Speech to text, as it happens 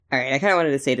Alright, I kind of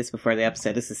wanted to say this before the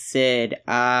episode. This is Sid.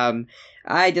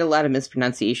 I did a lot of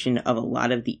mispronunciation of a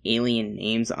lot of the alien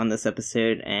names on this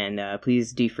episode, and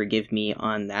please do forgive me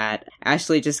on that.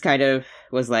 Ashley just kind of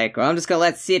was like, well, I'm just gonna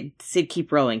let Sid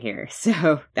keep rolling here.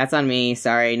 So, that's on me.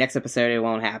 Sorry, next episode it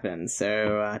won't happen.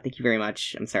 So, thank you very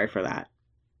much. I'm sorry for that.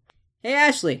 Hey,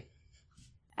 Ashley.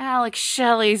 Alex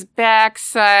Shelley's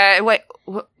backside. Wait,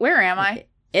 where am I?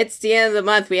 It's the end of the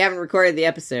month. We haven't recorded the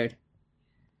episode.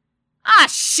 Ah,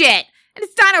 shit! And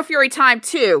it's Dino Fury time,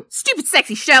 too! Stupid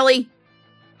sexy Shelley!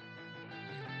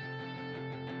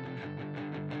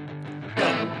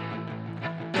 Go,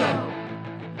 go,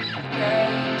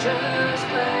 Rangers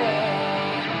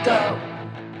play. Go,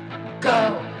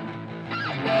 go,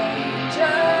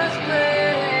 Rangers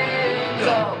play.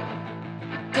 Go,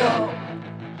 go,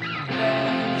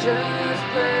 Rangers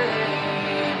play.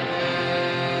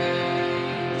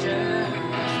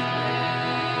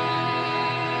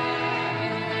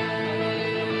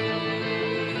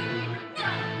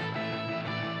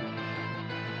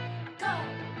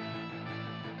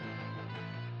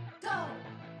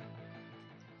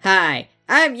 Hi,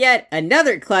 I'm yet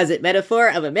another closet metaphor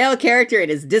of a male character and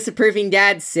his disapproving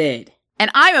dad, Sid. And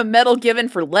I'm a medal given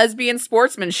for lesbian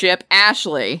sportsmanship,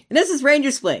 Ashley. And this is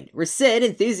Rangers Played, where Sid,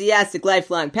 enthusiastic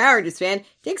lifelong Power Rangers fan,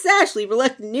 takes Ashley,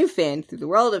 reluctant new fan, through the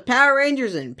world of Power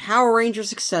Rangers and Power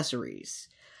Rangers accessories.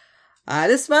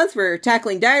 This month we're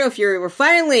tackling Dino Fury. We're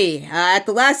finally at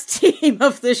the last team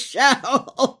of the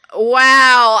show.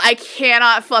 Wow, I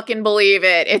cannot fucking believe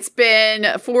it. It's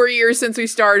been 4 years since we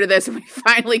started this, and we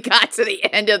finally got to the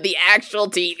end of the actual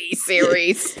TV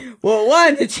series. Well,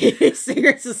 one, the TV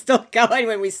series is still going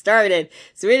when we started,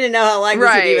 so we didn't know how long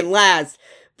this would even last.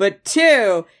 But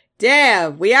two,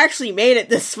 damn, we actually made it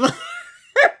this far.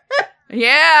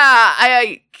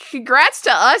 Yeah, congrats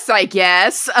to us, I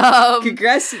guess.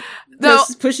 Congrats.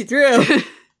 Let's push you through.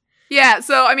 Yeah,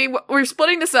 so, I mean, we're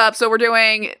splitting this up, so we're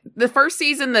doing the first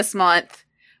season this month,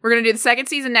 we're gonna do the second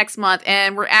season next month,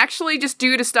 and we're actually just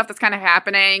due to stuff that's kind of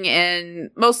happening in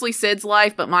mostly Sid's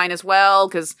life, but mine as well,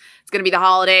 because it's gonna be the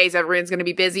holidays, everyone's gonna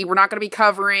be busy. We're not gonna be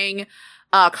covering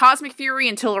Cosmic Fury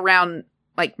until around,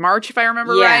 like, March, if I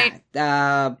remember right.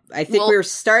 I think we're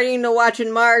starting to watch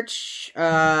in March.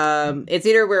 It's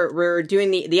either we're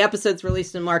doing the episodes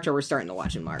released in March, or we're starting to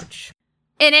watch in March.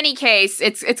 In any case,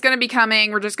 it's going to be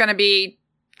coming. We're just going to be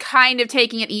kind of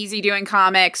taking it easy doing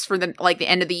comics for the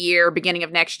end of the year, beginning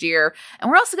of next year.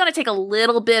 And we're also going to take a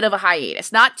little bit of a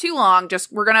hiatus. Not too long,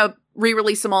 just we're going to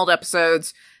re-release some old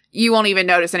episodes. You won't even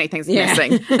notice anything's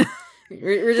missing.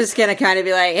 We're just going to kind of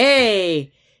be like,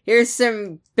 hey, here's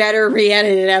some better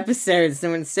re-edited episodes than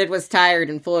when Sid was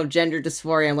tired and full of gender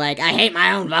dysphoria. I'm like, I hate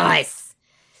my own voice.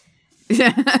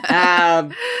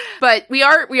 But we're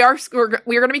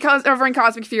going to be covering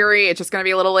Cosmic Fury. It's just going to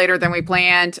be a little later than we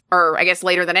planned, or I guess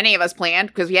later than any of us planned,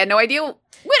 because we had no idea when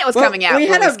it was coming out. We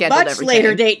had a much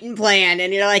later date and plan,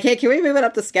 and you're like, hey, can we move it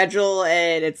up the schedule?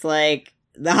 And it's like,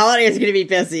 the holidays are going to be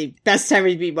busy. Best time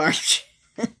would be March.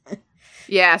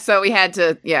 Yeah, so we had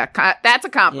to, that's a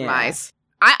compromise. Yeah.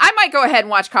 I might go ahead and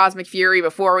watch Cosmic Fury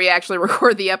before we actually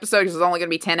record the episode, because there's only going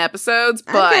to be 10 episodes,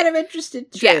 but... I'm kind of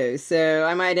interested, too, so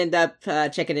I might end up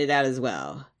checking it out as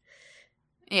well.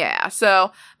 Yeah,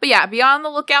 so... But yeah, be on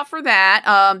the lookout for that.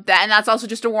 And that's also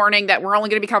just a warning that we're only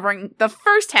going to be covering the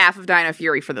first half of Dino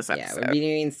Fury for this episode. Yeah, we'll be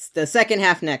doing the second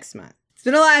half next month. It's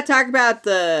been a lot of talk about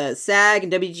the SAG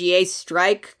and WGA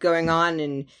strike going on,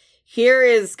 and here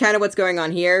is kind of what's going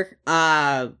on here.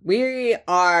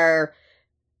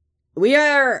 We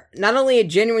are not only a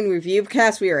genuine review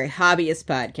cast, we are a hobbyist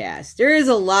podcast. There is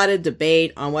a lot of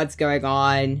debate on what's going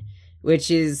on, which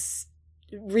is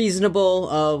reasonable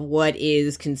of what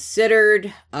is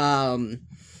considered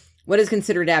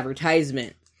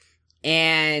advertisement.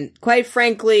 And quite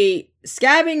frankly,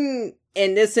 scabbing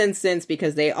in this instance,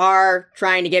 because they are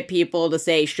trying to get people to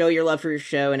say, show your love for your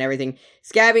show and everything,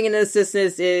 scabbing in this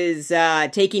instance is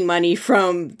taking money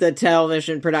from the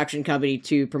television production company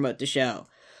to promote the show.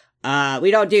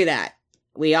 We don't do that.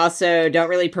 We also don't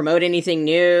really promote anything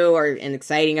new and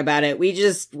exciting about it. We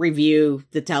just review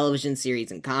the television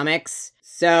series and comics.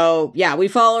 So, yeah, we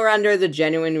fall under the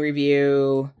genuine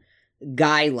review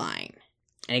guideline.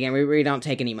 And again, we don't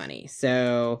take any money.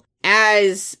 So,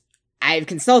 as I've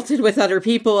consulted with other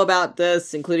people about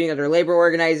this, including other labor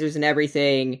organizers and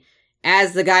everything,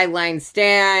 as the guidelines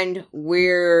stand,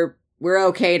 we're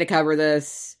okay to cover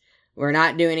this. We're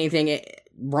not doing anything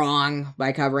wrong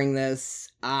by covering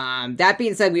this. That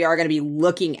being said, we are going to be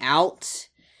looking out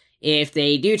if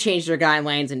they do change their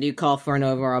guidelines and do call for an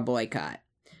overall boycott.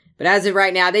 But as of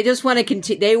right now, they just want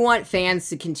to they want fans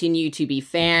to continue to be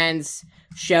fans,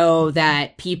 show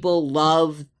that people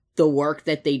love the work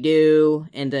that they do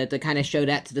and to kind of show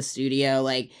that to the studio.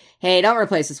 Like, hey, don't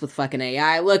replace this with fucking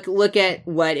AI. Look at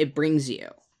what it brings you,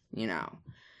 you know.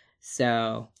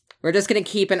 So we're just going to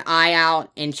keep an eye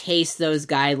out in case those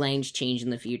guidelines change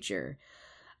in the future.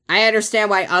 I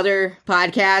understand why other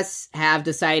podcasts have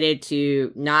decided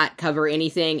to not cover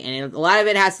anything, and a lot of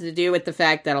it has to do with the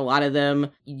fact that a lot of them,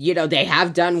 you know, they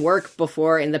have done work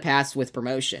before in the past with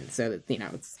promotion. So, you know,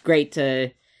 it's great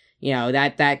to, you know,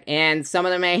 that, and some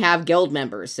of them may have guild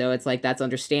members, so it's like, that's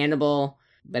understandable.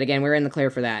 But again, we're in the clear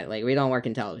for that. Like, we don't work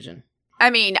in television.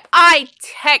 I mean, I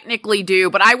technically do,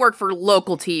 but I work for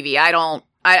local TV.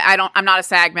 I'm not a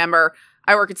SAG member.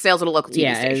 I work in sales at a local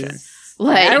TV station.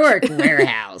 Like, I work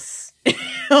warehouse.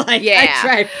 Like,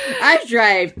 yeah. I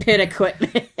drive pit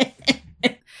equipment.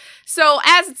 So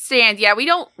as it stands, yeah, we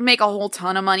don't make a whole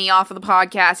ton of money off of the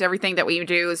podcast. Everything that we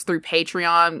do is through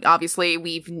Patreon. Obviously,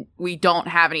 we don't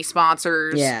have any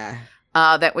sponsors. Yeah.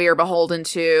 That we are beholden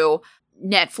to.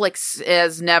 Netflix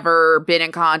has never been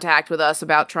in contact with us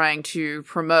about trying to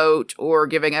promote or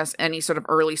giving us any sort of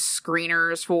early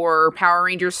screeners for Power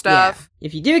Rangers stuff. Yeah.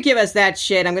 If you do give us that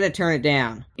shit, I'm gonna turn it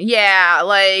down. Yeah,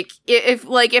 like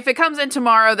if it comes in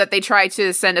tomorrow that they try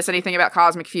to send us anything about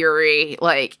Cosmic Fury,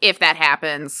 like if that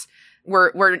happens,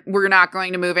 we're not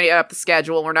going to move it up the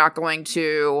schedule. We're not going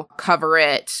to cover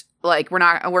it. Like we're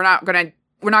not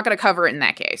gonna cover it in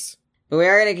that case. But we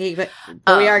are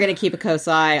going to keep a close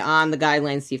eye on the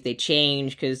guidelines, see if they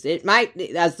change, because it might,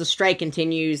 as the strike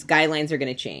continues, guidelines are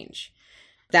going to change.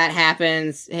 If that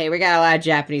happens, hey, we got a lot of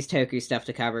Japanese toku stuff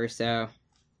to cover, so.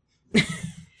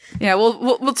 Yeah,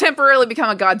 we'll temporarily become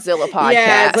a Godzilla podcast.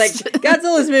 Yeah, it's like,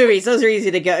 Godzilla's movies, those are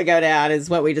easy to go down, is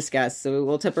what we discussed, so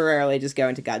we'll temporarily just go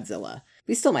into Godzilla.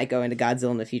 We still might go into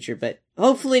Godzilla in the future, but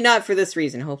hopefully not for this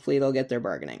reason. Hopefully they'll get their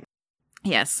bargaining.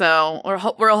 Yeah, so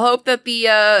we'll hope that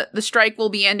the strike will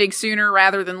be ending sooner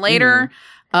rather than later,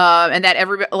 and that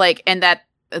and that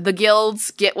the guilds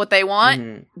get what they want.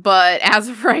 Mm-hmm. But as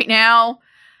of right now,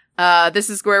 this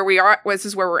is where we are. This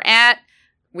is where we're at.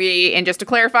 And just to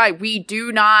clarify, we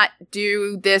do not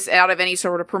do this out of any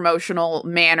sort of promotional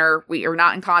manner. We are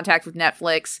not in contact with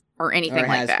Netflix or anything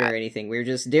like that. Or anything. We're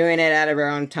just doing it out of our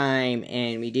own time,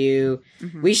 and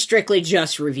we strictly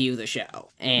just review the show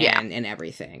and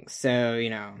everything. So, you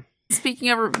know. Speaking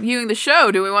of reviewing the show,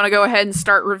 do we want to go ahead and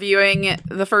start reviewing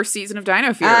the first season of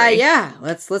Dino Fury? Yeah.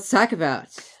 Let's talk about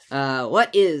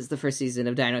what is the first season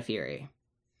of Dino Fury.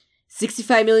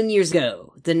 65 million years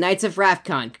ago, the Knights of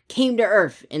Ravkon came to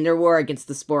Earth in their war against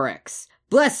the Sporex.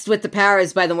 Blessed with the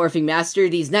powers by the Morphing Master,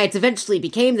 these knights eventually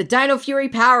became the Dino Fury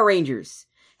Power Rangers.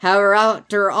 However,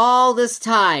 after all this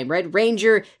time, Red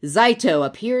Ranger Zaito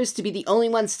appears to be the only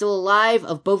one still alive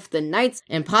of both the Knights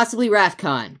and possibly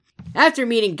Ravkon. After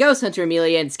meeting Ghost Hunter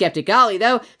Amelia and Skeptic Ollie,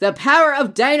 though, the power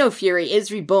of Dino Fury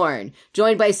is reborn.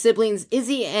 Joined by siblings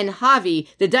Izzy and Javi,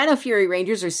 the Dino Fury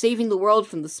Rangers are saving the world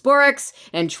from the Sporex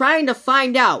and trying to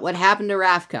find out what happened to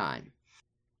Ravkon.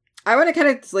 I want to kind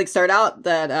of start out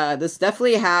that this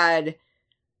definitely had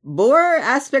more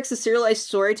aspects of serialized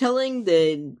storytelling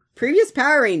than previous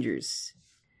Power Rangers.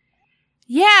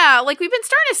 Yeah, we've been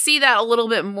starting to see that a little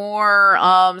bit more,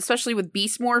 especially with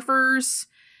Beast Morphers.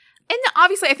 And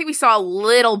obviously, I think we saw a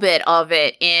little bit of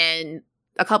it in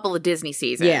a couple of Disney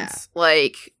seasons. Yeah.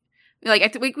 I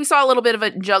think we saw a little bit of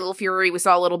it in Jungle Fury. We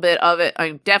saw a little bit of it.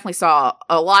 I definitely saw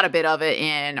a lot of bit of it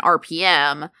in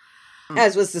RPM.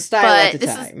 As was the style at the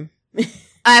time.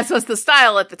 As was the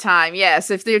style at the time, yes.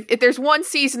 If there's one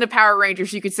season of Power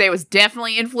Rangers you could say was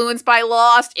definitely influenced by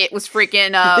Lost, it was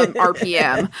freaking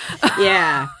RPM.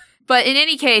 Yeah. But in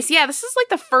any case, yeah, this is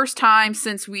the first time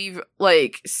since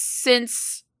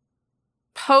since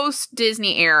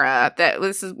post-Disney era that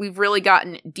we've really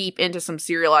gotten deep into some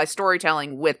serialized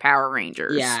storytelling with Power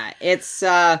Rangers. Yeah, it's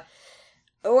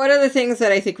one of the things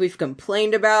that I think we've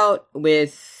complained about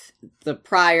with the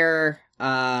prior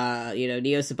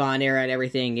Neo Saban era and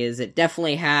everything is it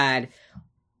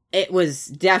was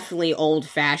definitely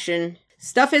old-fashioned.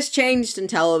 Stuff has changed in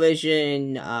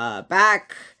television.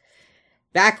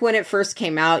 Back when it first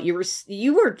came out, you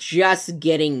were just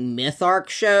getting myth arc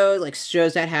shows,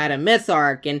 shows that had a myth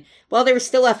arc, and while they were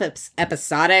still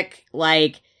episodic,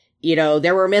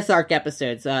 there were myth arc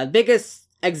episodes. Biggest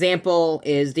example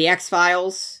is the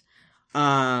X-Files.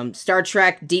 Star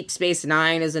Trek Deep Space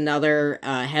Nine is another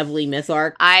heavily myth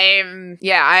arc. I'm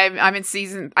in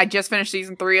season. I just finished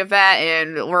season 3 of that,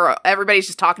 and everybody's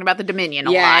just talking about the Dominion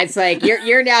a lot. Yeah, it's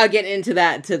you're now getting into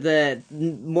the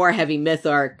more heavy myth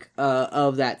arc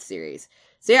of that series.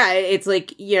 So yeah, it's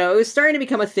it was starting to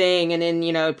become a thing, and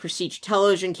then Prestige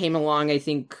Television came along. I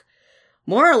think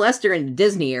more or less during the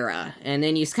Disney era. And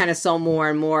then you kind of saw more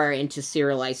and more into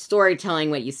serialized storytelling,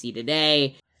 what you see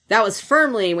today. That was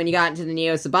firmly when you got into the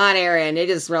Neo Saban era, and they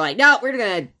just were like, no, we're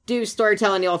going to do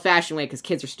storytelling the old-fashioned way because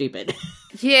kids are stupid.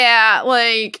 Yeah,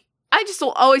 like, I just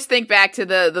will always think back to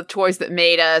the Toys That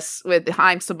Made Us with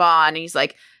Haim Saban, and he's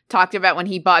like, talked about when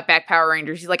he bought back Power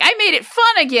Rangers. He's like, I made it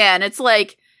fun again. It's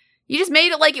like, you just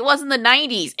made it like it was in the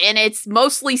 90s, and it's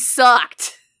mostly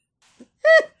sucked.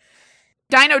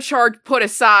 Dino Charge put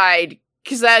aside,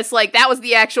 because that's like, that was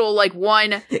the actual, like,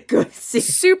 one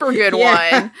super good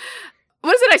one.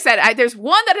 What is it I said? There's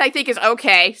one that I think is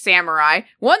okay, Samurai.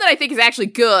 One that I think is actually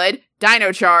good,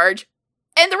 Dino Charge.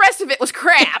 And the rest of it was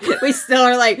crap. We still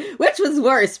are like, which was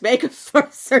worse, Mega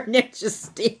Force or Ninja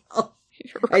Steel?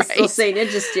 Right. I still say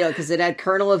Ninja Steel because it had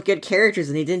kernel of good characters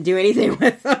and he didn't do anything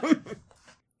with them.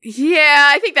 Yeah,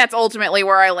 I think that's ultimately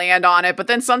where I land on it, but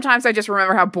then sometimes I just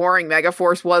remember how boring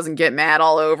Megaforce was and get mad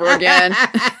all over again.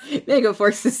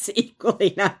 Megaforce is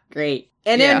equally not great.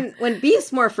 And then when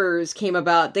Beast Morphers came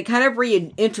about, they kind of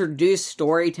reintroduced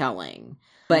storytelling.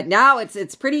 But now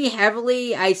it's pretty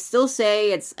heavily, I still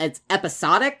say it's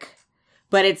episodic,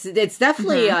 but it's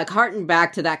definitely harkened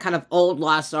back to that kind of old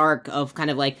lost arc of kind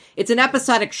of like, it's an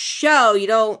episodic show,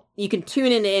 you can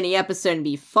tune into any episode and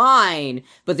be fine,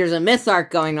 but there's a myth arc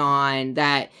going on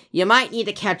that you might need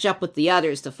to catch up with the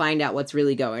others to find out what's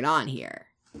really going on here.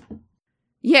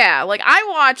 Yeah, like I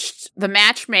watched The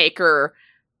Matchmaker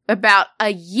about a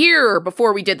year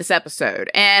before we did this episode,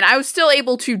 and I was still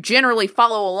able to generally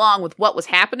follow along with what was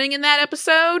happening in that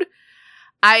episode.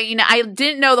 I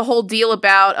didn't know the whole deal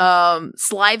about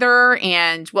Slither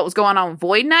and what was going on with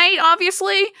Void Knight,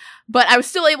 obviously, but I was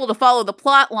still able to follow the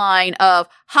plot line of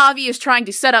Javi is trying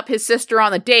to set up his sister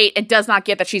on the date and does not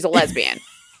get that she's a lesbian.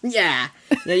 Yeah,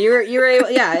 you're able.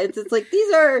 Yeah, it's like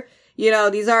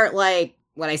these aren't like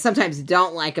what I sometimes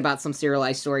don't like about some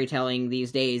serialized storytelling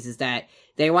these days is that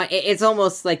it's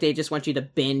almost like they just want you to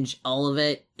binge all of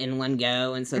it in one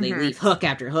go, and so they leave hook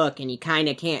after hook, and you kind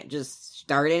of can't just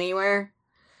start anywhere.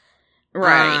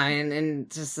 Right.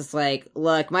 And just like,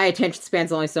 look, my attention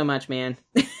span's only so much, man.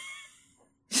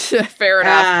 Fair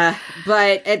enough.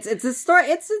 But it's a story.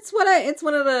 It's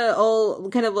one of the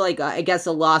old kind of like I guess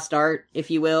a lost art, if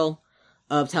you will,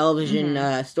 of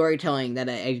television storytelling that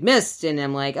I missed, and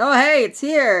I'm like, oh hey, it's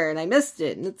here, and I missed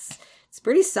it, and it's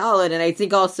pretty solid, and I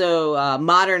think also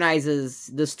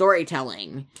modernizes the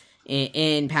storytelling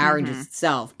in Power Rangers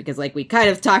itself, because like we kind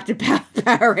of talked about,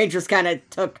 Power Rangers kind of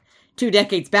took 2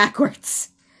 decades backwards.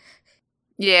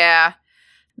 Yeah.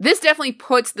 This definitely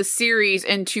puts the series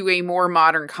into a more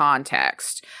modern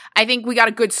context. I think we got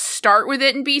a good start with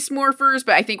it in Beast Morphers,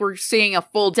 but I think we're seeing a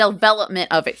full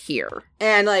development of it here.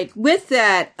 And, like, with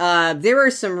that, there were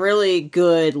some really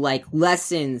good, like,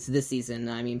 lessons this season.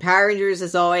 I mean, Power Rangers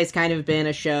has always kind of been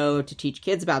a show to teach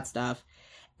kids about stuff.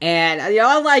 And,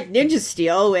 unlike Ninja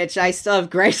Steel, which I still have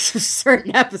gripes with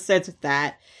certain episodes with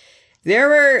that, there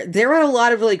were a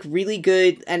lot of, like, really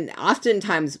good and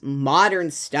oftentimes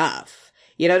modern stuff.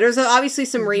 There's obviously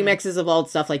some remixes of old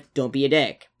stuff like Don't Be a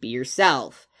Dick, Be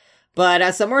Yourself.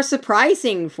 But some more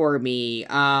surprising for me, they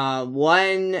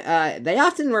often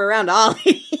were around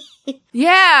Ollie.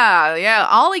 Yeah,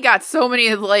 Ollie got so many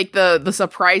of, like, the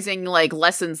surprising, like,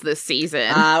 lessons this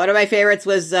season. One of my favorites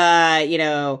was,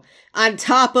 on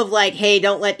top of, like, hey,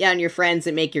 don't let down your friends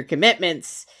and make your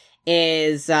commitments,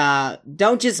 is,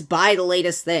 don't just buy the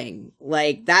latest thing.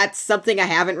 Like, that's something I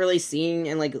haven't really seen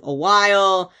in, like, a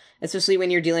while. Especially when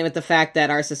you're dealing with the fact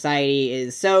that our society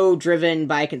is so driven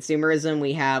by consumerism,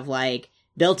 we have, like,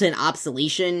 built-in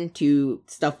obsolescence to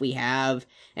stuff we have.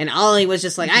 And Ollie was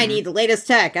just like, I need the latest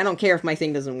tech. I don't care if my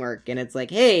thing doesn't work. And it's like,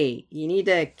 hey, you need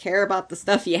to care about the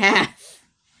stuff you have.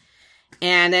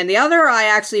 And then the other I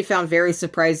actually found very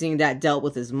surprising that dealt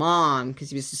with his mom, because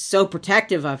he was just so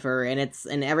protective of her. And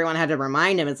everyone had to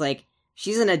remind him, it's like,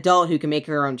 she's an adult who can make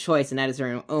her own choice, and that is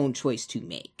her own choice to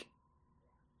make.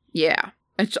 Yeah.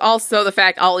 It's also the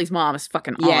fact Ollie's mom is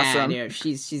fucking awesome. Yeah,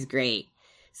 she's great.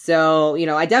 So,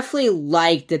 I definitely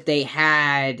liked that they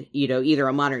had, either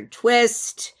a modern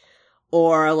twist,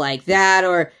 or like that,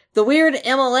 or the weird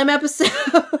MLM episode.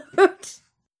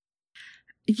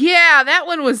 Yeah, that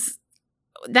one was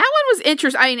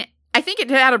interesting. I mean, I think it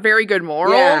had a very good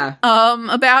moral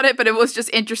about it, but it was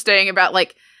just interesting about,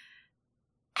 like,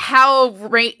 how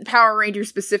Power Rangers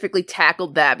specifically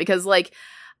tackled that, because, like,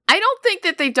 I don't think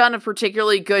that they've done a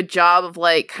particularly good job of,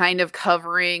 like, kind of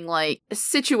covering, like,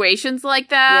 situations like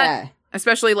that. Yeah.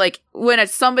 Especially, like, when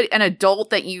it's an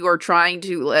adult that you are trying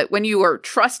to, when you are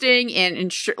trusting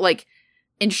and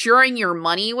insuring your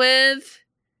money with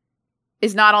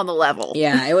is not on the level.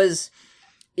 Yeah, it was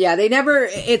Yeah, they never,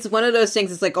 it's one of those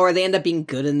things, it's like, or they end up being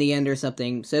good in the end or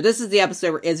something. So this is the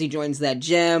episode where Izzy joins that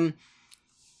gym.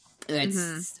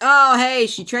 It's, oh, hey,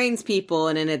 she trains people,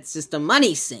 and then it's just a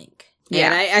money sink.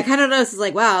 Yeah. And I kind of noticed,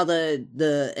 like, wow,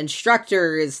 the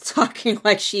instructor is talking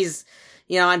like she's,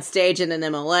 on stage in an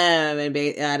MLM and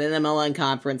at an MLM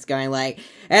conference going like,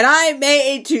 and I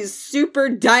made to super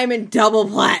diamond double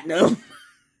platinum.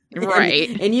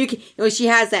 Right. and you can, she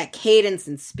has that cadence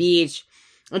and speech.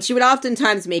 And she would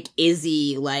oftentimes make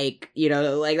Izzy, like,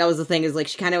 like, that was the thing, is, like,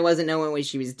 she kind of wasn't knowing what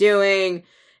she was doing.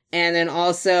 And then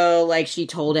also, like, she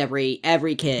told every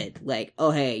kid, like,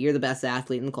 oh, hey, you're the best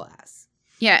athlete in the class.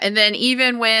 Yeah, and then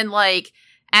even when, like,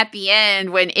 at the end,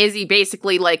 when Izzy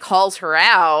basically, like, calls her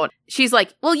out, she's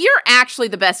like, well, you're actually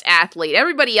the best athlete.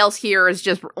 Everybody else here is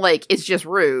just, like, is just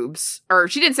rubes. Or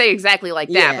she didn't say exactly like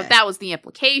that, but that was the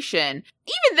implication.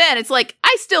 Even then, it's like,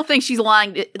 I still think she's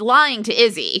lying to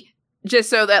Izzy.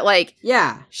 Just so that, like,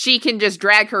 she can just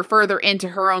drag her further into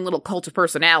her own little cult of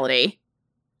personality.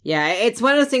 Yeah, it's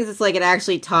one of those things that's, like, it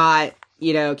actually taught,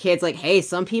 kids, like, hey,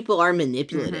 some people are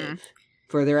manipulative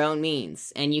for their own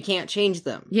means, and you can't change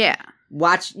them. Yeah.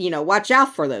 Watch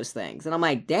out for those things. And I'm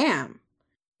like, damn.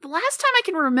 The last time I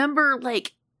can remember,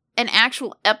 like, an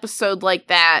actual episode like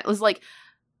that was, like,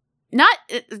 not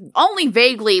only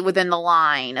vaguely within the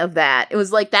line of that. It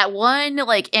was like that one,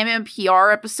 like,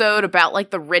 MMPR episode about, like,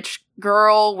 the rich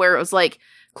girl where it was like,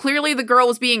 clearly the girl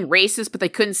was being racist, but they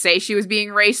couldn't say she was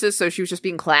being racist, so she was just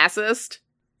being classist.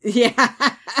 Yeah.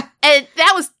 And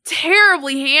that was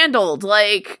terribly handled.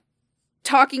 Like,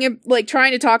 trying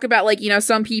to talk about, like,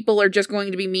 some people are just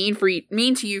going to be mean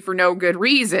to you for no good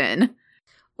reason.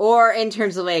 Or in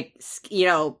terms of, like,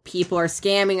 people are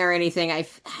scamming or anything, I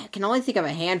can only think of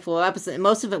a handful of episodes.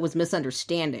 Most of it was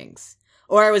misunderstandings.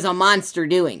 Or it was a monster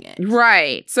doing it.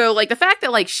 Right. So, like, the fact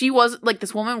that, like,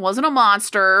 this woman wasn't a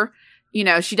monster,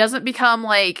 she doesn't become,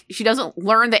 like, she doesn't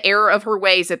learn the error of her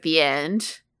ways at the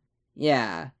end.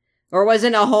 Yeah. Or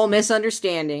wasn't a whole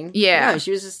misunderstanding. Yeah. No, she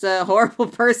was just a horrible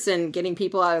person getting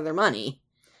people out of their money.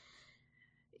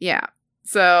 Yeah.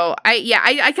 So,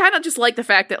 I kind of just like the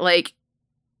fact that, like,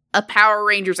 a Power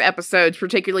Rangers episode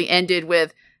particularly ended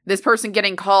with this person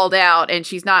getting called out, and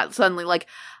she's not suddenly like,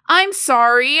 I'm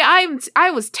sorry,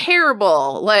 I was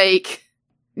terrible. Like,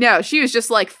 no, she was just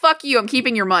like, fuck you, I'm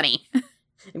keeping your money.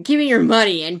 I'm keeping your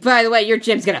money, and by the way, your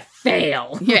gym's gonna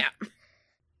fail. Yeah.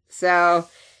 So,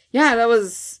 that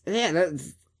was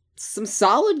some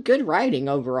solid good writing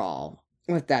overall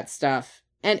with that stuff.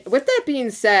 And with that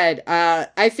being said,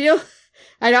 I feel...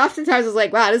 I'd oftentimes was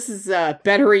like, wow, this is a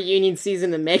better reunion season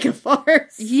than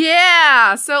Megaforce.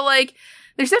 Yeah, so, like,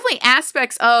 there's definitely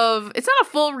aspects of, it's not a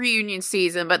full reunion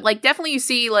season, but, like, definitely you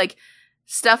see, like,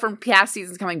 stuff from past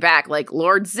seasons coming back, like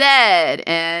Lord Zed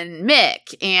and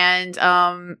Mick, and,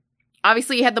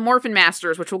 obviously you had the Morphin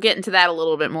Masters, which we'll get into that a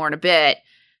little bit more in a bit.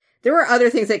 There were other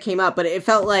things that came up, but it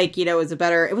felt like, it was a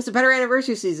better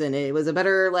anniversary season. It was a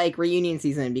better, like, reunion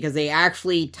season, because they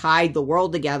actually tied the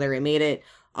world together and made it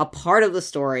a part of the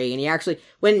story. And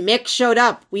when Mick showed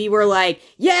up, we were like,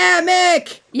 yeah,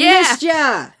 Mick! We missed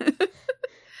ya!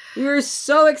 We were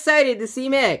so excited to see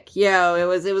Mick.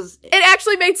 It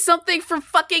actually made something for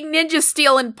fucking Ninja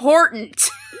Steel important.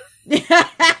 Yeah,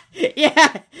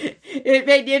 it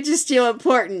made Ninja Steel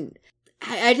important.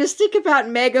 I just think about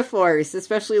Megaforce,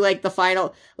 especially, like, the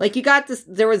final, like, you got this,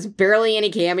 there was barely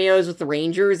any cameos with the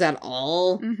Rangers at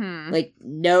all, like,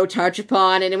 no touch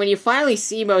upon, and then when you finally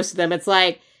see most of them, it's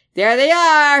like, there they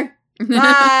are!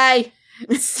 Bye!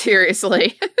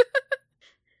 Seriously.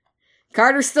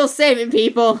 Carter's still saving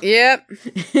people. Yep.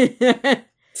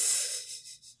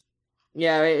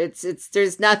 Yeah, it's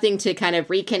there's nothing to kind of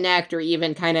reconnect or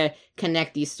even kind of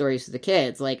connect these stories to the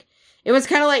kids, like, It was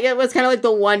kind of like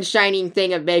the one shining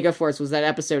thing of Megaforce was that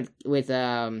episode with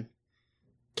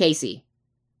Casey.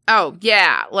 Oh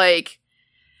yeah, like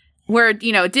where it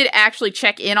did actually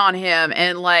check in on him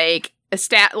and like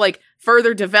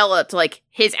further developed like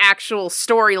his actual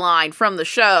storyline from the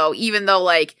show, even though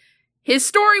like his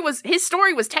story was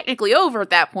technically over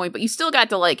at that point, but you still got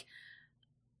to like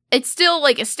it still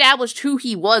like established who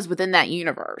he was within that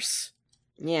universe.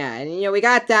 Yeah, and we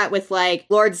got that with, like,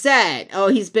 Lord Zed. Oh,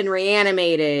 he's been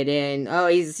reanimated, and, oh,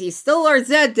 he's still Lord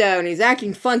Zed, though, and he's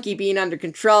acting funky, being under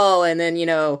control, and then,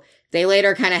 they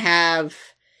later kind of have...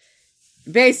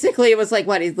 Basically, it was like,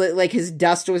 what, like, his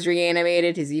dust was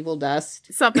reanimated, his evil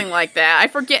dust? Something like that. I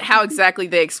forget how exactly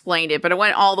they explained it, but it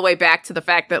went all the way back to the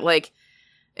fact that, like,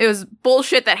 it was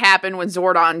bullshit that happened when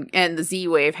Zordon and the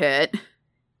Z-Wave hit.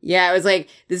 Yeah, it was like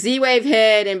the Z-Wave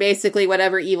hit and basically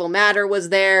whatever evil matter was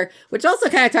there, which also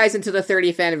kind of ties into the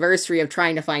 30th anniversary of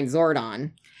trying to find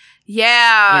Zordon.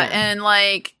 Yeah, and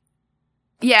like,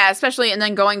 yeah, especially, and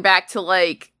then going back to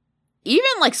like, even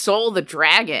like Soul of the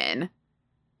Dragon.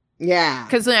 Yeah.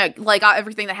 Because like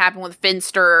everything that happened with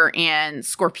Finster and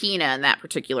Scorpina in that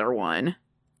particular one.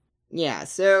 Yeah,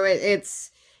 so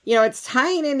it's, it's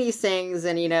tying in these things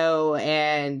and,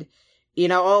 and,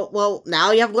 well,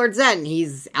 now you have Lord Zed, and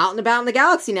he's out and about in the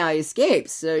galaxy now, he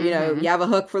escapes. So, you have a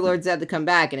hook for Lord Zed to come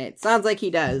back, and it sounds like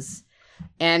he does.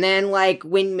 And then, like,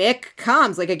 when Mick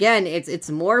comes, like, again, it's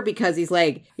more because he's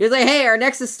like, hey, our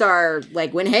Nexus star,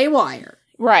 like, went haywire.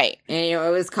 Right. And, it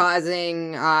was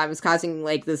causing,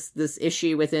 like, this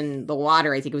issue within the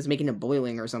water. I think it was making it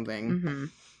boiling or something. Mm-hmm.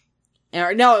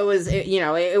 Or, no,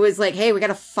 it was like, hey, we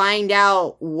gotta find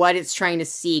out what it's trying to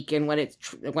seek and what it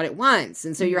wants.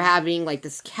 And so you're having, like,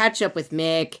 this catch-up with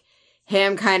Mick,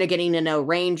 him kind of getting to know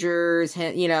Rangers,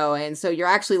 and so you're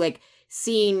actually, like,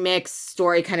 seeing Mick's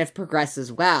story kind of progress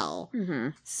as well. Mm-hmm.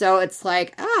 So it's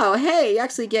like, oh, hey, you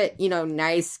actually get,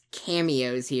 nice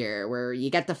cameos here where you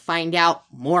get to find out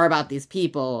more about these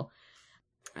people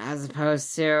as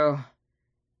opposed to,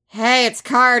 hey, it's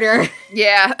Carter.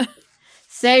 Yeah.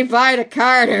 Say bye to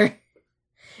Carter.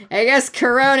 I guess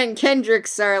Corone and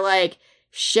Kendricks are, like,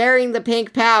 sharing the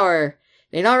pink power.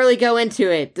 They don't really go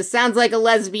into it. This sounds like a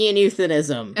lesbian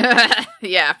euphemism.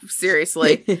 Yeah,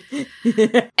 seriously. And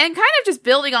kind of just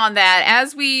building on that,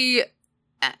 as we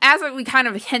kind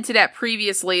of hinted at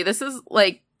previously, this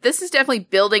is definitely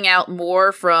building out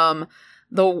more from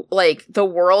the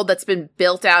world that's been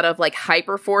built out of, like,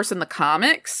 Hyperforce in the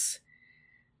comics.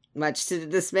 Much to the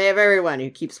dismay of everyone who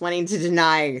keeps wanting to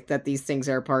deny that these things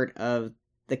are part of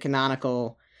the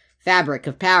canonical fabric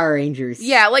of Power Rangers.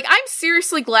 Yeah, like, I'm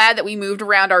seriously glad that we moved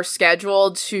around our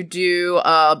schedule to do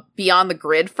Beyond the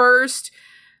Grid first,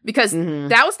 because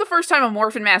that was the first time a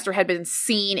Morphin Master had been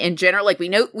seen in general. Like, we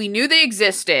knew they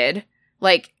existed.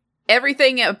 Like,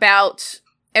 everything about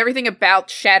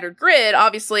Shattered Grid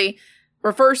obviously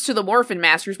refers to the Morphin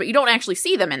Masters, but you don't actually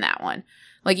see them in that one.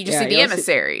 Like, you just see the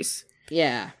emissaries.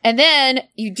 Yeah. And then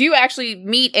you do actually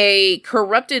meet a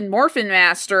corrupted Morphin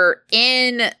Master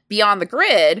in Beyond the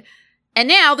Grid. And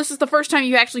now this is the first time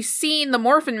you've actually seen the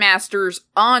Morphin Masters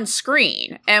on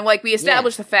screen. And, like, we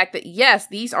established the fact that, yes,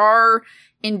 these are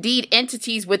indeed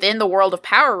entities within the world of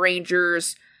Power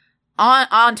Rangers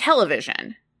on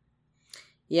television.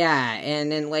 Yeah.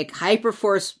 And then, like,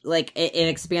 Hyperforce, like, it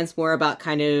expands more about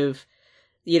kind of,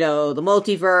 the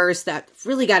multiverse that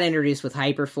really got introduced with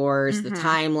Hyperforce, the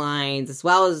timelines, as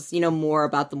well as, more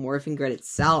about the Morphin Grid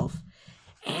itself.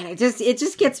 And it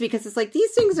just gets me because it's like,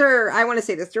 these things are, I want to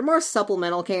say this, they're more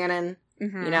supplemental canon.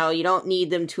 You don't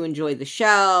need them to enjoy the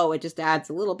show. It just adds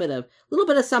a little bit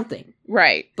of something.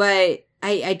 Right. But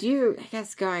I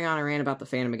guess going on a rant about the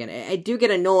fandom again, I do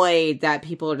get annoyed that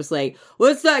people are just like,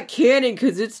 well, it's not canon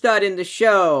because it's not in the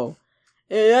show.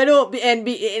 And and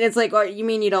it's like, oh, you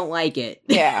mean you don't like it?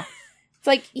 Yeah. It's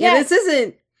like, yeah. This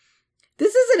isn't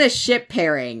a ship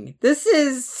pairing. This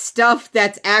is stuff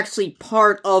that's actually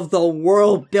part of the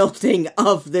world building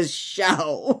of the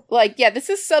show. Like, yeah, this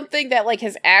is something that, like,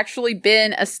 has actually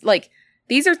been,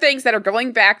 these are things that are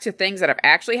going back to things that have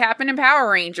actually happened in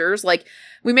Power Rangers. Like,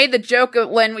 we made the joke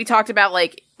when we talked about,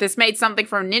 like, this made something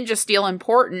from Ninja Steel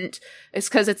important. It's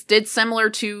because it did similar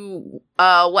to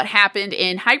what happened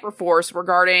in Hyperforce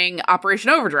regarding Operation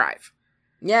Overdrive.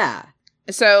 Yeah.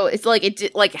 So it's like it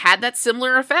did, like, had that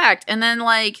similar effect. And then,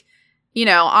 like,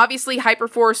 obviously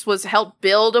Hyperforce was helped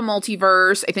build a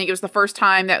multiverse. I think it was the first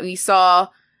time that we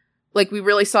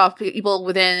really saw people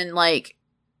within, like,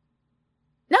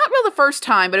 not really the first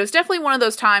time, but it was definitely one of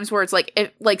those times where it's like,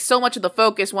 so much of the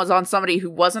focus was on somebody who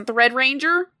wasn't the Red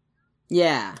Ranger.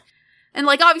 Yeah. And,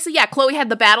 like, obviously, yeah, Chloe had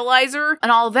the Battleizer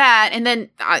and all of that. And then,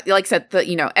 like I said,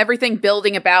 everything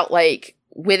building about, like,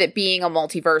 with it being a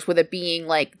multiverse, with it being,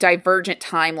 like, divergent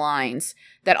timelines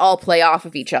that all play off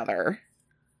of each other.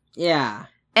 Yeah.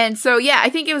 And so, yeah, I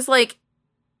think it was, like,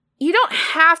 you don't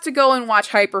have to go and watch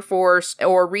Hyperforce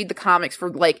or read the comics for,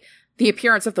 like, the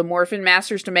appearance of the Morphin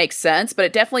Masters to make sense, but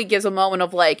it definitely gives a moment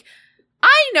of, like,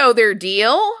 I know their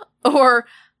deal, or,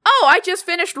 oh, I just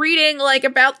finished reading, like,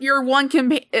 about your one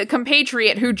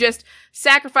compatriot who just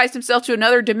sacrificed himself to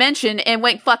another dimension and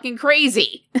went fucking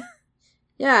crazy.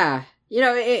 Yeah.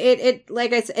 It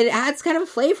like I said, it adds kind of a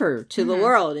flavor to the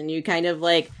world, and you kind of,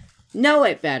 like, know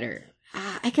it better.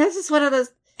 I guess it's one of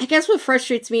those, I guess what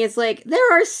frustrates me is, like,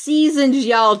 there are seasons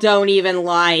y'all don't even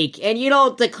like, and you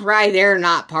don't decry they're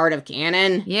not part of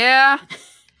canon. Yeah.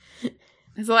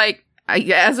 It's like,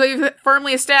 as we've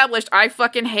firmly established, I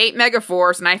fucking hate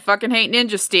Megaforce, and I fucking hate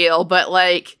Ninja Steel, but,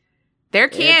 like, they're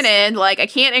canon. Like, I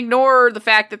can't ignore the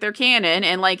fact that they're canon,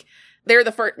 and, like, they're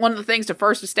one of the things to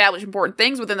first establish important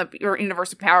things within the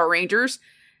universe of Power Rangers,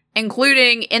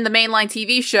 including in the mainline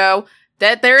TV show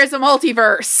that there is a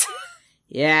multiverse.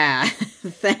 Yeah,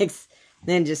 thanks,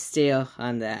 Ninja Steel,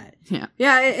 on that.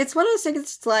 Yeah, it's one of those things.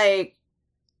 It's like,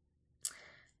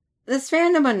 this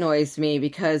fandom annoys me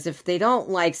because if they don't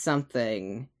like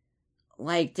something,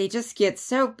 like, they just get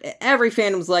so... Every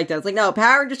fandom's like that. It's like, no,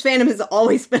 Power Rangers fandom has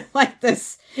always been like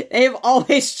this. They've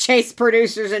always chased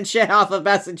producers and shit off of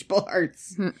message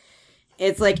boards.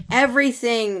 It's like,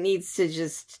 everything needs to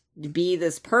just be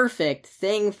this perfect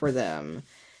thing for them.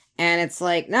 And it's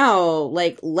like, no,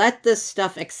 like, let this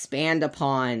stuff expand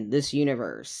upon this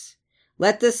universe.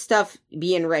 Let this stuff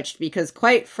be enriched, because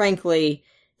quite frankly,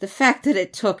 the fact that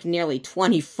it took nearly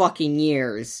 20 fucking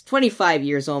years, 25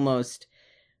 years almost,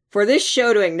 for this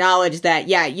show to acknowledge that,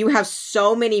 yeah, you have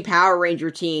so many Power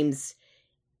Ranger teams,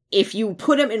 if you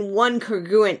put them in one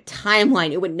congruent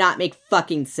timeline, it would not make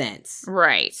fucking sense.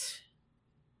 Right.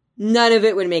 None of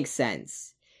it would make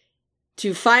sense.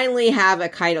 To finally have a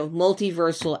kind of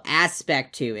multiversal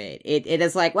aspect to it, it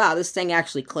is like, wow, this thing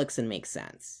actually clicks and makes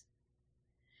sense.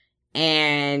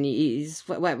 And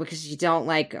what, because you don't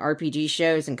like RPG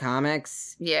shows and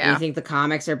comics? Yeah. You think the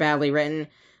comics are badly written?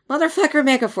 Motherfucker,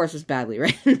 Megaforce was badly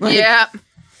written. Like, yeah.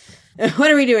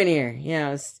 What are we doing here? You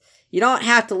know, you don't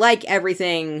have to like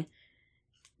everything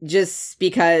just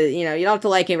because, you know, you don't have to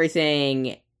like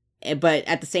everything, but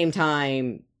at the same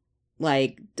time,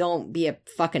 like, don't be a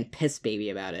fucking piss baby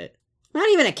about it. Not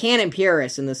even a canon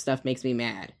purist, and this stuff makes me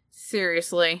mad.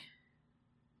 Seriously.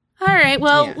 Alright,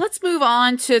 well, let's move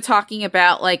on to talking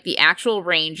about, like, the actual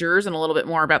Rangers and a little bit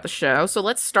more about the show. So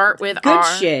let's start with good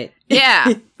shit.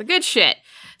 Yeah, the good shit.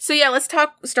 So yeah, let's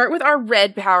start with our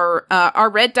red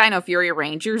Dino Fury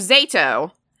Ranger,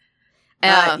 Zato.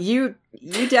 You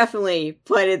definitely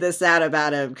pointed this out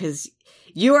about him, because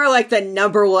you are like the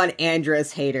number one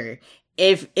Andros hater.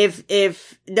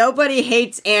 If nobody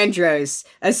hates Andros,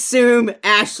 assume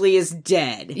Ashley is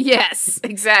dead. Yes,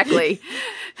 exactly.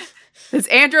 If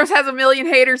Andros has 1 million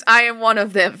haters, I am one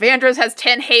of them. If Andros has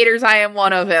 10 haters, I am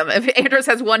one of them. If Andros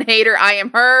has 1 hater, I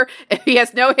am her. If he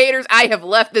has no haters, I have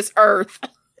left this earth.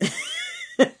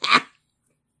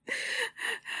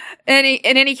 In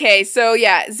any case, so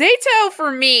yeah, Zato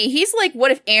for me, he's like,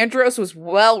 what if Andros was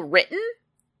well written?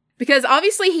 Because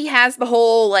obviously he has the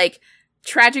whole, like,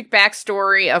 tragic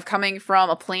backstory of coming from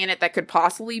a planet that could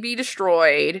possibly be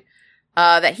destroyed,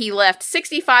 that he left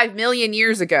 65 million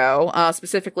years ago,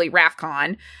 specifically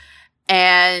Rafcon.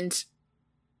 And,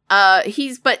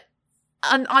 but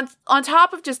on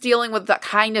top of just dealing with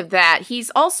that,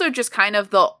 he's also just kind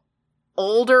of the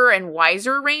older and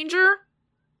wiser Ranger.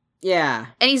 Yeah.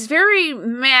 And he's very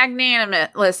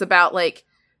magnanimous about, like,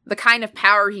 the kind of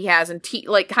power he has and,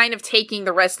 like, kind of taking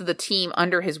the rest of the team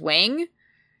under his wing.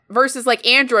 Versus, like,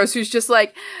 Andros, who's just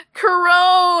like,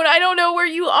 Corone, I don't know where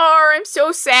you are. I'm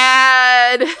so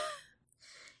sad.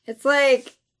 It's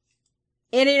like,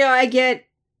 and, you know, I get,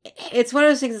 it's one of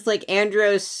those things, it's like,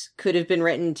 Andros could have been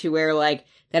written to where, like,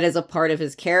 that is a part of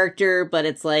his character, but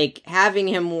it's like, having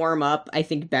him warm up, I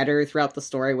think, better throughout the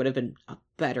story would have been a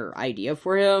better idea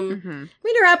for him. Mm-hmm. I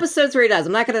mean, there are episodes where he does.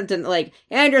 I'm not gonna, like,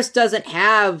 Andros doesn't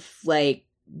have, like,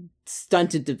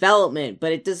 stunted development,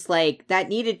 but it just, like, that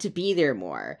needed to be there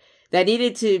more. That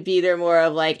needed to be there more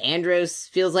of, like, Andros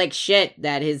feels like shit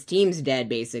that his team's dead,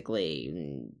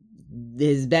 basically.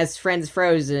 His best friend's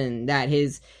frozen, that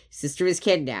his sister was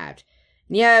kidnapped.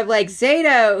 And you have, like,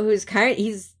 Zato, who's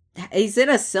he's in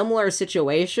a similar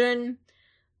situation,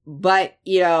 but,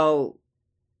 you know,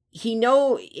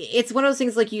 it's one of those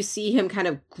things, like, you see him kind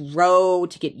of grow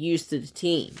to get used to the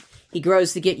team. He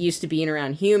grows to get used to being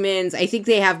around humans. I think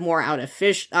they have more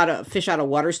fish out of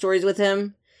water stories with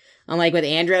him. Unlike with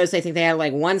Andros, I think they had,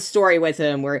 like, one story with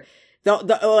him where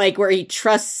where he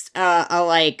trusts a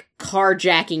like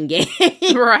carjacking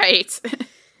gang. Right.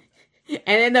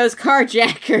 And then those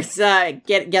carjackers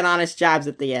get honest jobs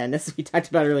at the end, as we talked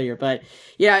about earlier. But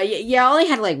yeah, I only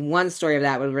had like one story of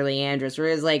that with really Andros, where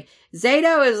it was like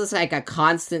Zato is just like a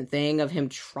constant thing of him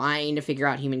trying to figure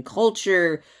out human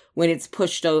culture when it's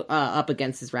pushed up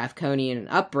against his Rafconian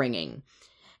upbringing.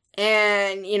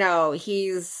 And, you know,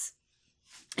 he's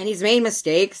made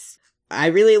mistakes. I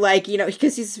really like, you know,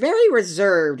 because he's very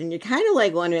reserved, and you're kind of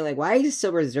like wondering, like, why is he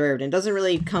so reserved? And it doesn't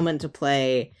really come into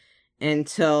play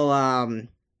until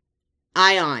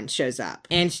Ion shows up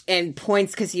and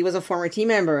points, because he was a former team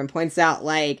member, and points out,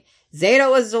 like, Zato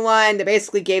was the one that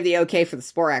basically gave the okay for the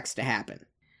Sporax to happen.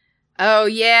 Oh,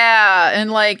 yeah.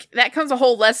 And, like, that comes a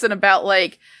whole lesson about,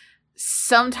 like,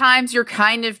 sometimes you're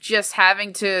kind of just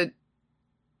having to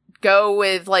go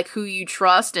with, like, who you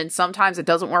trust, and sometimes it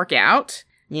doesn't work out.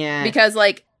 Yeah. Because,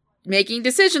 like, making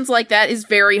decisions like that is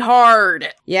very hard.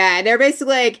 Yeah, and they're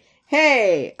basically like,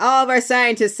 hey, all of our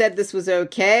scientists said this was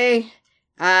okay.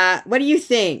 What do you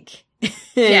think?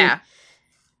 Yeah.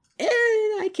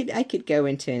 I could go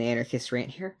into an anarchist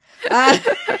rant here.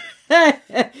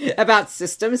 About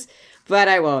systems, but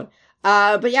I won't.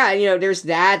 But yeah, there's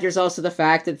that. There's also the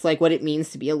fact that it's like what it means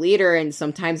to be a leader, and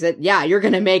sometimes you're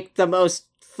gonna make the most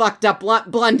fucked up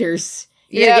blunders.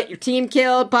 You're gonna get your team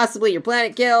killed, possibly your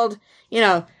planet killed.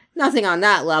 Nothing on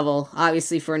that level,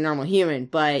 obviously, for a normal human,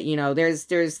 but,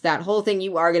 there's that whole thing.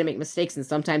 You are gonna make mistakes, and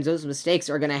sometimes those mistakes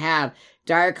are gonna have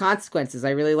dire consequences.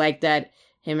 I really like that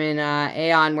him and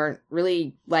Aeon weren't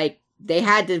really, like, they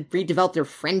had to redevelop their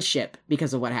friendship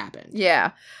because of what happened.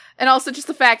 Yeah. And also just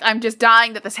the fact I'm just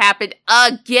dying that this happened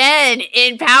again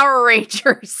in Power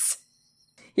Rangers.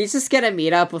 He's just gonna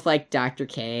meet up with, like, Dr.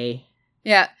 K.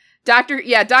 Yeah. Dr.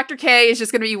 K is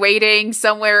just gonna be waiting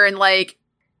somewhere in, like,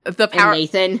 the Power... And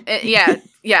Nathan.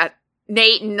 Yeah.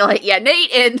 Nate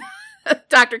and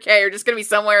Dr. K are just gonna be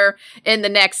somewhere in the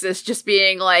Nexus just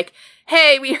being like,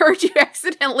 hey, we heard you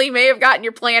accidentally may have gotten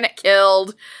your planet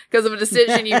killed because of a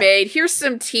decision you made. Here's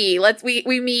some tea.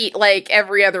 We meet, like,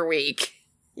 every other week.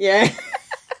 Yeah.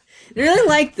 I really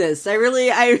like this. I really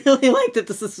like that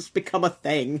this has just become a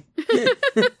thing.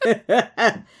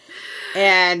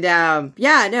 And,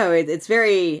 it's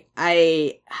very,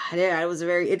 it was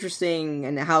very interesting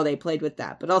in how they played with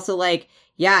that. But also, like,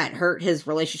 it hurt his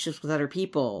relationships with other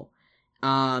people.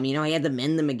 He had to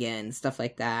mend them again, stuff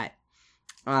like that.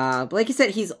 But like you said,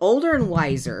 he's older and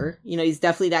wiser. He's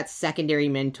definitely that secondary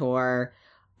mentor.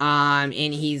 And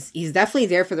he's definitely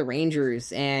there for the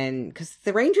Rangers, and because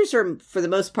the Rangers are, for the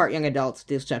most part, young adults, with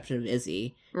the exception of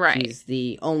Izzy. Right. He's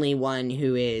the only one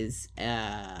who is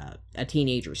a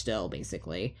teenager still,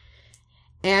 basically.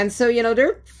 And so,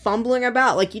 they're fumbling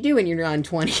about like you do in your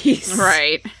non-20s.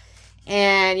 Right.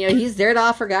 And, he's there to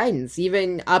offer guidance,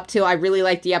 even up till I really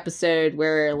liked the episode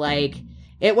where, like,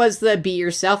 it was the Be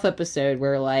Yourself episode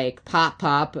where, like,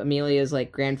 Pop, Amelia's,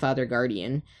 like, grandfather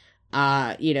guardian,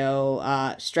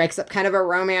 strikes up kind of a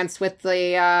romance with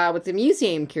the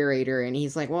museum curator, and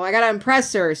he's like, well, I gotta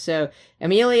impress her. So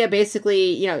Amelia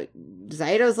basically,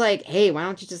 Zaido's like, hey, why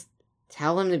don't you just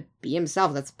tell him to be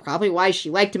himself? That's probably why she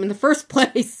liked him in the first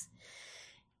place.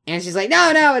 And she's like,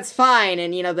 no, it's fine.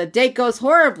 And, the date goes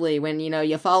horribly when,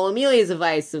 you follow Amelia's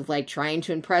advice of, like, trying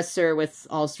to impress her with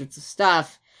all sorts of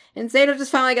stuff. And Zaido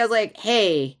just finally goes like,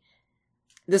 hey,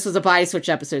 this was a body switch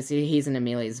episode, so he's in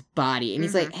Amelia's body. And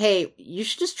he's like, hey, you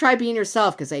should just try being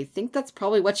yourself, because I think that's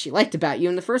probably what she liked about you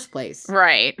in the first place.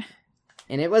 Right.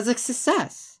 And it was a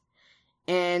success.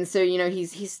 And so,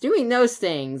 he's doing those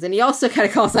things. And he also kind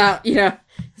of calls out,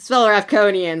 his fellow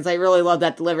Rafconians. I really love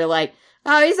that delivery, like,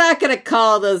 oh, he's not going to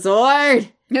call the Zord.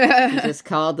 He just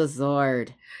called the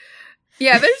Zord.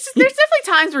 Yeah, there's definitely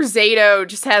times where Zaido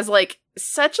just has, like,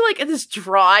 such, like, this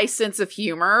dry sense of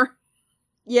humor.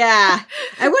 Yeah.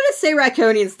 I want to say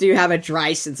Raconians do have a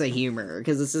dry sense of humor,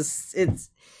 because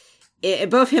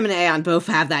both him and Aeon both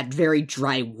have that very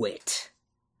dry wit.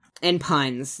 And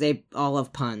puns. They all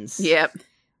love puns. Yep.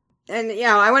 And,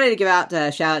 I wanted to give out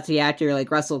a shout out to the actor,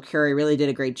 like, Russell Curry really did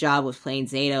a great job with playing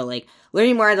Zaido, like,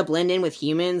 learning more how to blend in with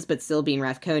humans, but still being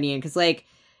Rafconian, because, like,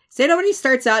 Zaido, when he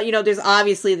starts out, there's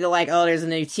obviously the, like, oh, there's a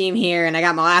new team here, and I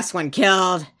got my last one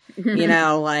killed,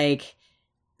 like,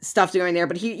 stuff going there,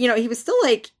 but he was still,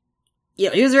 like, he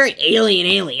was very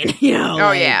alien,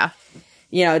 Oh, yeah.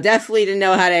 Definitely didn't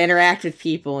know how to interact with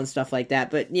people and stuff like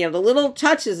that, but, the little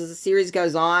touches as the series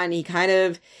goes on,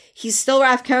 he's still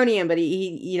Rafconian, but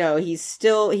he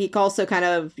also kind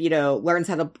of, learns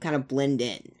how to kind of blend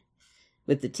in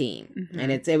with the team.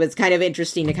 And it was kind of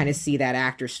interesting to kind of see that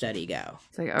actor study go.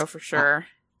 It's like, oh, for sure.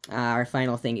 Our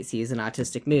final thing is he's in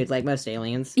autistic mood, like most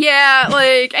aliens. Yeah,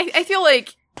 like, I feel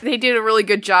like they did a really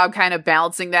good job kind of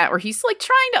balancing that, where he's, like,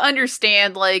 trying to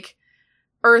understand, like,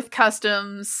 Earth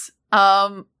customs,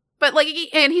 but, like,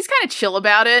 and he's kind of chill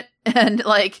about it, and,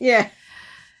 like... Yeah.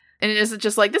 And it isn't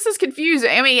just like, this is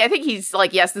confusing. I mean, I think he's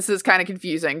like, yes, this is kind of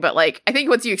confusing, but, like, I think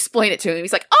once you explain it to him,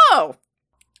 he's like, oh,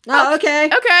 okay.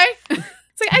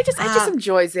 It's like, I just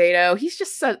enjoy Zaido. He's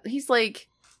just a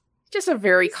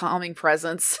very calming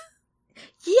presence.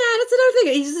 Yeah, that's another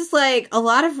thing. He's just like, a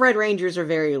lot of Red Rangers are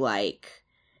very, like,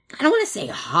 I don't want to say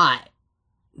hot,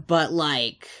 but,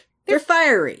 like, they're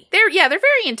fiery. They're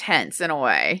very intense in a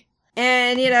way.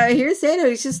 And, here's Zaido,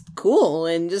 he's just cool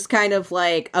and just kind of,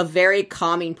 like, a very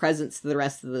calming presence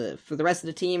to for the rest of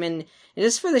the team and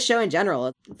just for the show in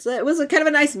general. It was a kind of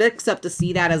a nice mix-up to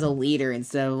see that as a leader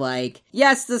instead of, like,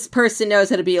 yes, this person knows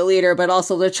how to be a leader, but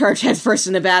also they're charge head first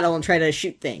in the battle and try to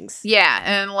shoot things. Yeah,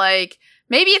 and, like,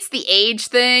 Maybe it's the age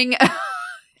thing.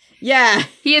 Yeah.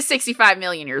 He is 65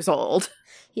 million years old.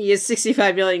 He is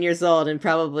 65 million years old and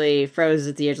probably froze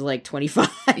at the age of like 25.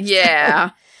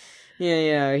 Yeah.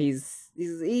 Yeah,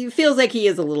 he feels like he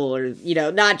is a little older, you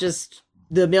know, not just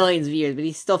the millions of years, but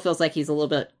he still feels like he's a little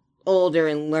bit older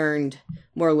and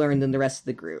more learned than the rest of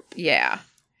the group. Yeah.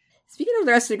 Speaking of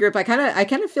the rest of the group, I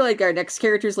kind of feel like our next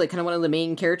character is like kind of one of the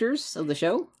main characters of the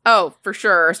show. Oh, for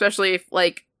sure. Especially if,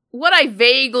 like, what I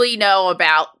vaguely know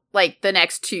about, like, the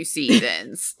next 2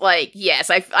 seasons. Like, yes,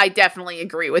 I definitely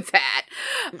agree with that.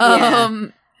 Yeah.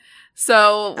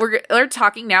 So we're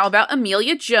talking now about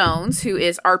Amelia Jones, who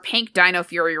is our pink Dino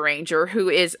Fury Ranger, who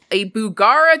is a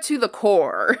Bugara to the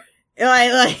core.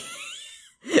 We'll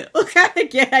kind of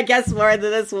get, I guess, more into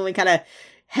this when we kind of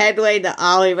headway to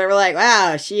Ollie, but we're like,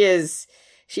 wow, she is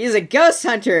a ghost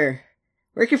hunter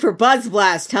working for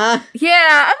BuzzBlast, huh?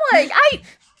 Yeah, I'm like,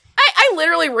 I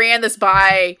literally ran this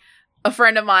by a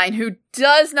friend of mine who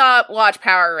does not watch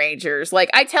Power Rangers. Like,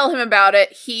 I tell him about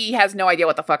it, he has no idea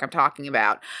what the fuck I'm talking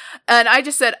about. And I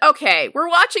just said, okay, we're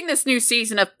watching this new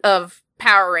season of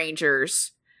Power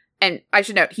Rangers. And I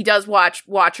should note, he does watch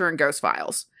Watcher and Ghost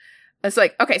Files. It's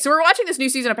like, okay, so we're watching this new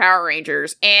season of Power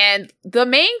Rangers, and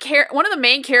one of the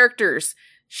main characters,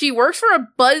 she works for a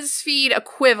BuzzFeed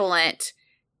equivalent,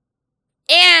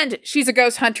 and she's a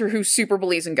ghost hunter who super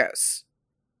believes in ghosts.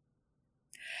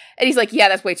 And he's like, yeah,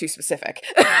 that's way too specific.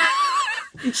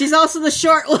 She's also the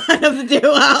short one of the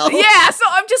duo. Yeah, so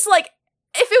I'm just like,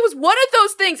 if it was one of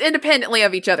those things independently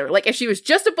of each other, like if she was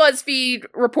just a BuzzFeed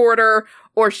reporter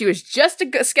or she was just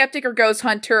a skeptic or ghost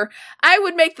hunter, I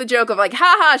would make the joke of like,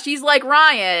 haha, she's like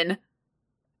Ryan.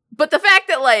 But the fact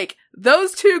that like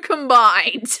those two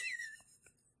combined,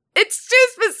 it's too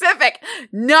specific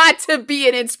not to be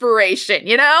an inspiration,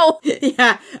 you know?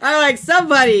 Yeah, I'm like,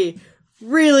 somebody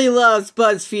really loves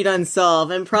BuzzFeed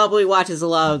Unsolved and probably watches a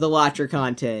lot of the Watcher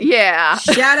content. Yeah.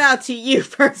 Shout out to you,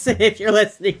 person, if you're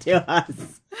listening to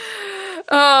us.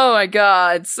 Oh my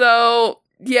god. So,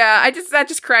 yeah, that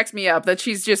just cracks me up that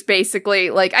she's just basically,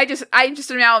 like, I'm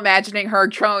just now imagining her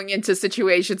going into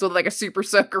situations with, like, a super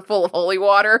soaker full of holy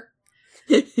water.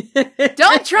 Don't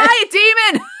try it,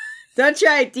 demon! Don't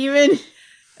try it, demon!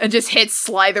 And just hit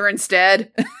Slither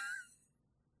instead.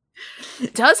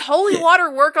 Does holy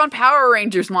water work on Power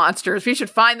Rangers monsters? We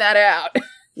should find that out.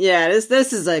 Yeah,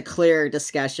 this is a clear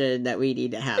discussion that we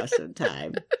need to have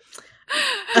sometime.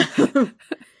 Black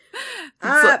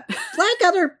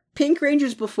got her Pink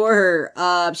Rangers before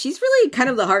her. She's really kind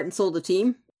of the heart and soul of the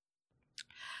team.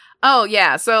 Oh,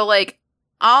 yeah. So, like,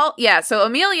 so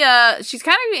Amelia, she's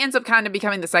ends up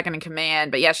becoming the second in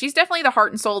command. But yeah, she's definitely the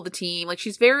heart and soul of the team. Like,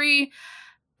 she's very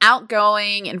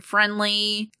outgoing and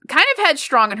friendly, kind of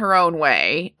headstrong in her own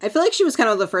way. I feel like she was kind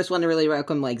of the first one to really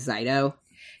welcome, like, Zyto.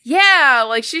 Yeah,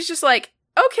 like, she's just like,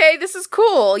 okay, this is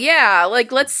cool. Yeah,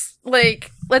 let's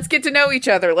get to know each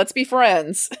other. Let's be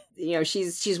friends. You know,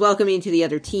 she's welcoming to the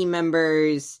other team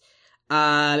members.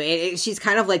 She's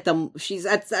kind of like she's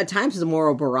at times the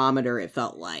moral barometer, it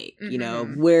felt like, you know,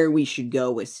 where we should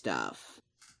go with stuff.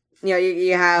 You know,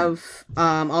 you have,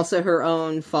 also her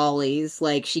own follies.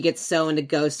 Like, she gets so into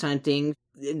ghost hunting.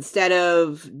 Instead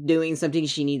of doing something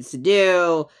she needs to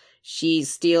do, she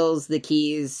steals the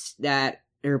keys that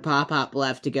her Pop-Pop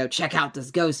left to go check out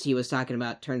this ghost he was talking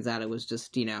about. Turns out it was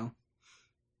just, you know,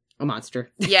 a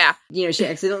monster. Yeah. You know, she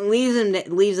accidentally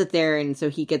leaves it there, and so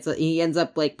he ends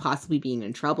up, like, possibly being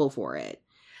in trouble for it.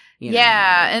 You know?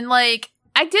 Yeah, and, like,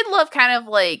 I did love kind of,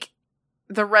 like,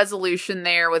 the resolution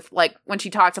there with, like, when she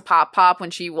talked to Pop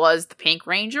when she was the Pink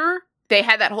Ranger. They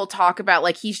had that whole talk about,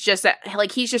 like, he's just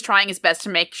trying his best to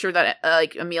make sure that,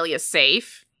 like, Amelia's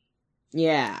safe.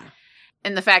 Yeah.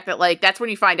 And the fact that, like, that's when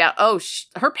you find out, oh,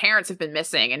 her parents have been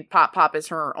missing, and Pop is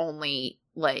her only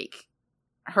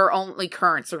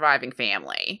current surviving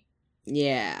family.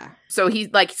 Yeah. So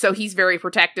he's very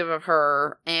protective of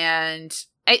her, and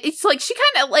it's like, she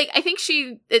kind of, like, I think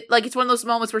it's one of those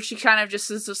moments where she kind of just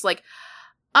is just like,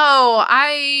 oh,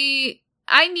 I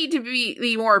need to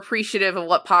be more appreciative of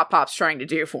what Pop's trying to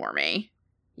do for me.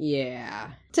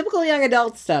 Yeah. Typical young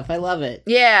adult stuff. I love it.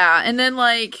 Yeah, and then,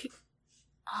 like,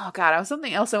 oh god, I was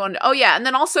something else I wanted to, oh yeah, and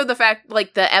then also the fact,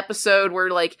 like, the episode where,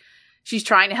 like, she's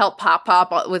trying to help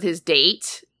Pop with his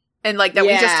date, and, like, that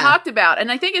we just talked about,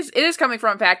 and I think it is coming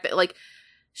from the fact that, like,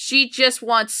 she just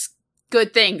wants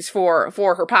good things for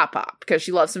her Pop because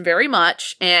she loves him very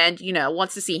much, and, you know,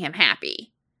 wants to see him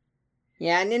happy.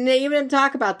 Yeah, and then they even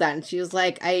talk about that, and she was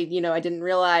like, I didn't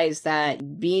realize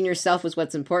that being yourself was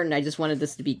what's important. I just wanted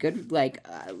this to be good,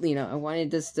 I wanted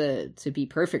this to be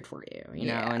perfect for you, you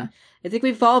know, and I think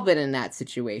we've all been in that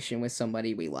situation with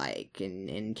somebody we like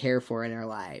and care for in our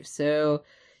lives. So,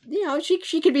 you know,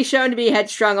 she could be shown to be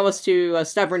headstrong almost to a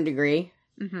stubborn degree.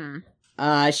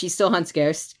 Mm-hmm. She still hunts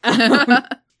ghosts.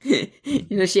 You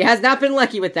know, she has not been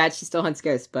lucky with that. She still hunts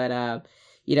ghosts, but,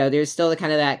 you know, there's still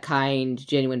kind of that kind,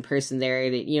 genuine person there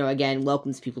that, you know, again,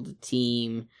 welcomes people to the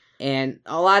team. And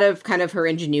a lot of kind of her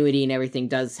ingenuity and everything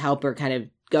does help her kind of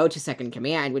go to second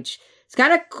command, which is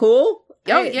kind of cool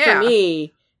for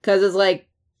me. Because it's like,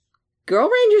 Girl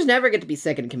Rangers never get to be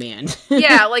second command.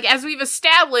 Yeah, like, as we've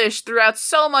established throughout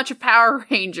so much of Power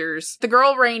Rangers, the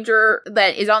Girl Ranger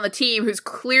that is on the team, who's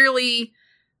clearly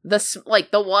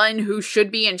the one who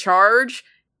should be in charge,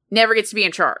 never gets to be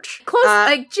in charge. Close,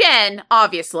 like Jen,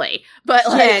 obviously, but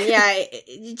like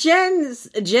Jen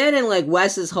and like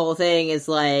Wes's whole thing is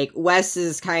like Wes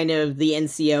is kind of the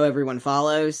NCO everyone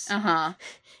follows,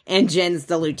 and Jen's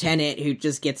the lieutenant who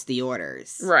just gets the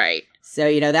orders, right? So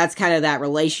you know that's kind of that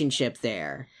relationship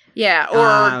there. Yeah,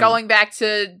 or going back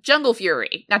to not Jungle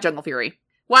Fury,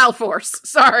 Wild Force.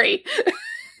 Sorry,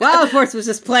 Wild Force was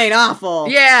just plain awful.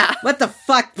 Yeah, what the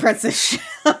fuck, Princess?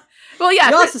 Well, yeah.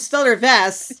 You also stole her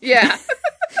vest. Yeah.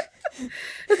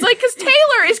 It's like, because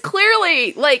Taylor is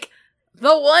clearly, like,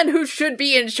 the one who should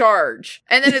be in charge.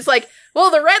 And then it's like, well,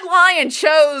 the Red Lion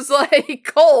chose, like,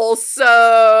 Cole,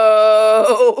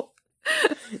 so...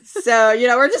 So, you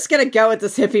know, we're just gonna go with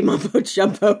this hippie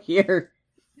mumbo-jumbo here.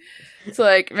 It's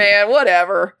like, man,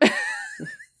 whatever.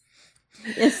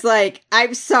 It's like,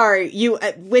 I'm sorry, you,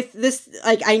 with this,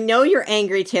 like, I know you're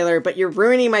angry, Taylor, but you're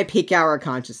ruining my peak hour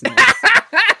consciousness.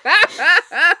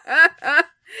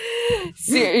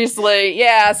 Seriously,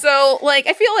 yeah. So, like,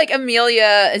 I feel like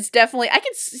Amelia is definitely,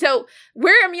 so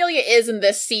where Amelia is in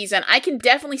this season, I can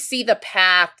definitely see the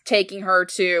path taking her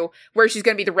to where she's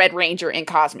going to be the Red Ranger in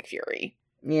Cosmic Fury.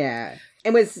 Yeah.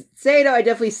 And with Sato, I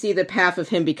definitely see the path of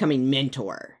him becoming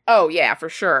mentor. Oh, yeah, for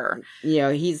sure. You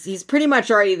know, he's pretty much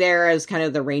already there as kind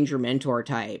of the Ranger mentor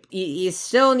type. He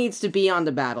still needs to be on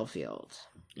the battlefield.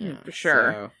 Yeah, for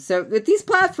sure. So with these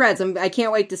plot threads, I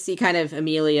can't wait to see kind of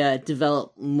Amelia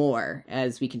develop more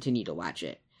as we continue to watch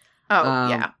it. Oh,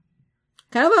 yeah.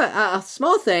 Kind of a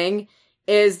small thing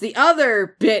is the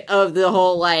other bit of the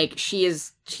whole, like,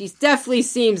 she's definitely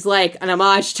seems like an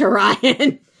homage to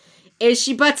Ryan, is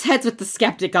she butts heads with the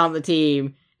skeptic on the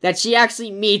team that she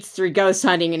actually meets through ghost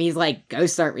hunting, and he's like,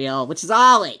 ghosts aren't real, which is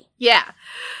Ollie. Yeah.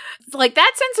 Like,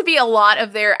 that tends to be a lot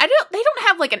of they don't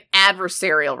have, like, an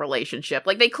adversarial relationship.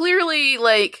 Like, they clearly,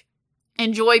 like,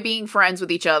 enjoy being friends with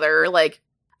each other. Like,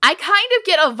 I kind of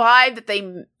get a vibe that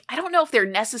I don't know if they're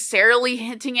necessarily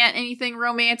hinting at anything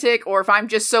romantic, or if I'm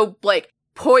just so, like,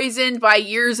 poisoned by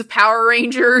years of Power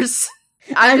Rangers.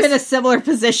 I'm in a similar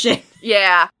position.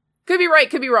 Yeah. Could be right,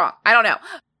 could be wrong. I don't know.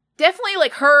 Definitely,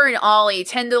 like, her and Ollie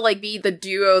tend to, like, be the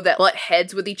duo that butt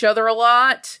heads with each other a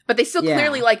lot, but they still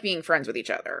clearly like being friends with each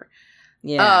other.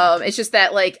 Yeah. It's just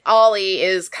that, like, Ollie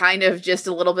is kind of just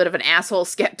a little bit of an asshole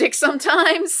skeptic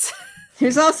sometimes.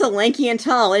 Who's also lanky and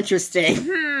tall. Interesting.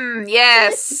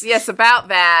 Yes, about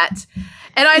that.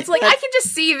 And it's like, I can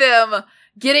just see them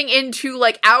getting into,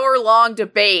 like, hour-long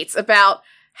debates about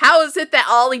how is it that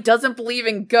Ollie doesn't believe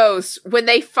in ghosts when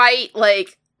they fight,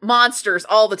 like, monsters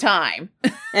all the time.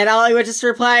 And Ollie would just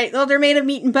reply, oh, they're made of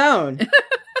meat and bone.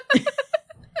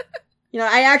 You know,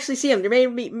 I actually see them. They're made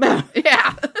of meat and bone.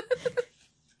 Yeah.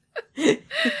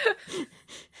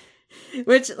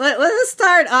 Which, let's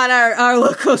start on our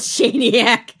local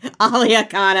Shaniac, Ollie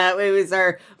Akana, who is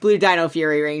our Blue Dino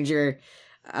Fury Ranger.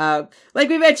 Like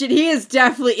we mentioned, it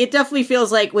definitely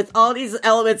feels like with all these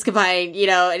elements combined, you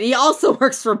know, and he also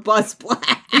works for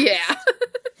BuzzBlast. Yeah.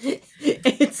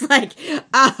 It's like,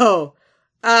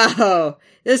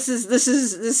 this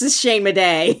is Shane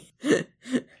Madej.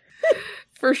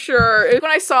 For sure.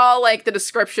 When I saw, like, the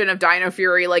description of Dino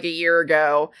Fury, like, a year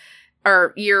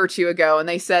or two ago, and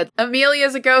they said,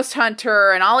 Amelia's a ghost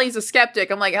hunter, and Ollie's a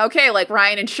skeptic, I'm like, okay, like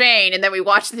Ryan and Shane, and then we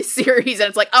watched the series, and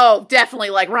it's like, oh,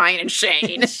 definitely like Ryan and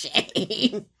Shane.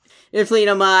 Shane. Definitely an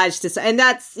homage to, and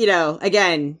that's, you know,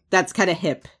 again, that's kind of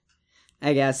hip,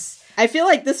 I guess. I feel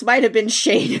like this might have been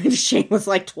Shane when Shane was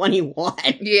like 21.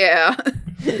 Yeah.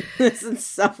 This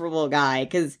insufferable guy,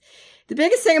 because the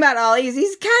biggest thing about Ollie is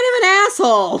he's kind of an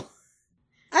asshole.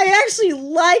 I actually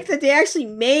like that they actually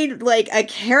made, like, a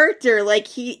character, like,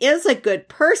 he is a good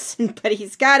person, but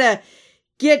he's gotta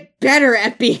get better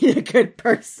at being a good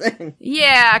person.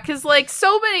 Yeah, because, like,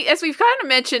 so many, as we've kind of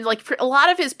mentioned, like, a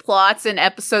lot of his plots and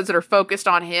episodes that are focused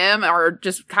on him are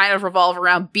just kind of revolve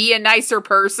around be a nicer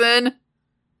person.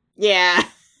 Yeah.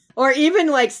 Or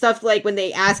even, like, stuff like when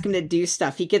they ask him to do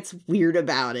stuff, he gets weird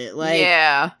about it. Like,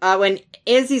 yeah. When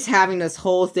Izzy's having this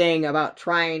whole thing about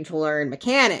trying to learn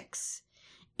mechanics,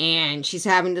 and she's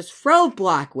having this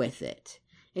roadblock with it.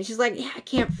 And she's like, yeah, I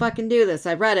can't fucking do this.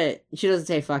 I read it. She doesn't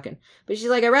say fucking. But she's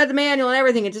like, I read the manual and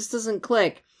everything. It just doesn't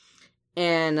click.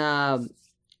 And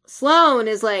Sloane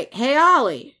is like, hey,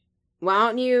 Ollie, why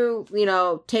don't you,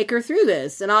 take her through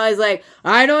this? And Ollie's like,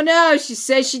 I don't know. She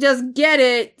says she doesn't get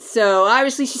it. So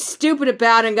obviously she's stupid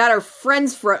about it and got her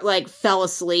friends, fell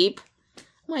asleep.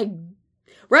 I'm like,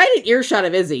 right at earshot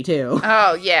of Izzy, too.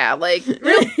 Oh, yeah. Like,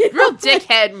 real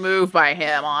dickhead move by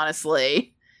him,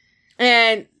 honestly.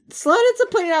 And Sloane ends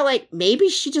up pointing out, like, maybe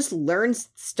she just learns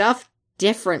stuff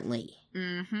differently.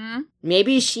 Mm-hmm.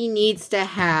 Maybe she needs to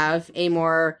have a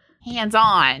more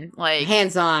hands-on.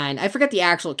 I forget the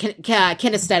actual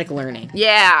kinesthetic learning.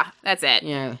 Yeah, that's it.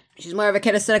 Yeah. She's more of a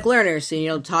kinesthetic learner,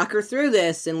 so, talk her through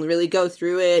this and really go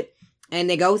through it. And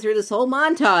they go through this whole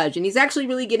montage, and he's actually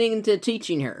really getting into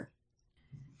teaching her.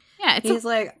 Yeah, he's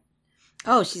like,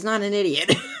 oh, she's not an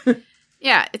idiot.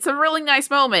 Yeah, it's a really nice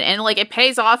moment, and, like, it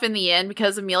pays off in the end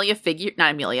because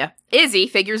Izzy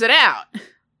figures it out.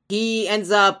 He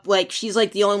ends up, like, she's,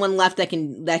 like, the only one left that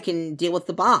can deal with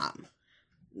the bomb.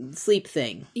 Sleep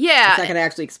thing. Yeah. It's not gonna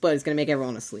actually explode, it's gonna make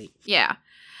everyone asleep. Yeah.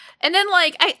 And then,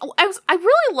 like, I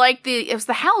really liked it was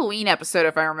the Halloween episode,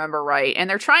 if I remember right, and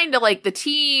they're trying to, like, the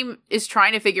team is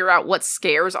trying to figure out what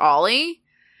scares Ollie.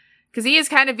 Because he is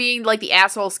kind of being, like, the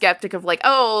asshole skeptic of, like,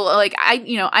 oh, like, I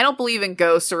don't believe in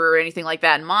ghosts or anything like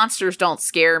that, and monsters don't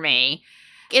scare me.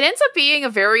 It ends up being a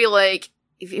very, like,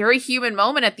 very human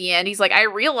moment at the end. He's like, I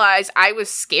realized I was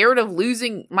scared of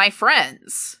losing my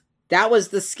friends. That was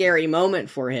the scary moment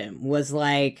for him, was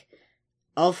like,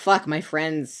 oh, fuck, my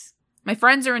friends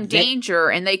are in danger,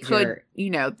 and they could,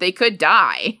 they could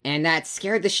die. And that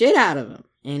scared the shit out of him,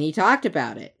 and he talked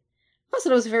about it. Also,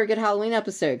 it was a very good Halloween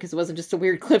episode, because it wasn't just a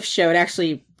weird clip show, it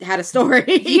actually had a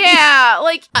story. Yeah,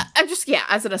 like,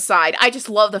 as an aside, I just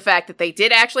love the fact that they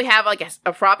did actually have, like,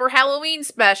 a proper Halloween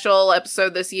special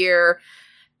episode this year,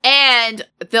 and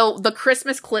the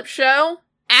Christmas clip show,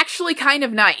 actually kind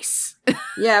of nice.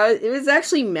 Yeah, it was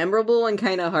actually memorable and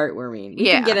kind of heartwarming. We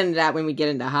can get into that when we get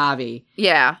into Javi.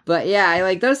 Yeah. But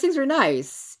yeah, those things are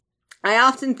nice. I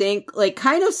often think, like,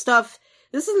 kind of stuff.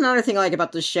 This is another thing I like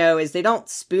about the show, is they don't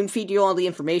spoon-feed you all the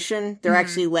information. They're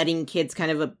actually letting kids kind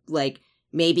of,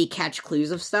 maybe catch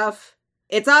clues of stuff.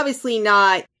 It's obviously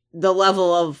not the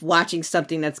level of watching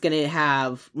something that's going to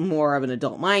have more of an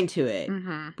adult mind to it.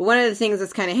 Mm-hmm. But one of the things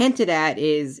that's kind of hinted at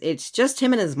is it's just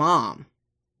him and his mom.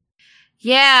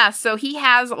 Yeah, so he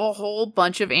has a whole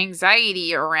bunch of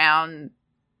anxiety around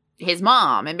his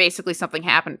mom, and basically something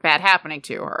bad happening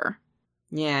to her.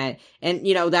 Yeah, and,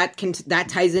 that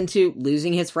ties into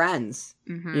losing his friends.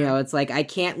 Mm-hmm. It's like, I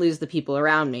can't lose the people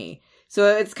around me.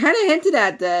 So it's kind of hinted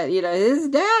at that, his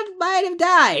dad might have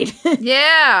died.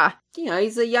 Yeah.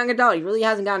 He's a young adult. He really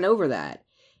hasn't gotten over that.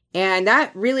 And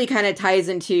that really kind of ties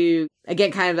into,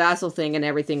 again, kind of the asshole thing and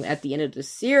everything at the end of the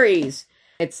series.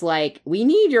 It's like, we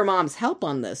need your mom's help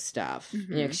on this stuff.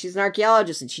 Mm-hmm. 'Cause she's an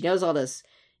archaeologist and she knows all this.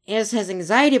 And has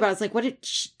anxiety about it. It's like,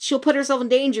 she'll put herself in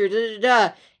danger,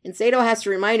 da-da-da. And Sato has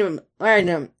to remind him.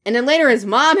 And then later his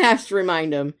mom has to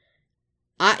remind him,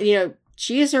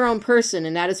 she is her own person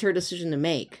and that is her decision to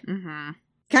make. Mm-hmm.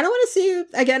 Kind of want to see,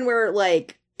 again, where,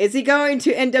 like, is he going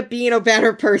to end up being a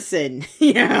better person?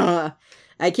 I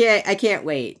can't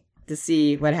wait to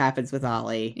see what happens with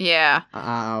Ollie. Yeah.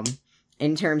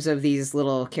 In terms of these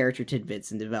little character tidbits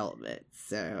and development.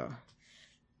 So,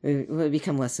 we'll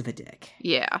become less of a dick.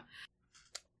 Yeah.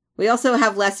 We also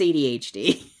have less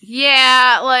ADHD.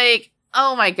 Yeah, like,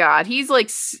 oh my god. He's like,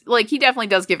 he definitely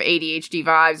does give ADHD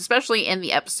vibes, especially in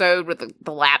the episode with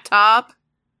the laptop.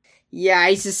 Yeah,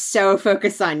 he's just so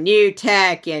focused on new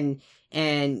tech and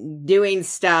doing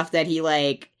stuff that he,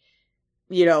 fucks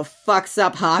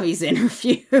up Javi's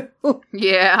interview.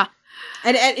 Yeah.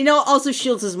 And also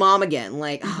shields his mom again.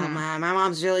 Like, oh, my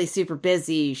mom's really super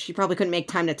busy. She probably couldn't make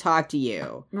time to talk to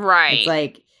you. Right. It's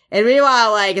like, and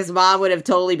meanwhile, his mom would have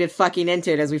totally been fucking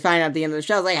into it, as we find out at the end of the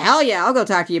show. I was like, hell yeah, I'll go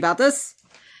talk to you about this.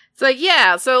 It's like,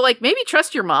 yeah, so, maybe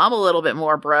trust your mom a little bit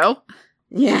more, bro.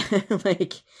 Yeah,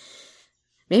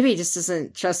 maybe he just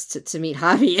doesn't trust to meet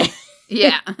Javi yet.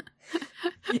 Yeah.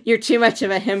 You're too much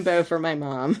of a himbo for my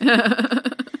mom.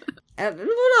 But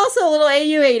also a little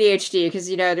ADHD, because,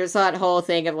 there's that whole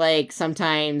thing of,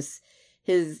 sometimes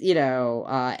he's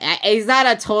not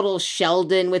a total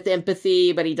Sheldon with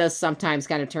empathy, but he does sometimes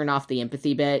kind of turn off the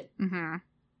empathy bit. Mm-hmm.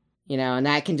 And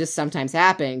that can just sometimes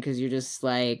happen because you're just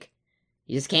like,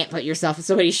 you just can't put yourself in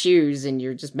somebody's shoes, and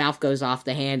your just mouth goes off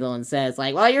the handle and says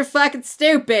like, well, you're fucking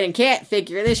stupid and can't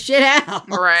figure this shit out.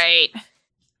 Right.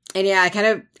 And yeah, kind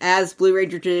of as Blue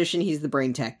Ranger tradition, he's the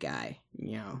brain tech guy.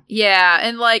 Yeah,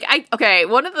 and like,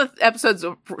 one of the episodes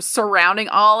surrounding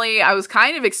Ollie, I was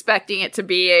kind of expecting it to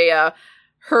be a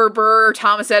Herbert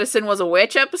Thomas Edison was a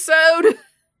witch episode.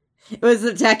 It was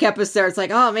the tech episode. It's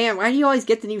like, oh man, why do you always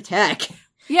get the new tech?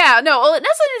 Yeah, no, well, it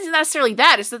wasn't necessarily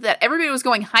that. It's that everybody was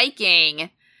going hiking.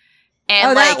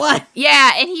 And that one?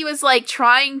 Yeah, and he was like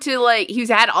trying to he's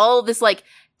had all this like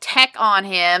tech on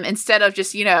him instead of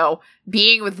just,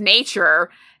 being with nature.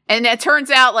 And it turns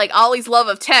out like Ollie's love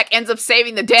of tech ends up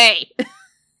saving the day.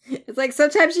 It's like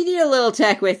sometimes you need a little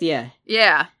tech with you.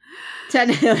 Yeah.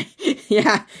 Technically.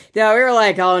 Yeah. No, we were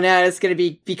like, oh no, it's going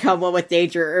to become one with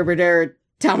nature. Herbert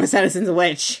Thomas Edison's a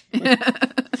witch.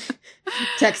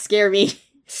 Tech scare me.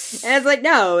 And it's like,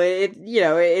 no,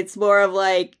 it's more of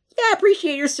like, yeah,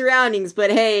 appreciate your surroundings,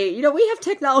 but hey, we have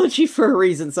technology for a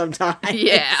reason sometimes.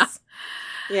 Yeah.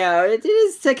 It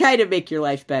is to kind of make your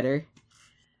life better.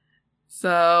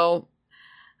 So,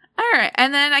 alright,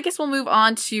 and then I guess we'll move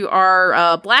on to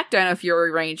our Black Dino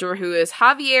Fury Ranger, who is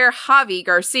Javi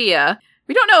Garcia.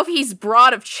 We don't know if he's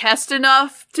broad of chest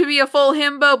enough to be a full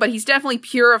himbo, but he's definitely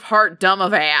pure of heart, dumb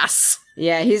of ass.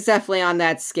 Yeah, he's definitely on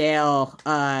that scale.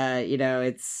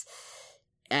 It's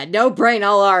no brain,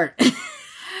 all art.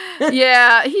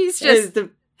 Yeah, he's just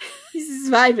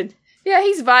vibing. Yeah,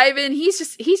 he's vibing.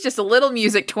 He's just a little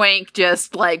music twink,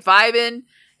 just like vibing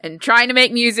and trying to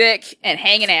make music and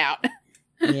hanging out.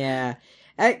 Yeah.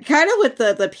 Kind of with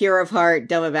the pure of heart,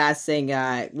 dumb of ass thing,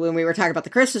 when we were talking about the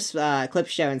Christmas clip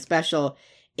show and special,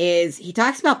 is he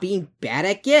talks about being bad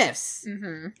at gifts.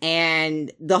 Mm-hmm.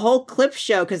 And the whole clip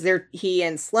show, because he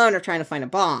and Sloan are trying to find a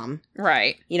bomb.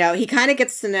 Right. He kind of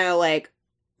gets to know, like,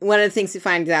 one of the things he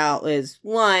finds out is,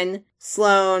 one,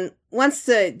 Sloan wants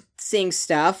to sing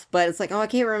stuff, but it's like, oh, I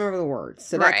can't remember the words.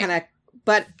 So that kind of,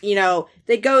 but,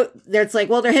 they go, it's like,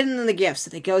 well, they're hidden in the gifts,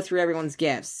 so they go through everyone's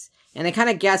gifts. And they kind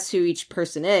of guess who each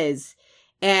person is.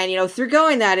 And, through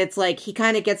going that, it's like, he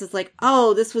kind of gets, it's like,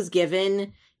 oh, this was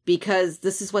given because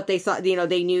this is what they thought,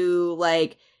 they knew,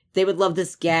 like, they would love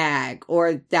this gag,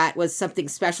 or that was something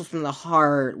special from the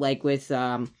heart, like with,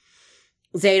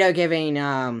 Zato giving,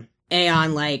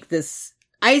 Aeon, like, this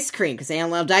ice cream, because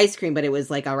Aeon loved ice cream, but it was,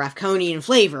 like, a Rafconian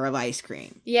flavor of ice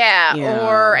cream. Yeah,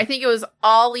 or I think it was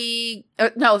Ollie,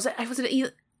 was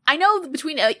it I know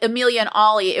between Amelia and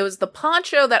Ollie, it was the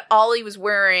poncho that Ollie was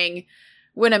wearing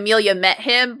when Amelia met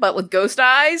him, but with ghost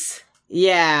eyes.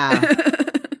 Yeah.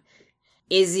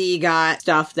 Izzy got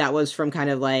stuff that was from kind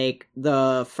of like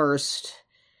the first,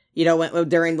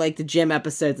 during like the gym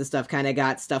episodes and stuff, kind of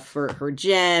got stuff for her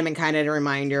gym and kind of a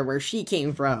reminder where she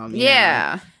came from.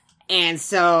 Yeah. And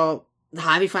so the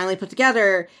hobby finally put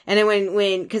together, and then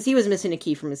because he was missing a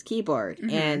key from his keyboard,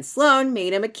 and Sloan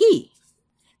made him a key.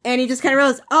 And he just kind of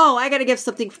realized, oh, I gotta give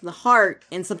something from the heart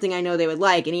and something I know they would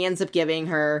like. And he ends up giving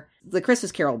her the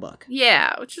Christmas Carol book.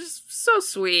 Yeah, which is so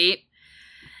sweet.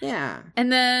 Yeah.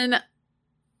 And then,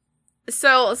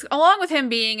 so along with him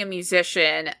being a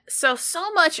musician, so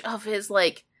much of his,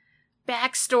 like,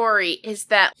 backstory is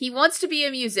that he wants to be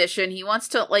a musician. He wants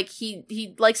to, like,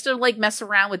 he likes to, like, mess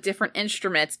around with different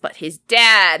instruments, but his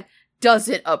dad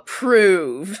doesn't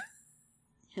approve.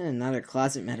 Another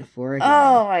closet metaphor again.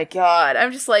 Oh my god.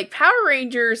 I'm just like, Power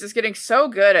Rangers is getting so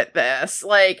good at this.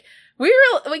 Like, we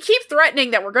keep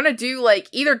threatening that we're gonna do, like,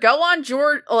 either go on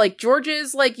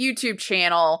George's, like, YouTube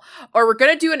channel, or we're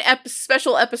gonna do an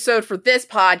special episode for this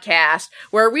podcast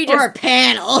where we just... Or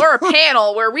a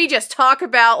panel where we just talk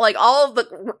about, like,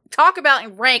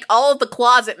 and rank all of the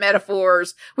closet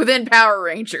metaphors within Power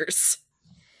Rangers.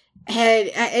 And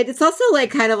it's also,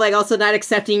 like, kind of, like, also not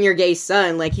accepting your gay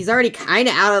son. Like, he's already kind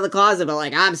of out of the closet, but,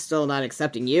 like, I'm still not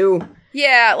accepting you.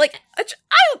 Yeah, like,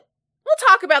 we'll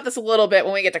talk about this a little bit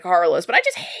when we get to Carlos, but I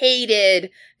just hated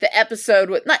the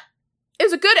episode it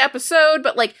was a good episode,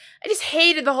 but, like, I just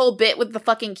hated the whole bit with the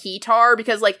fucking keytar,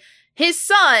 because, like, his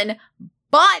son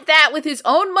bought that with his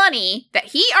own money that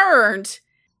he earned.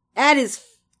 At his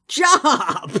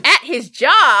job,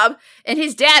 and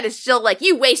his dad is still like,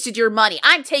 you wasted your money.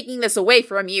 I'm taking this away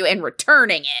from you and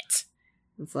returning it.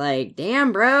 It's like,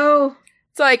 damn, bro.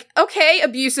 It's like, okay,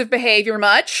 abusive behavior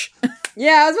much.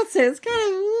 Yeah, I was about to say, it's kind of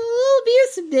a little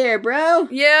abusive there, bro.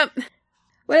 Yep.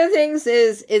 One of the things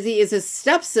is he is his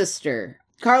stepsister.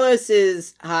 Carlos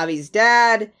is Javi's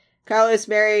dad. Carlos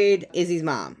married Izzy's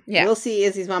mom. Yeah. We'll see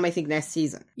Izzy's mom, I think, next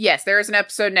season. Yes, there is an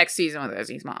episode next season with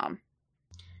Izzy's mom.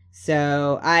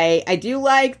 So I do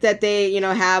like that they, you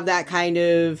know, have that kind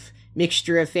of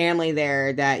mixture of family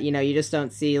there that, you know, you just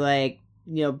don't see, like,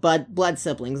 you know, blood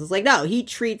siblings. It's like, no, he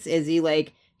treats Izzy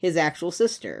like his actual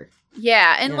sister.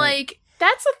 Yeah, and, like,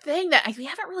 that's a thing that we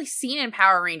haven't really seen in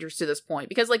Power Rangers to this point.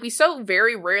 Because, like, we so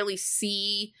very rarely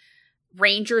see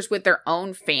Rangers with their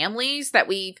own families that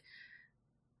we've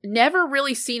never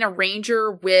really seen a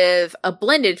Ranger with a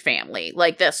blended family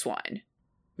like this one.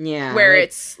 Yeah. Where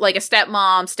it's like a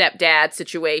stepmom, stepdad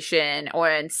situation, or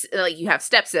like you have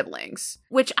step siblings.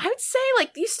 Which I would say,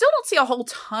 like, you still don't see a whole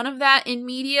ton of that in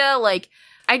media. Like,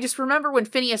 I just remember when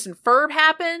Phineas and Ferb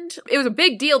happened, it was a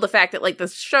big deal, the fact that, like, the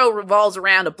show revolves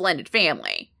around a blended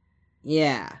family.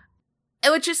 Yeah.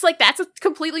 And it's just, like, that's a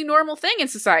completely normal thing in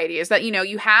society, is that, you know,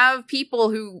 you have people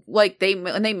who, like,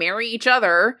 when they marry each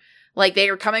other, like, they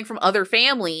are coming from other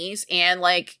families, and,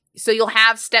 like, so you'll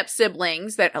have step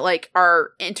siblings that, like,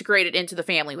 are integrated into the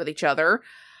family with each other.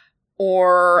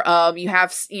 Or you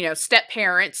have, you know, step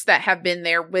parents that have been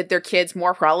there with their kids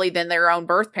more probably than their own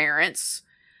birth parents.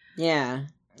 Yeah.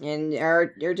 And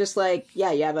you're just like,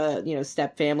 yeah, you have a, you know,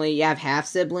 step family, you have half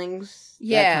siblings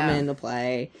that come into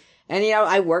play. And, you know,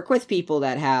 I work with people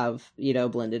that have, you know,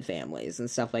 blended families and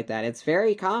stuff like that. It's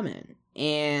very common.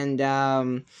 And,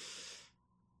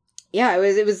 yeah,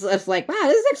 it was like, wow,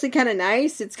 this is actually kind of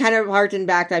nice. It's kind of harkened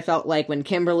back, I felt like, when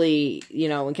Kimberly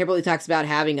talks about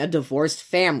having a divorced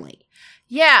family.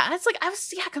 Yeah, that's like,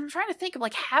 I'm trying to think of,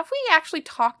 like, have we actually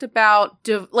talked about,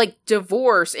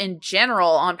 divorce in general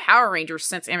on Power Rangers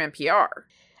since MMPR?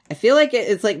 I feel like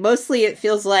it's like, mostly it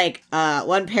feels like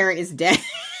one parent is dead.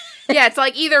 Yeah, it's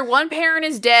like either one parent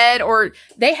is dead, or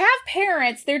they have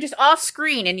parents, they're just off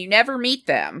screen and you never meet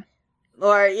them.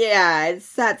 Or, yeah,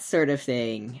 it's that sort of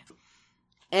thing.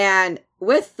 And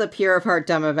with the pure of heart,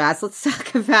 dumb of ass, let's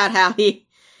talk about how he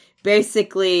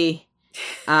basically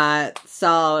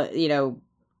saw, you know,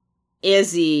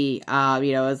 Izzy,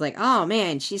 you know, was like, oh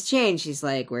man, she's changed. She's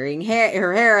like wearing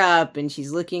her hair up, and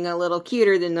she's looking a little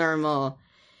cuter than normal.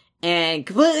 And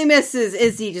completely misses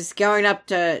Izzy just going up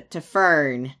to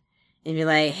Fern and be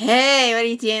like, hey, what are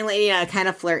you doing? You know, kind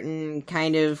of flirting,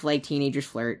 kind of like teenagers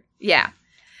flirt. Yeah.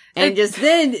 And just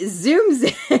then zooms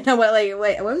in on what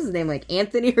was his name? Like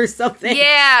Anthony or something?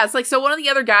 Yeah, it's like, so one of the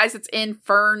other guys that's in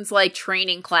Fern's, like,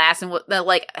 training class and that,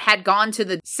 like, had gone to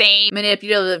the same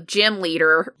manipulative gym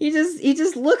leader. He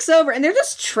just looks over and they're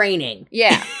just training.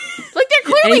 Yeah. Like,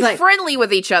 they're clearly like, friendly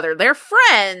with each other. They're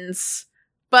friends.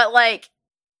 But, like,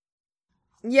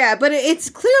 yeah, but it's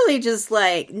clearly just,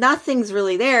 like, nothing's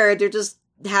really there. They're just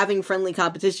having friendly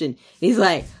competition. He's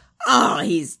like, oh,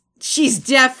 she's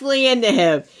definitely into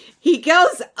him. He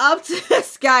goes up to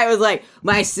this guy and was like,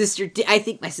 I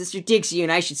think my sister digs you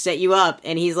and I should set you up.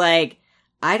 And he's like,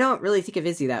 I don't really think of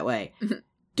Izzy that way.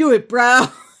 Do it, bro.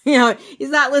 You know, he's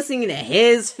not listening to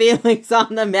his feelings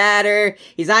on the matter.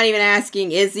 He's not even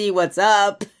asking Izzy what's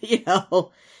up, you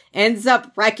know. Ends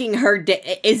up wrecking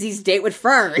Izzy's date with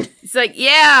Fern. It's like,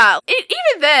 yeah.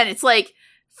 Even then, it's like,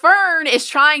 Fern is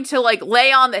trying to, like,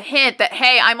 lay on the hint that,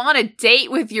 hey, I'm on a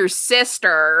date with your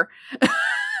sister.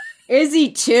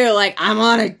 Izzy, too, like, I'm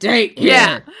on a date here.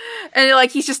 Yeah. And,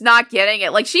 like, he's just not getting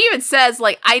it. Like, she even says,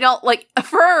 like, I don't, like,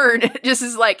 Fern just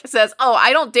is, like, says, oh,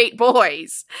 I don't date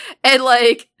boys. And,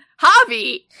 like,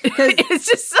 Javi is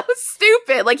just so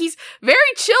stupid. Like, he's very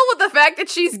chill with the fact that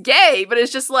she's gay, but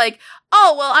it's just like,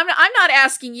 oh, well, I'm not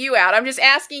asking you out. I'm just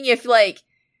asking if, like,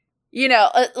 you know,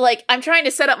 like, I'm trying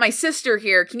to set up my sister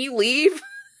here. Can you leave?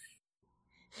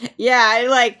 Yeah,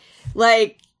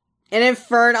 like, and then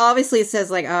Fern obviously says,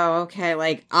 like, oh, okay,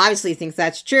 like, obviously thinks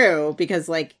that's true, because,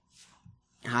 like,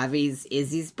 Javi's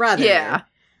Izzy's brother. Yeah.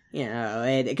 You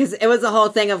know, because it was the whole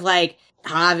thing of, like,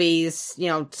 Javi's, you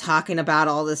know, talking about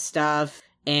all this stuff,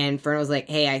 and Fern was like,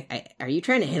 hey, are you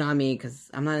trying to hit on me? Because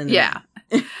I'm not in the... Yeah.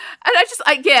 And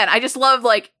I just love,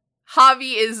 like,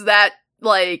 Javi is that,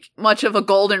 like, much of a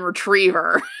golden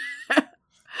retriever.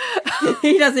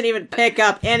 He doesn't even pick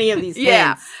up any of these hints.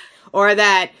 Yeah. Or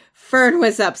that Fern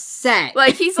was upset.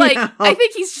 Like, he's like, you know? I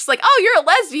think he's just like, oh, you're a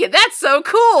lesbian. That's so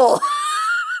cool.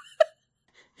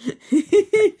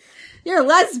 You're a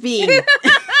lesbian.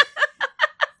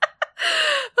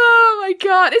 Oh my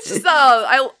god. It's just,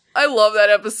 I love that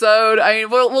episode. I mean,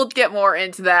 we'll get more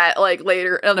into that, like,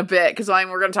 later in a bit, because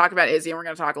we're going to talk about Izzy, and we're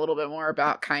going to talk a little bit more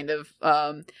about kind of,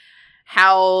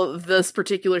 how this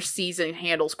particular season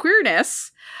handles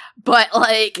queerness. But,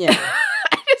 like, yeah.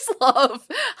 I just love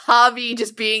Javi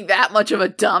just being that much of a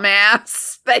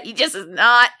dumbass that he just is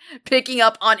not picking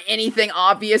up on anything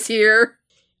obvious here.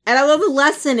 And I love the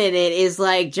lesson in it is,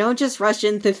 like, don't just rush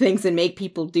into things and make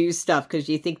people do stuff because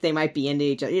you think they might be into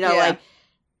each other. You know, like,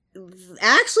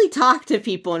 actually talk to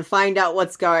people and find out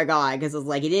what's going on. Because it's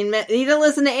like, he didn't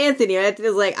listen to Anthony. Anthony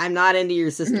was like, I'm not into your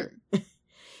sister.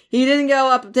 He didn't go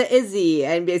up to Izzy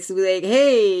and basically like,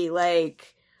 hey,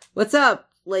 like, what's up?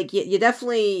 Like, you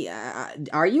definitely,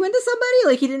 are you into somebody?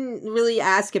 Like, he didn't really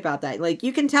ask about that. Like,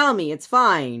 you can tell me, it's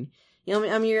fine. You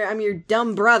know, I'm your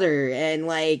dumb brother, and,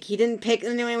 like, he didn't pick,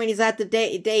 anyway, when he's at the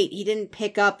date, he didn't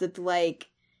pick up that, like,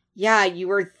 yeah, you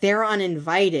were there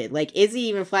uninvited. Like, Izzy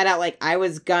even flat out, like, I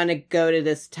was gonna go to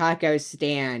this taco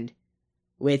stand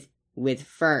with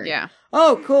Fern. Yeah.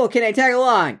 Oh, cool, can I tag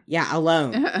along? Yeah,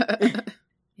 alone.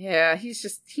 Yeah,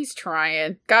 he's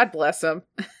trying. God bless him.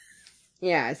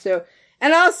 Yeah, so...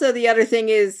 And also, the other thing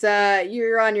is,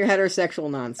 you're on your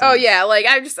heterosexual nonsense. Oh, yeah, like,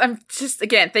 I'm just,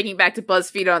 again, thinking back to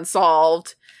BuzzFeed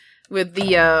Unsolved with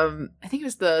the, I think it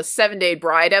was the 7-Day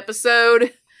Bride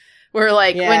episode, where,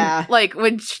 like,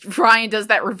 when Ryan does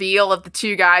that reveal of the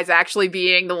two guys actually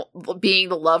being the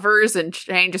lovers, and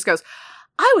Shane just goes,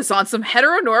 I was on some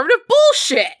heteronormative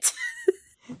bullshit!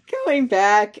 Going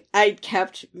back, I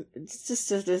kept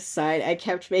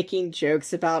making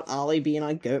jokes about Ollie being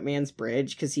on Goatman's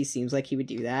bridge, because he seems like he would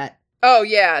do that. Oh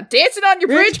yeah, dancing on your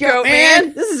bridge,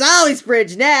 Goatman! This is Ollie's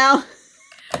bridge now!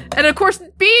 And of course,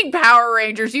 being Power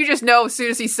Rangers, you just know as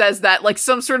soon as he says that, like,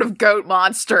 some sort of goat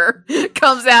monster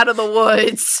comes out of the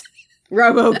woods.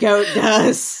 Robo-Goat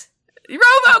does.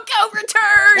 Robo-Goat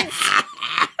returns!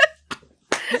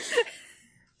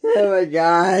 Oh my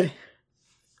god.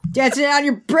 Dancing on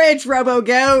your bridge,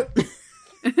 Robo-Goat!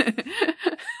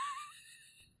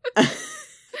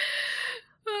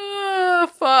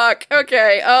 Oh, fuck.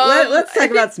 Okay. Let's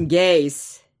talk about some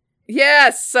gays.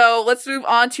 Yes, so let's move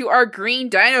on to our Green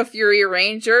Dino Fury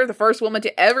Ranger. The first woman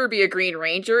to ever be a Green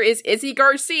Ranger is Izzy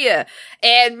Garcia.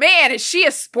 And man, is she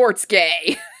a sports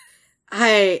gay.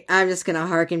 I'm just gonna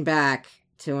harken back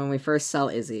to when we first saw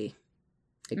Izzy.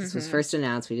 Like, this was first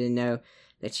announced. We didn't know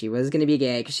that she was gonna be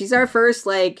gay, because she's our first,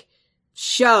 like,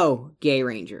 show gay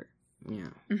ranger. Yeah.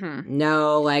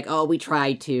 No, like, oh, we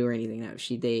tried to or anything. No,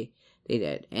 they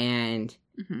did. And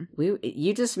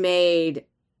you just made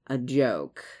a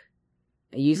joke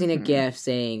using a GIF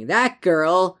saying, that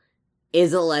girl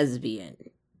is a lesbian.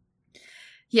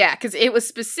 Yeah, because it was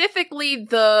specifically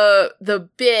the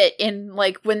bit in,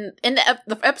 like, when, in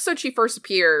the episode she first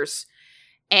appears,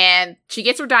 and she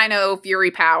gets her Dino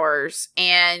Fury powers,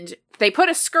 and they put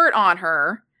a skirt on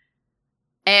her,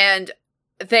 and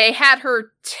they had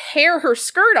her tear her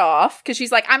skirt off, because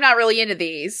she's like, I'm not really into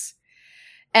these.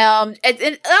 And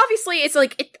obviously, it's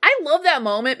like, I love that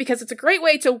moment, because it's a great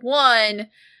way to, one,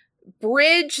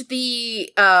 bridge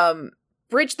the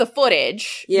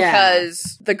footage,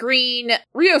 because the green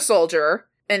Rio soldier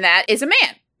in that is a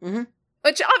man.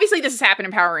 Which, obviously, this has happened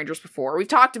in Power Rangers before. We've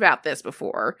talked about this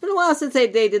before. It's been a while since they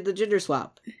did the gender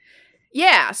swap.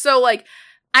 Yeah, so, like,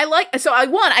 I like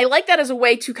that as a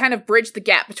way to kind of bridge the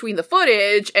gap between the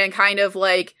footage and kind of,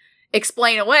 like,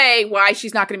 explain away why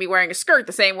she's not going to be wearing a skirt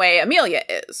the same way Amelia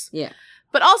is. Yeah.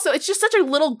 But also, it's just such a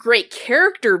little great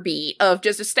character beat of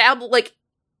just like,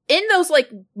 in those, like,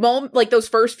 those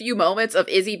first few moments of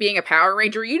Izzy being a Power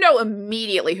Ranger, you know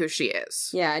immediately who she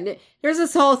is. Yeah, and there's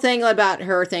this whole thing about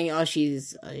her thing, oh,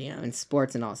 she's, in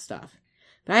sports and all stuff.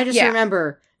 But I just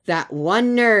remember that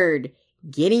one nerd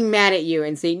getting mad at you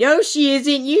and saying, no, she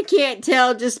isn't, you can't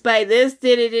tell just by this,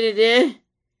 da-da-da-da-da.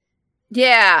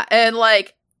 Yeah, and,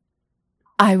 like,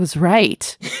 I was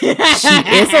right. She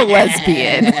is a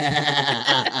lesbian.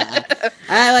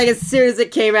 I, like, as soon as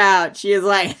it came out, she was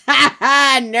like, ha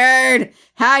ha, nerd,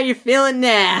 how you feeling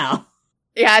now?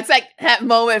 Yeah, it's like that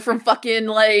moment from fucking,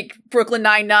 like, Brooklyn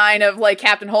Nine-Nine of, like,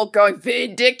 Captain Hulk going,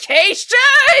 vindication!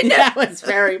 That was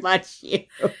very much you.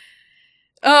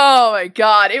 Oh my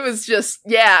god, it was just,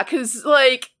 yeah, because,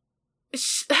 like,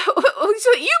 so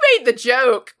you made the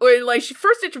joke when, like, she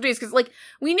first introduced, because, like,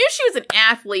 we knew she was an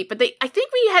athlete, but I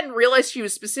think we hadn't realized she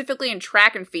was specifically in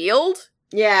track and field.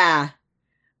 Yeah.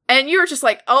 And you were just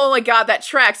like, oh my god, that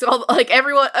tracks. And all, like,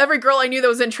 every girl I knew that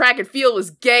was in track and field was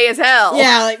gay as hell.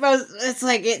 Yeah, like, it's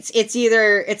like, it's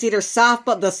either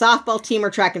softball, the softball team, or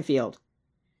track and field.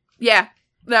 Yeah.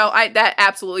 No, that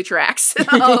absolutely tracks.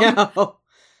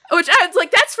 Which I was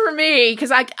like, that's for me,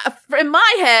 because in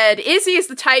my head, Izzy is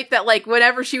the type that, like,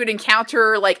 whenever she would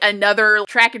encounter, like, another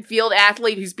track and field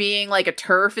athlete who's being, like, a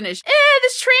turf, and is,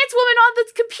 this trans woman on the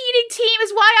competing team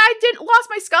is why I lost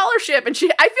my scholarship, and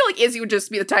I feel like Izzy would just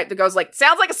be the type that goes, like,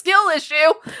 sounds like a skill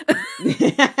issue.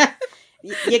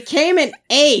 You came in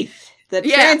 8th. The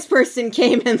trans person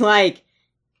came in, like,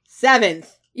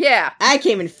 7th. Yeah. I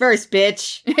came in 1st,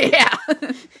 bitch. Yeah.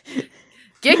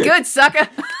 Get good, sucker.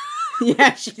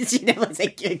 Yeah, she definitely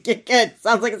said, get good.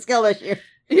 Sounds like a skill issue.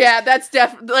 Yeah, that's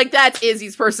definitely, like, that's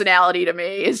Izzy's personality to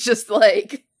me. It's just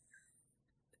like,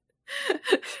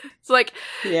 it's like,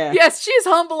 Yeah. yes, she's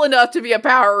humble enough to be a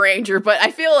Power Ranger, but I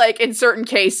feel like in certain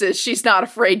cases, she's not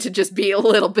afraid to just be a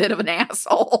little bit of an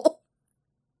asshole.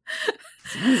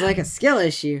 Sounds like a skill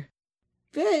issue.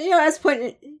 But, as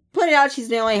pointed out, she's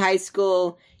nearly high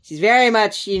school. She's very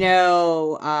much, she's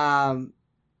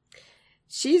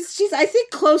I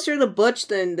think closer to Butch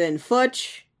than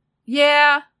Futch.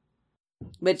 Yeah.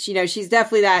 But, she's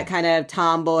definitely that kind of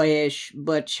tomboyish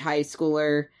Butch high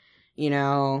schooler,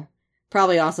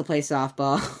 probably also plays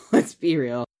softball. Let's be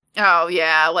real. Oh,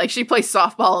 yeah. Like, she plays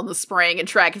softball in the spring and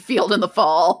track and field in the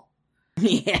fall.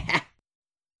 Yeah.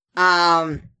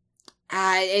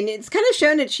 And it's kind of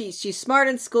shown that she's smart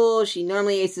in school. She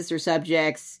normally aces her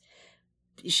subjects.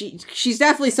 She's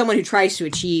definitely someone who tries to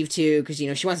achieve too, because she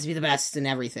wants to be the best in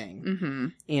everything. Mm-hmm.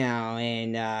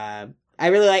 And I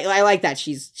really like that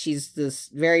she's this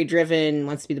very driven,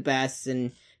 wants to be the best,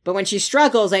 but when she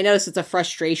struggles, I notice it's a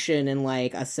frustration and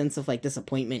like a sense of like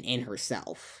disappointment in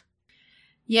herself.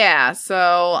 Yeah,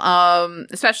 so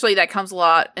especially that comes a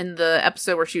lot in the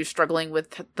episode where she was struggling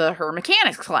with her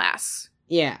mechanics class.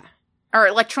 Yeah. Or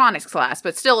electronics class,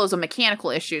 but still it was a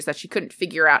mechanical issues that she couldn't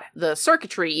figure out the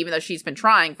circuitry, even though she's been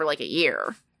trying for like a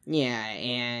year. Yeah,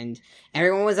 and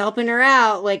everyone was helping her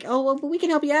out, like, oh, well, but we can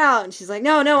help you out. And she's like,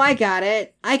 no, I got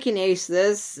it. I can ace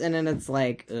this. And then it's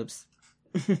like, oops.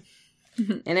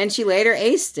 And then she later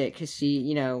aced it, because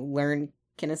she, learned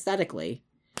kinesthetically.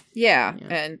 Yeah,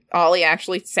 and Ollie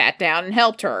actually sat down and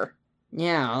helped her.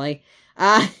 Yeah, Ollie.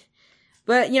 But,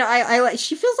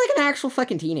 she feels like an actual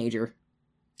fucking teenager.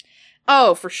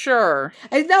 Oh, for sure.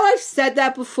 I know I've said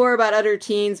that before about other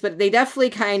teens, but they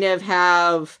definitely kind of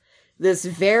have this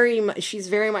she's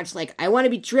very much like, I want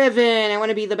to be driven, I want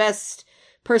to be the best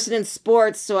person in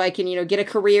sports so I can, get a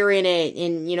career in it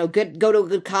and, go to a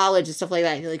good college and stuff like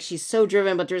that. Like, she's so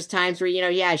driven, but there's times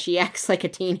where, she acts like a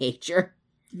teenager.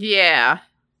 Yeah.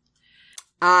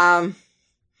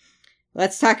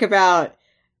 Let's talk about,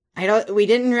 we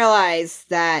didn't realize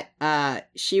that,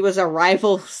 she was a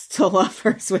rival to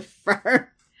lovers with Fern.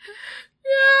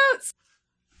 Yes.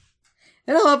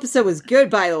 That whole episode was good,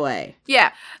 by the way.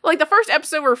 Yeah. Like, the first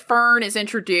episode where Fern is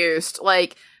introduced,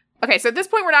 like, okay, so at this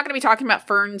point, we're not going to be talking about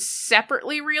Fern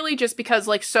separately, really, just because,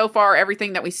 like, so far,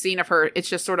 everything that we've seen of her, it's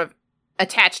just sort of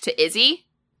attached to Izzy.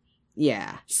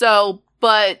 Yeah. So,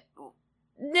 but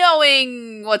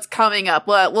knowing what's coming up,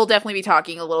 we'll definitely be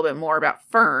talking a little bit more about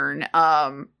Fern,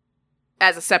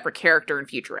 as a separate character in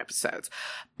future episodes.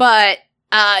 But,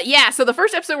 so the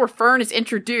first episode where Fern is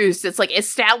introduced, it's, like,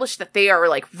 established that they are,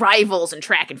 like, rivals in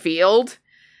track and field.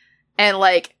 And,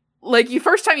 like, you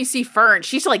first time you see Fern,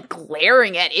 she's, like,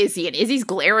 glaring at Izzy, and Izzy's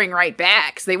glaring right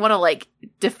back, because they want to, like,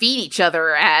 defeat each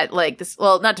other at, like, this,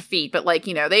 well, not defeat, but, like,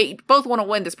 they both want to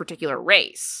win this particular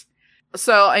race.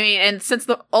 So, I mean, and since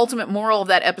the ultimate moral of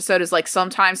that episode is, like,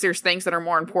 sometimes there's things that are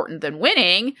more important than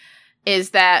winning,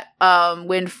 is that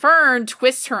when Fern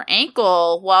twists her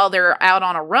ankle while they're out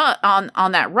on a run,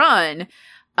 on that run,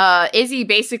 Izzy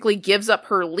basically gives up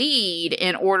her lead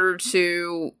in order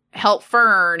to help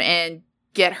Fern and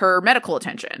get her medical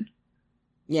attention.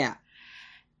 Yeah.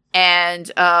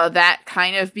 And that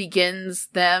kind of begins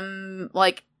them,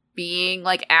 like, being,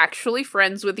 like, actually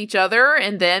friends with each other,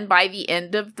 and then by the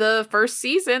end of the first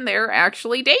season, they're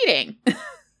actually dating.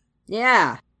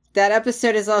 Yeah. That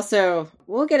episode is also,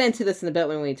 we'll get into this in a bit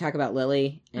when we talk about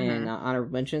Lily and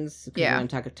honorable mentions. Yeah. I want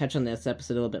to touch on this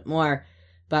episode a little bit more.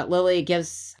 But Lily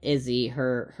gives Izzy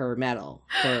her medal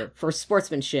for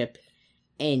sportsmanship,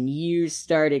 and you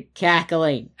started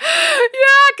cackling.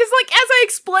 Yeah, because, like, as I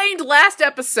explained last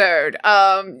episode,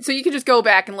 so you can just go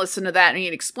back and listen to that and you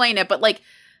can explain it, but, like,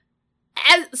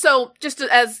 as the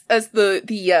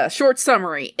short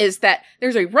summary is that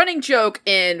there's a running joke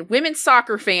in women's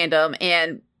soccer fandom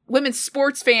and women's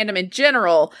sports fandom in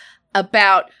general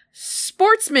about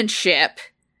sportsmanship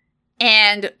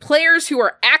and players who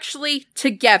are actually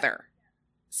together.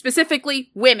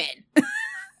 Specifically, women.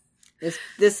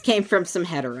 This came from some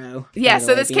hetero. Yeah,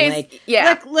 so this came, like,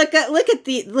 yeah. Look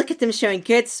at them showing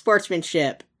good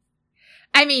sportsmanship.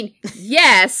 I mean,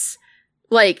 yes,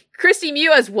 like, Christy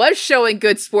Mewes was showing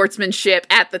good sportsmanship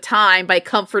at the time by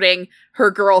comforting her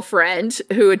girlfriend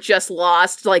who had just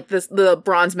lost, like, the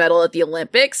bronze medal at the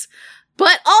Olympics.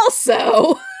 But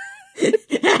also,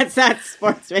 that's not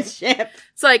sportsmanship.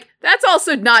 It's like, that's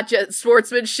also not just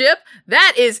sportsmanship.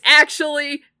 That is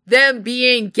actually them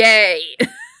being gay.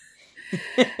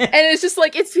 And it's just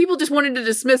like, it's people just wanted to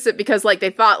dismiss it because like they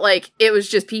thought like it was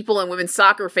just people in women's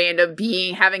soccer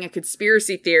fandom having a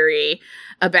conspiracy theory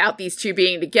about these two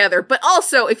being together. But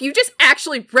also, if you just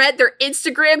actually read their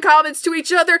Instagram comments to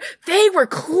each other, they were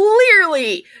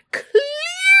clearly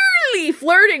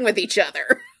flirting with each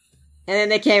other. And then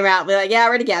they came out, be like, yeah,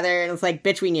 we're together. And it's like,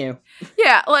 bitch, we knew.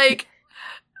 Yeah, like,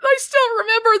 I still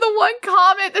remember the one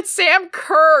comment that Sam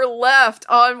Kerr left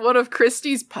on one of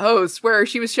Christie's posts where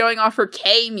she was showing off her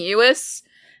K Mewis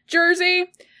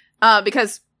jersey.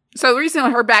 So the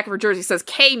reason her back of her jersey says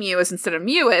K Mewis instead of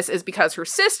Mewis is because her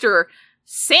sister,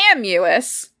 Sam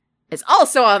Mewis, is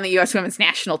also on the U.S. women's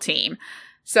national team.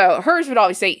 So hers would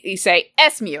always say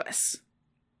S Mewis.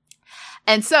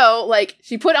 And so, like,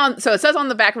 she put on, so it says on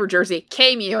the back of her jersey,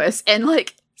 K Mewis, and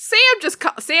like,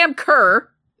 Sam Kerr,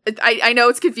 I know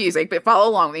it's confusing, but follow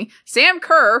along with me. Sam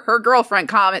Kerr, her girlfriend,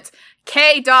 comments,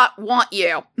 K. want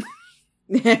you.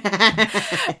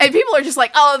 And people are just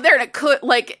like, oh, they're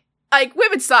like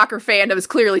women's soccer fandom is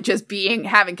clearly just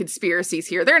having conspiracies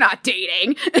here. They're not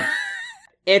dating.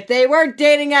 If they weren't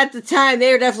dating at the time,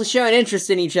 they were definitely showing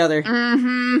interest in each other.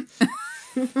 Mm-hmm.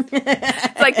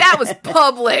 It's like, that was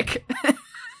public.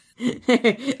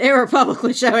 They were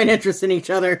publicly showing interest in each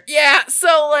other. Yeah,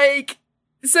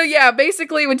 so yeah,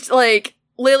 basically when like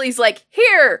Lily's like,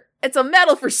 here, it's a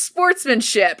medal for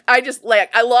sportsmanship. I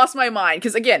lost my mind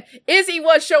because again, Izzy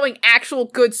was showing actual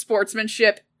good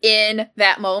sportsmanship in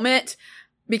that moment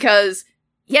because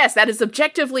yes, that is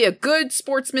objectively a good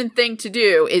sportsman thing to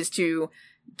do, is to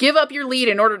give up your lead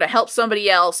in order to help somebody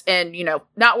else and, you know,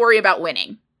 not worry about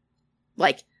winning.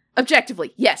 Like,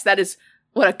 objectively, yes, that is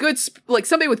what a good,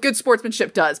 somebody with good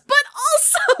sportsmanship does. But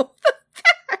also, the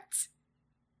fact...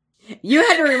 You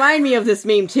had to remind me of this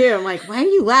meme, too. I'm like, why are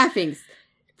you laughing?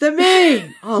 The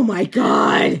meme! Oh my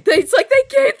god! It's like they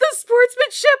gave the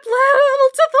sportsmanship level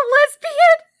to the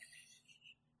lesbian.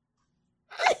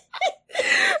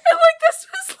 And, like, this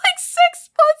was, like, 6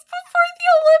 months before the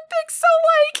Olympics, so,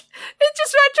 like, it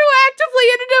just retroactively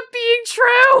ended up being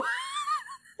true.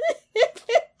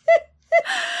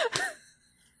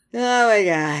 Oh my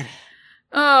god.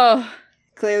 Oh.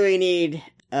 Clearly we need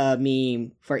a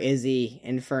meme for Izzy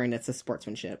inferring it's a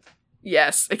sportsmanship.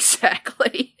 Yes,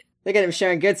 exactly. Look at him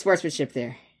showing good sportsmanship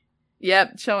there.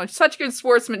 Yep, showing such good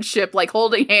sportsmanship, like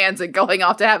holding hands and going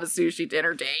off to have a sushi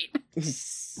dinner date.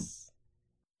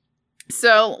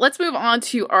 So, let's move on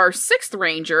to our 6th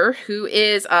Ranger, who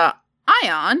is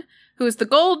Ion, who is the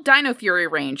Gold Dino Fury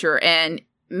Ranger, and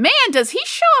man, does he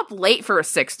show up late for a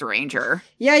 6th Ranger.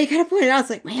 Yeah, you kind of pointed out, it's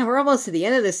like, man, we're almost to the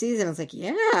end of the season. I was like,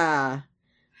 yeah.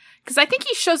 Because I think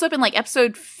he shows up in, like,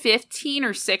 episode 15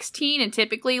 or 16, and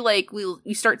typically, like,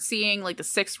 we start seeing, like, the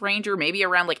 6th Ranger maybe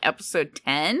around, like, episode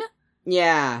 10?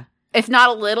 Yeah. If not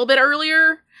a little bit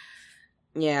earlier.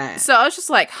 Yeah. So I was just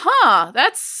like, huh,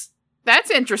 that's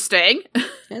interesting.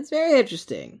 That's very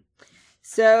interesting.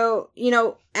 So, you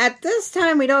know, at this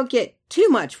time, we don't get too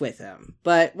much with him.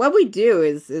 But what we do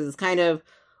is kind of,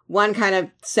 one, kind of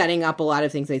setting up a lot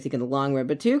of things, I think, in the long run,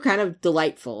 but two, kind of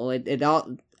delightful. It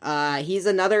all, he's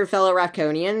another fellow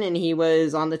Raconian, and he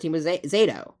was on the team with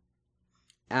Zato.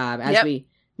 As we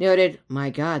noted, my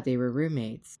god, they were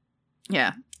roommates.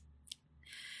 Yeah.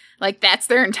 Like, that's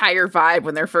their entire vibe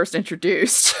when they're first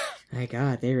introduced. My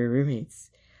god, they were roommates.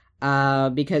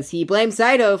 Because he blames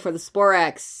Zato for the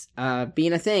Sporex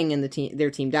being a thing and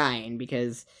their team dying,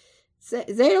 because Zato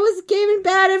was given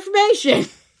bad information.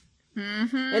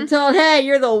 Mm-hmm. And told, hey,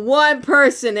 you're the one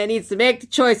person that needs to make the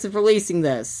choice of releasing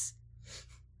this.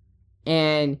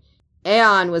 And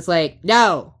Aeon was like,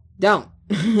 no, don't.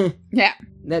 Yeah.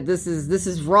 That this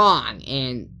is wrong.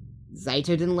 And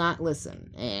Zato did not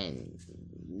listen. And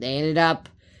they ended up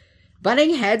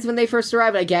butting heads when they first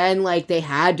arrived. Again, like, they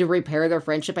had to repair their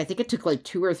friendship. I think it took, like,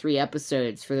 2 or 3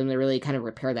 episodes for them to really kind of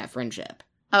repair that friendship.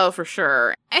 Oh, for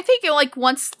sure. I think, like,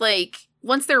 once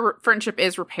their friendship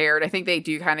is repaired, I think they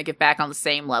do kind of get back on the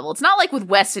same level. It's not like with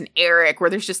Wes and Eric, where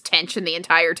there's just tension the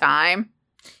entire time.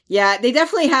 Yeah, they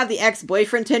definitely have the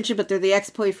ex-boyfriend tension, but they're the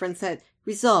ex-boyfriends that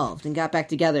resolved and got back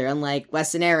together, unlike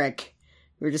Wes and Eric,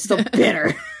 who are just so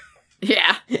bitter.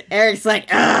 Yeah. Eric's like,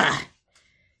 ugh,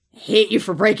 I hate you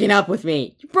for breaking up with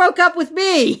me. You broke up with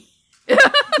me!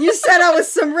 You said I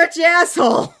was some rich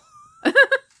asshole!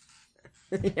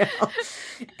 You know?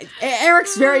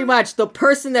 Eric's very much the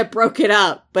person that broke it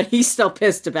up, but he's still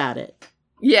pissed about it.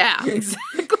 Yeah,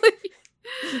 exactly.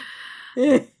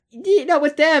 You know,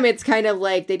 with them, it's kind of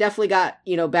like they definitely got,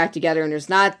 you know, back together, and there's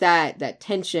not that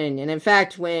tension. And in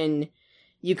fact, when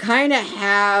you kind of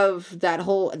have that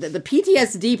whole, the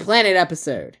PTSD Planet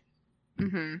episode,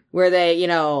 Mm-hmm. where they,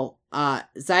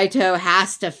 Zaito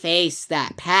has to face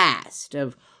that past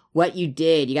of what you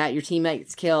did. You got your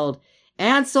teammates killed.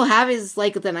 And still have his,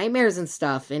 the nightmares and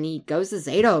stuff, and he goes to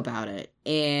Zato about it.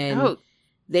 And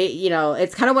they,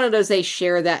 it's kind of one of those, they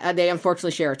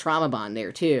unfortunately share a trauma bond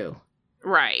there, too.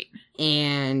 Right.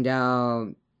 And,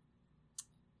 I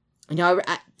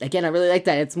really like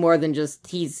that. It's more than just,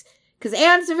 because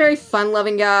Aeon's a very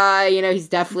fun-loving guy, he's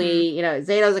definitely,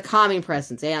 Zato's a calming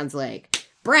presence. Aeon's,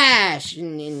 brash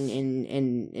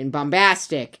and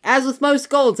bombastic, as with most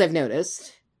Golds, I've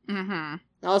noticed. Mm-hmm.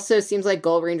 Also, seems like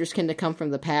Gold Rangers tend to come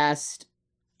from the past.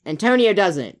 Antonio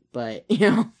doesn't, but,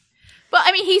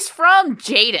 But, he's from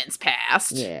Jaden's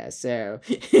past. Yeah, so...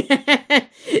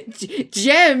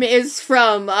 Jim is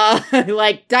from,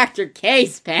 Dr.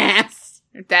 K's past.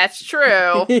 That's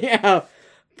true.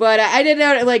 But I didn't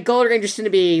know, Gold Rangers tend to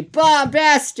be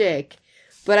bombastic.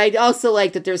 But I also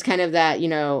like that there's kind of that,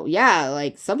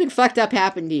 something fucked up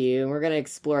happened to you, and we're gonna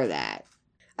explore that.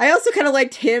 I also kind of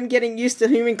liked him getting used to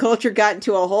human culture, got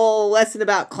into a whole lesson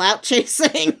about clout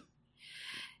chasing.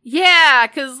 Yeah,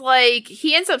 because,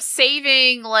 he ends up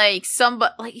saving, a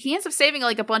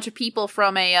bunch of people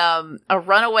from a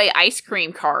runaway ice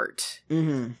cream cart.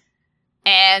 Mm-hmm.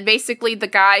 And basically the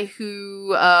guy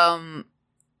who run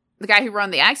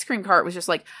the ice cream cart was just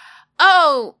it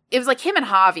was him and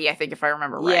Javi, I think, if I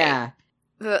remember right. Yeah.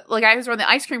 The guy who's running the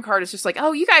ice cream cart is just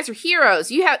oh, you guys are heroes.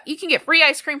 You can get free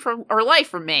ice cream or life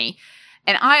from me.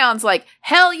 And Ion's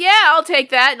hell yeah, I'll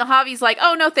take that. And Javi's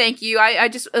oh no, thank you.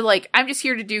 I'm just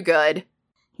here to do good.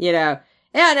 I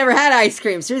never had ice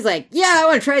cream. So he's yeah, I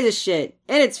want to try this shit.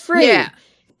 And it's free. Yeah.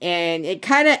 And it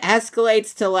kind of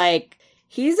escalates to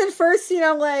he's at first, there's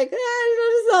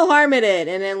no harm in it.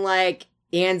 And then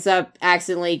he ends up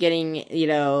accidentally getting,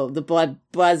 the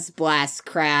BuzzBlast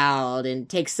crowd and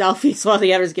takes selfies while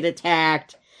the others get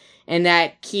attacked. And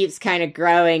that keeps kind of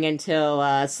growing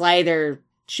until Slither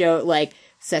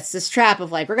sets this trap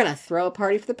of we're gonna throw a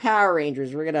party for the Power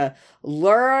Rangers. We're gonna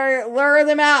lure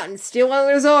them out and steal one of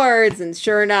their Zords. And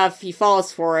sure enough, he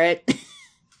falls for it.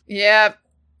 Yep.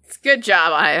 Good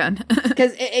job, Ion.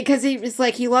 Because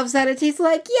he loves that. He's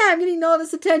yeah, I'm getting all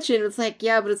this attention. It's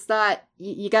yeah, but it's not.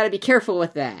 You got to be careful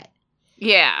with that.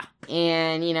 Yeah.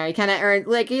 And he kind of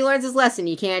he learns his lesson.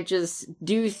 You can't just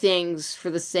do things for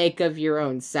the sake of your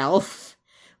own self,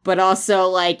 but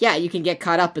also you can get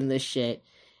caught up in this shit.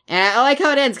 And I like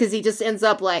how it ends because he just ends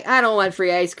up I don't want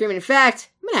free ice cream. In fact,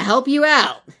 I'm gonna help you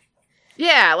out.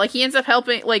 Yeah, he ends up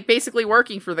helping, basically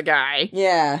working for the guy.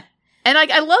 Yeah. And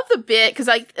I love the bit because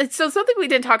so something we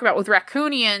didn't talk about with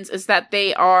Raccoonians is that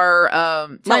they are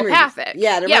telepathic.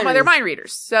 Yeah, they're mind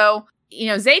readers. So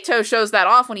Zato shows that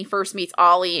off when he first meets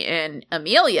Ollie and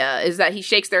Amelia. Is that he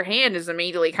shakes their hand and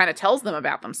immediately kind of tells them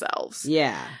about themselves.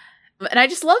 Yeah, and I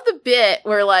just love the bit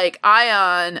where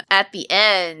Ion at the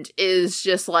end is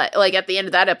just at the end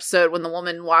of that episode when the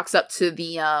woman walks up to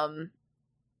the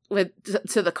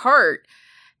to the cart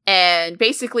and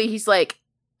basically he's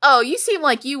oh, you seem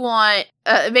like you want,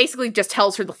 basically just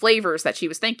tells her the flavors that she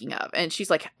was thinking of. And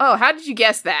she's oh, how did you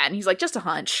guess that? And he's just a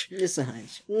hunch. Just a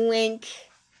hunch. Wink.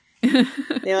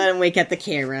 They let him wink at the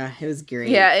camera. It was great.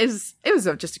 Yeah, it was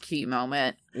just a cute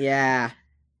moment. Yeah.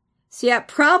 So yeah,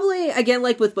 probably, again,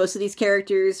 with most of these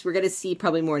characters, we're going to see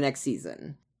probably more next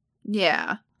season.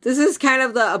 Yeah. This is kind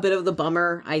of a bit of the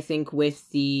bummer, I think, with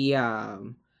the,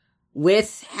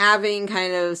 with having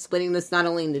kind of splitting this not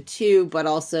only into two, but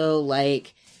also,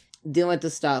 dealing with the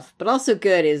stuff, but also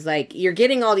good is you're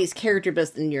getting all these character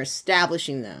builds and you're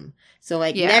establishing them. So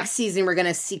next season we're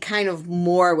gonna see kind of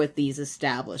more with these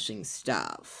establishing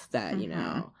stuff that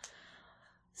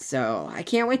So I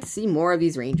can't wait to see more of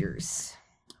these Rangers.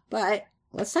 But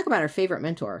let's talk about our favorite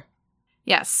mentor.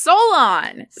 Yeah,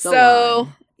 Solon. So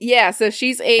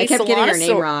she's a. I kept getting her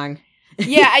name wrong.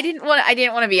 Yeah, I didn't want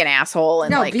to be an asshole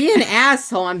and be an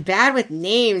asshole. I'm bad with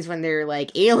names when they're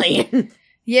alien.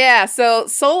 Yeah, so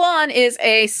Solon is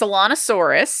a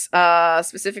Solanosaurus.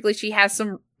 Specifically, she has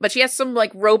some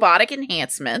robotic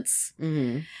enhancements.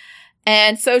 Mm-hmm.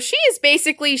 And so she's such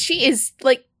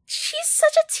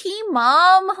a teen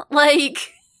mom. I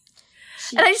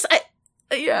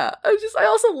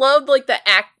also loved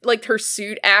her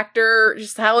suit actor,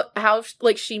 just how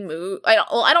she moved.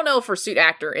 I don't know if her suit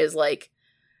actor is a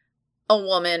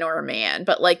woman or a man,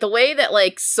 but the way that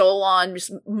Solon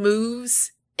just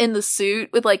moves in the suit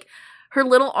with her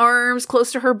little arms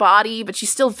close to her body, but she's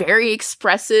still very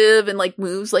expressive and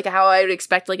moves how I would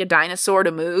expect a dinosaur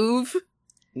to move.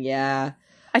 Yeah.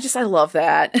 I love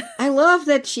that. I love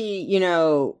that she,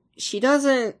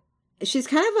 she's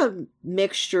kind of a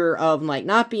mixture of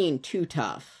not being too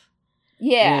tough.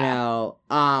 Yeah. You know,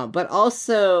 but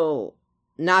also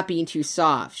not being too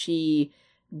soft. She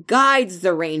guides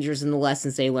the Rangers in the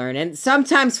lessons they learn, and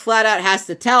sometimes flat out has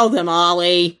to tell them,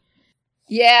 Ollie.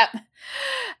 Yeah.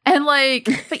 And like,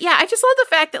 but yeah, I just love the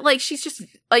fact that like she's just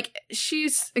like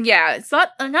it's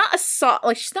not a soft,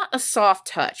 like she's not a soft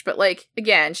touch, but like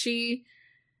again,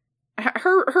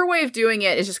 her way of doing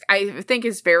it is just, I think,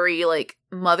 is very like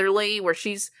motherly, where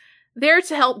she's there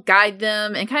to help guide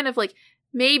them and kind of like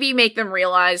maybe make them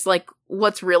realize like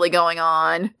what's really going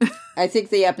on. I think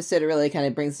the episode it really kind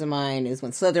of brings to mind is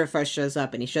when Slither first shows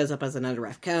up, and he shows up as another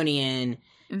Rafkonian,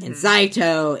 and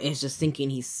Zaito is just thinking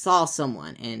he saw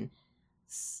someone, and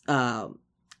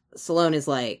Salone is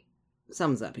like,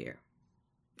 something's up here.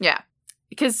 Yeah.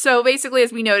 Because so basically,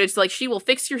 as we noted, it's like she will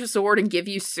fix your sword and give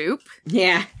you soup.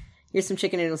 Yeah. Here's some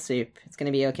chicken noodle soup. It's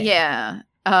gonna be okay. Yeah.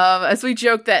 As we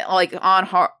joked that, like,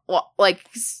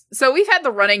 so we've had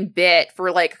the running bit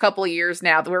for, like, a couple of years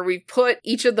now where we've put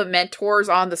each of the mentors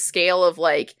on the scale of,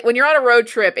 like, when you're on a road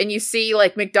trip and you see,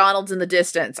 like, McDonald's in the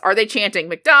distance, are they chanting,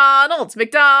 McDonald's,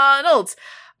 McDonald's?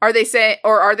 Are they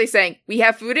saying, we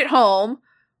have food at home?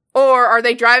 Or are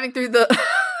they driving through the,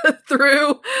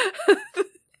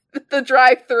 the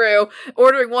drive-through,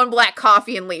 ordering one black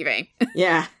coffee and leaving?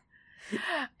 Yeah.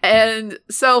 And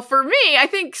so for me, I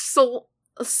think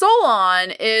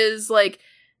Solon is like,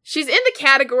 she's in the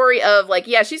category of like,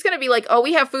 yeah, she's gonna be like, oh,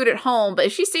 we have food at home, but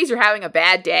if she sees you're having a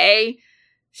bad day,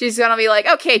 she's gonna be like,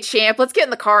 okay, champ, let's get in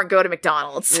the car and go to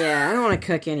McDonald's. Yeah, I don't want to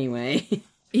cook anyway.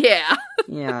 Yeah.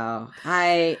 Yeah,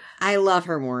 I love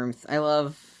her warmth. I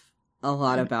love a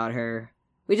lot about her.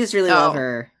 We just really love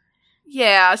her.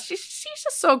 Yeah, she's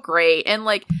just so great. And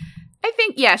like, I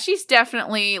think, yeah, she's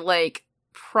definitely like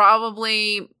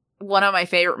probably one of my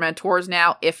favorite mentors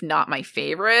now, if not my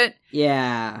favorite.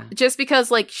 Yeah. Just because,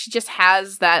 like, she just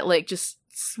has that, like, just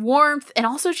warmth, and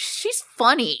also she's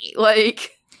funny.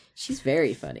 Like, she's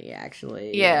very funny,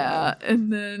 actually. Yeah.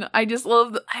 And then I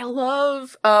love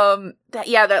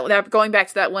that going back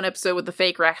to that one episode with the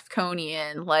fake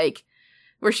Rafkonian, like,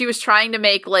 where she was trying to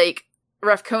make, like,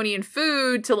 Rafkonian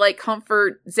food to, like,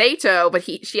 comfort Zato, but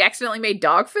she accidentally made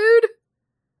dog food.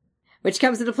 Which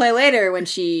comes into play later when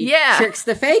she tricks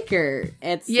the faker.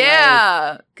 It's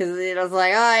because it was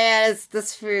like, oh yeah,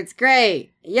 this food's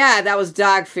great. Yeah, that was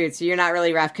dog food, so you're not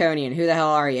really Rafkonian. Who the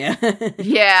hell are you?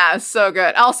 Yeah, so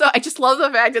good. Also, I just love the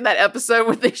fact in that episode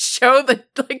where they show the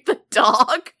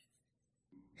dog.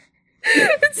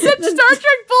 It's such Star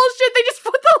Trek bullshit. They just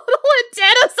put the little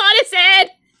antennas on his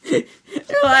head.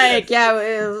 They're like,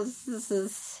 yeah,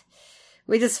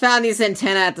 we just found these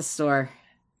antennae at the store.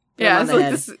 Yeah, it's like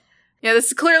this. Yeah, this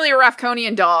is clearly a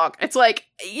Rafkonian dog. It's like,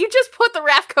 you just put the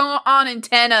Rafkon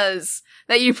antennas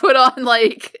that you put on,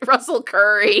 like, Russell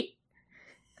Curry.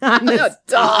 On a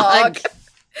dog.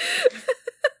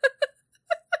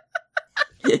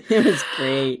 It was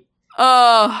great.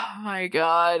 Oh, my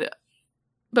God.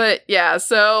 But, yeah,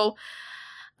 so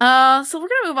we're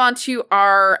gonna move on to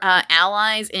our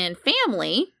allies and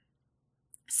family.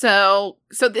 So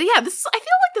yeah, I feel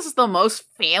like this is the most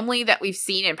family that we've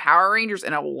seen in Power Rangers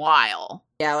in a while.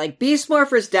 Yeah, like, Beast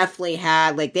Morphers definitely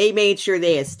had, like, they made sure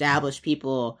they established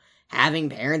people having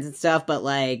parents and stuff, but,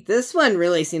 like, this one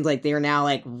really seems like they're now,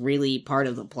 like, really part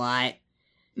of the plot.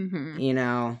 Mm-hmm. You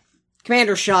know,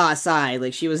 Commander Shaw aside,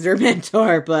 like, she was their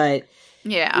mentor, but,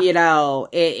 yeah, you know,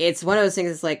 it's one of those things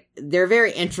that's, like, they're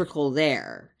very integral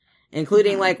there.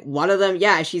 Including, like, one of them,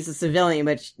 yeah, she's a civilian,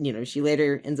 but, you know, she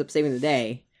later ends up saving the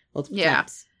day. Multiple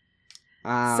times.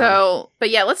 But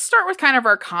yeah, let's start with kind of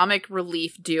our comic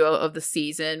relief duo of the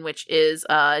season, which is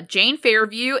Jane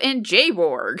Fairview and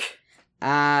Jayborg.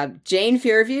 Jane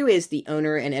Fairview is the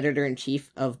owner and editor-in-chief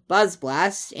of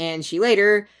BuzzBlast, and she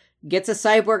later gets a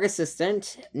cyborg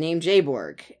assistant named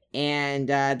Jayborg. And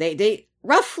they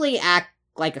roughly act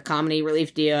like a comedy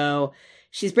relief duo.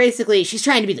 She's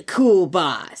trying to be the cool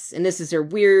boss, and this is her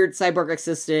weird cyborg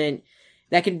assistant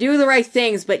that can do the right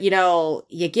things, but, you know,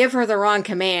 you give her the wrong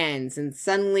commands, and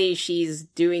suddenly she's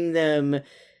doing them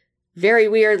very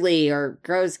weirdly, or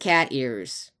grows cat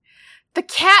ears. The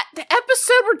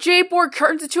episode where Jayborg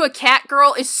turns into a cat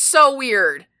girl is so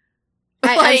weird.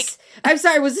 I'm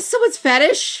sorry, was this someone's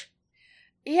fetish?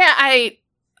 Yeah,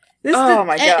 oh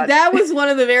my God. That was one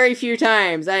of the very few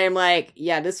times I am like,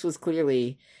 yeah, this was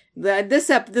clearly... The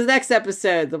next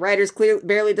episode, the writers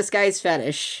barely disguised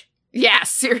fetish. Yeah,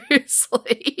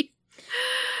 seriously.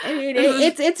 I mean,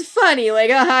 it's funny,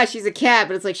 like, she's a cat,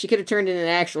 but it's like she could have turned into an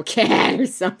actual cat or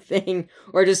something,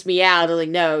 or just meowed. Like,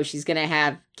 no, she's gonna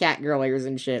have cat girl ears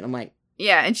and shit. I'm like,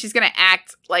 yeah, and she's gonna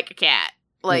act like a cat,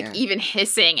 like even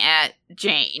hissing at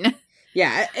Jane.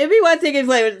 Yeah, it'd be one thing if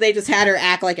like, they just had her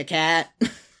act like a cat.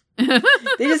 They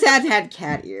just had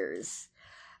cat ears.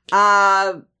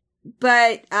 But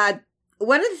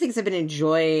one of the things I've been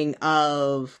enjoying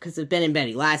because of Ben and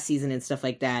Betty last season and stuff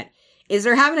like that, is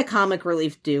they're having a comic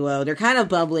relief duo. They're kind of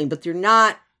bubbling, but they're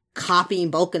not copying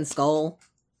Bulk and Skull.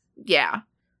 Yeah.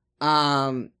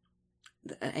 I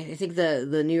think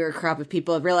the newer crop of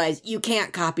people have realized you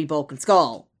can't copy Bulk and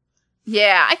Skull.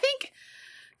 Yeah, I think,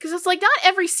 because it's like not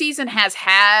every season has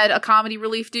had a comedy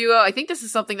relief duo. I think this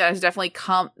is something that has definitely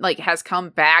come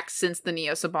back since the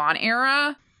Neo Saban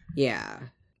era. Yeah.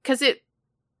 Because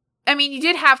you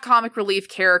did have comic relief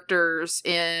characters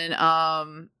in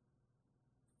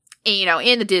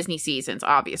the Disney seasons,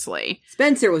 obviously.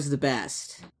 Spencer was the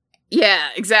best. Yeah,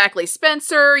 exactly.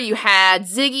 Spencer, you had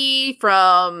Ziggy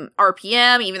from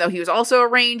RPM, even though he was also a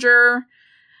ranger.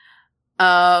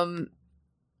 RJ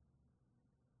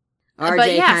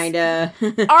kinda.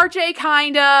 RJ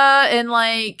kinda, and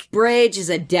like... Bridge is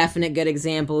a definite good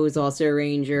example, who's also a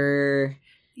ranger.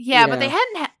 Yeah, but they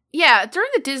hadn't... during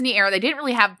the Disney era, they didn't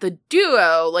really have the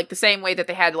duo, like, the same way that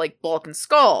they had, like, Bulk and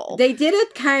Skull. They did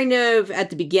it kind of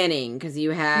at the beginning, because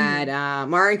you had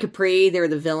Mara and Capri, they were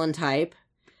the villain type.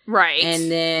 Right.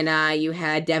 And then you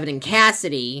had Devin and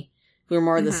Cassidy, who were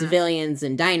more the civilians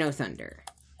in Dino Thunder.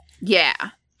 Yeah.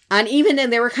 And even then,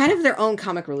 they were kind of their own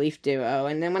comic relief duo.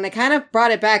 And then when they kind of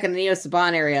brought it back in the Neo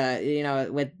Saban area,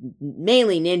 with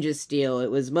mainly Ninja Steel,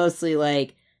 it was mostly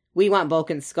like, we want Bulk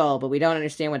and Skull, but we don't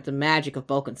understand what the magic of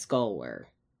Bulk and Skull were.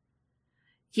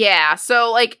 Yeah,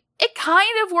 so, like, it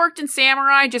kind of worked in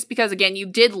Samurai, just because, again, you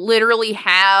did literally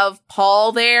have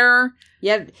Paul there.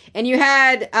 Yeah, and you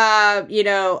had,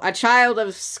 a child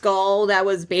of Skull that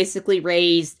was basically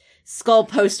raised. Skull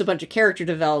post a bunch of character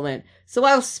development. So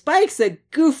while Spike's a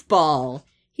goofball,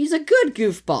 he's a good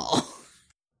goofball.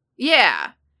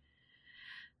 Yeah.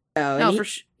 And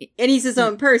he's his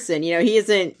own person. He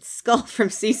isn't Skull from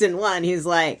season 1. He's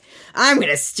like, I'm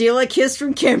gonna steal a kiss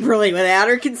from Kimberly without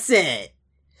her consent.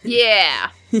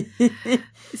 Yeah.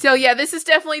 So yeah, this is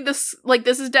definitely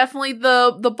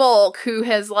the Bulk who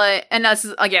has like, and this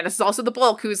is also the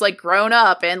Bulk who's like grown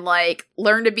up and like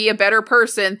learned to be a better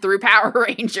person through Power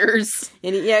Rangers.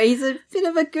 And he's a bit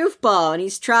of a goofball, and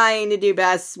he's trying to do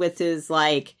best with his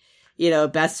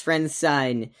best friend's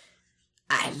son.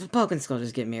 Bulk and Skull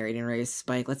just get married and raise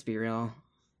Spike. Let's be real.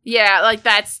 Yeah, like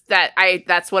that's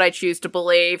what I choose to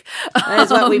believe. That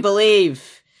is what we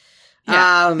believe.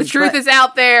 Yeah, the truth is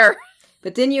out there.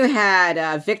 But then you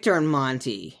had Victor and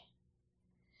Monty.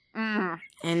 Mm.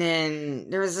 And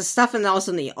then there was this stuff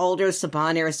also in the older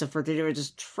Saban era stuff where they were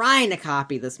just trying to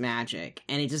copy this magic.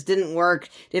 And it just didn't work.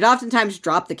 They'd oftentimes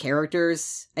drop the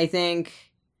characters, I think.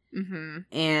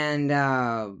 Mm-hmm.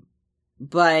 And,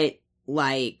 but,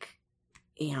 like,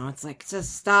 it's like,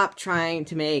 just stop trying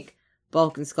to make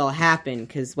Bulk and Skull happen.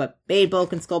 Because what made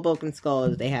Bulk and Skull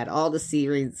is they had all the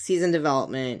season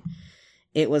development.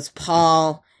 It was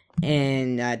Paul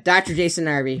and Dr. Jason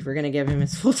Narvey. We're gonna give him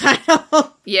his full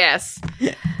title. Yes.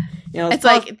 It's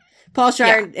like Paul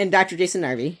Schreier and Dr. Jason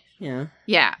Narvey. Yeah.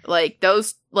 Yeah,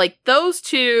 those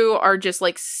two are just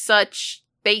like such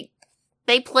they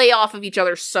play off of each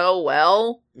other so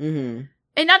well. Mm-hmm.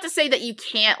 And not to say that you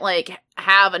can't like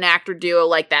have an actor duo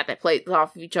like that plays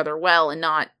off of each other well and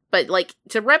not, but like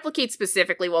to replicate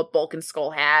specifically what Bulk and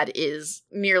Skull had is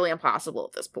nearly impossible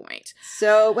at this point.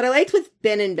 So what I liked with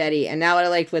Ben and Betty, and now what I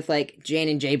liked with like Jane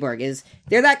and Jayborg, is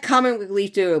they're that comic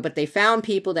relief duo, but they found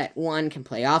people that, one, can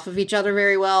play off of each other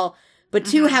very well, but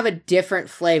two, have a different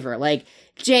flavor. Like,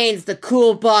 Jane's the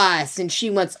cool boss, and she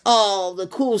wants all the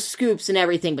cool scoops and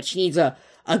everything, but she needs a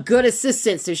good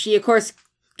assistant, so she, of course,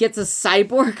 gets a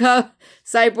cyborg.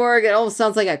 It almost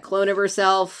sounds like a clone of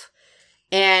herself.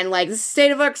 And, like, this is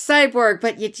state-of-the-art cyborg,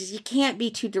 but you can't be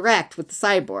too direct with the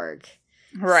cyborg.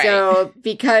 Right. So,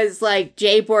 because, like,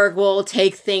 Jayborg will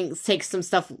take some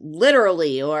stuff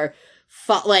literally, or,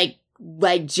 like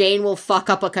Jane will fuck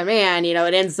up a command,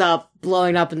 it ends up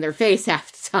blowing up in their face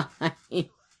half the time.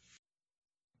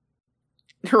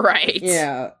 Right.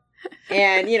 Yeah.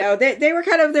 And, they were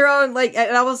kind of their own, like,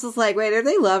 and I was just like, wait, are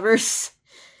they lovers?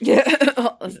 Yeah,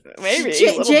 maybe.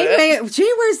 Jane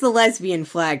wears the lesbian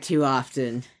flag too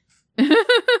often.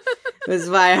 Was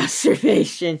my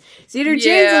observation. So either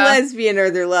Jane's a lesbian or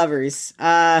they're lovers.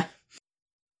 But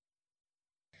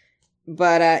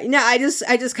I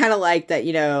just kind of like that.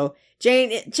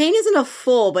 Jane isn't a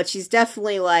fool, but she's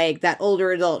definitely like that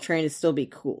older adult trying to still be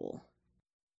cool.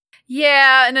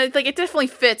 Yeah, and it definitely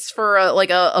fits for a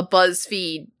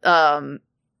BuzzFeed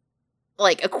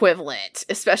equivalent,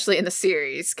 especially in the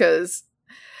series, because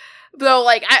Though,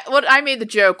 like, I made the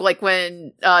joke, like,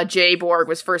 when Jay Borg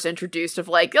was first introduced of,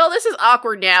 like, oh, this is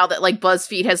awkward now that, like,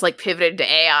 BuzzFeed has, like, pivoted to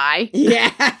AI.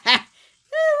 Yeah.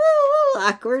 a little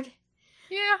awkward.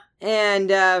 Yeah. And,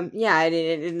 yeah,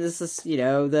 and this is, you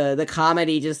know, the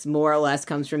comedy just more or less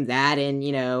comes from that and,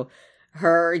 you know,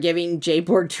 her giving Jay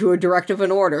Borg to a directive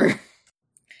and order.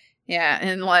 Yeah,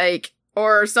 and, like,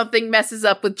 or something messes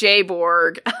up with Jay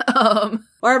Borg.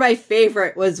 Or my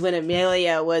favorite was when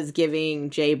Amelia was giving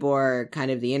Jay Borg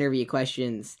kind of the interview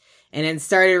questions and then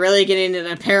started really getting into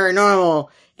the paranormal.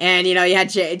 And, you know, you had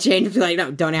Jane to be like,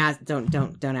 no, don't ask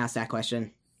that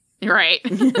question. Right.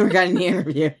 We're getting the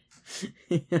interview.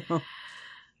 You know?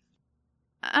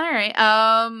 All right.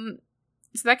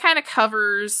 So that kind of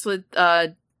covers with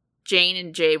Jane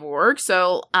and Jay Borg.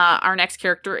 So our next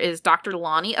character is Dr.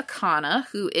 Lonnie Akana,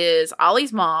 who is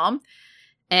Ollie's mom.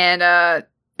 And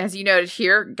as you noted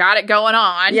here, got it going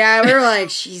on. Yeah, we were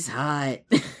like, she's hot.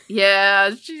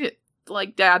 Yeah,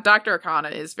 Dr.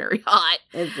 Akana is very hot.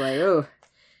 It's like, ooh.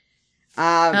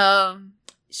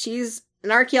 She's an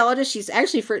archaeologist. She's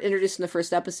actually introduced in the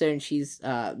first episode, and she's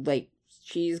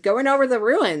she's going over the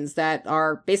ruins that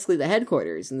are basically the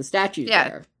headquarters and the statues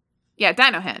there. Yeah,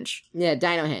 Dinohenge. Yeah,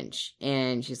 Dinohenge.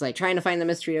 And she's like trying to find the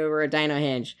mystery over at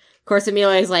Dinohenge. Of course,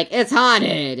 Amelia's like, it's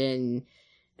haunted, and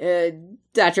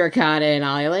Dr. Akana and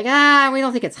Ollie are like, we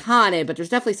don't think it's haunted, but there's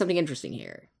definitely something interesting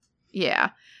here. Yeah.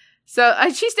 So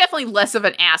she's definitely less of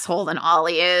an asshole than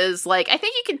Ollie is. Like, I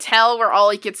think you can tell where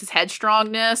Ollie gets his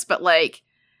headstrongness, but like,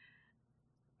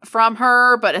 from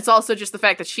her, but it's also just the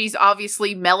fact that she's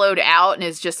obviously mellowed out and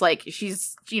is just like,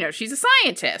 she's a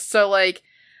scientist. So like,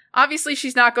 obviously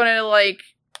she's not going to like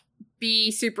be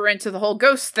super into the whole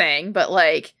ghost thing, but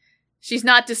like, she's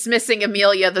not dismissing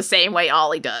Amelia the same way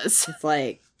Ollie does. It's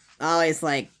like, Ollie's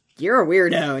like, you're a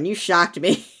weirdo and you shocked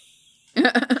me. You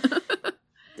know.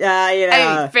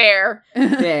 I mean, fair.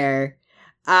 Fair.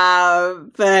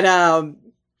 But,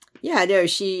 yeah, no,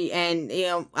 and, you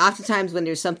know, oftentimes when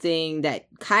there's something that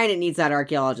kind of needs that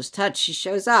archaeologist touch, she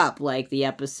shows up, like the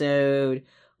episode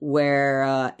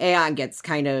where, Aeon gets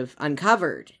kind of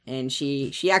uncovered, and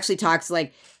she actually talks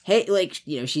like, hey, like,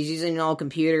 you know, she's using an old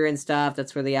computer and stuff,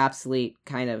 that's where the obsolete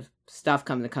kind of stuff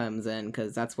comes in,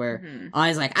 because that's where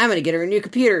Ollie's like, I'm gonna get her a new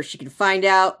computer, she can find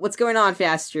out what's going on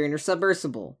faster in her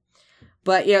submersible.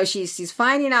 But, you know, she's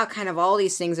finding out kind of all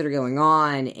these things that are going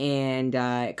on, and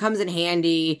it comes in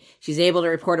handy. She's able to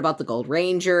report about the Gold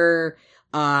Ranger.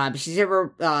 She's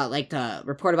able to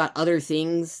report about other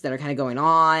things that are kind of going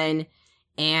on.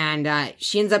 And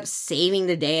she ends up saving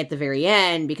the day at the very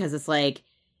end, because it's like,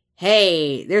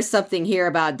 hey, there's something here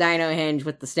about Dinohenge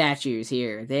with the statues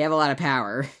here. They have a lot of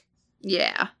power.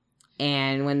 Yeah.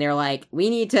 And when they're like,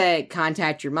 we need to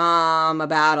contact your mom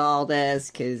about all this,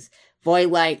 because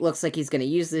Voidlight looks like he's gonna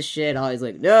use this shit. Ollie's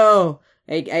like, no,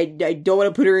 I don't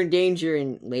want to put her in danger.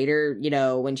 And later, you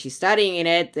know, when she's studying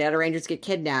it, the other Rangers get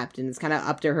kidnapped, and it's kind of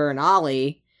up to her and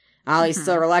Ollie. Ollie's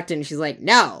still reluctant, and she's like,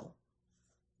 no,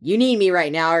 you need me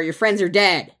right now, or your friends are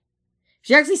dead.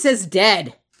 She actually says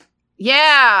dead.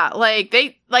 Yeah,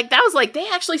 they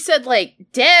actually said, like,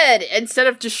 dead instead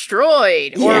of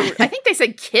destroyed. Or I think they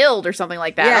said killed or something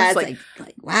like that. Yeah, I was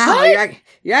like wow,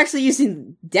 you're actually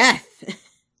using death.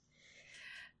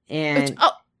 And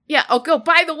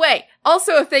by the way,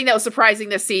 also a thing that was surprising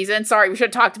this season, sorry, we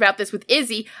should have talked about this with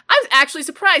Izzy, I was actually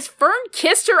surprised Fern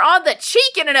kissed her on the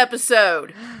cheek in an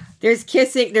episode. There's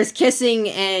kissing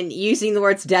and using the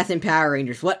words death in Power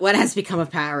Rangers. What has become of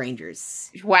Power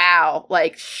Rangers? Wow,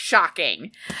 like,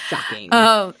 shocking. Shocking.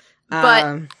 But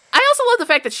I also love the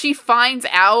fact that she finds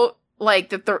out, like,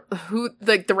 that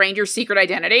the Ranger's secret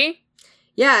identity.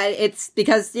 Yeah, it's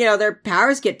because, you know, their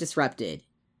powers get disrupted.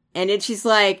 And then she's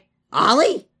like,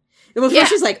 Ollie? And before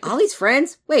she's like, Ollie's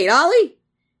friends? Wait, Ollie?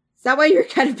 Is that why you're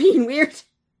kind of being weird?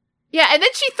 Yeah, and then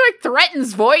she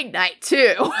threatens Void Knight,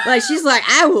 too. Like, she's like,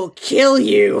 I will kill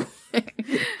you.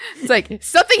 It's like,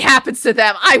 something happens to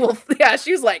them, I will... Yeah,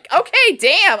 she was like, okay,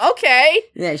 damn, okay.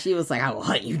 Yeah, she was like, I will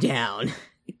hunt you down.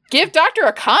 Give Dr.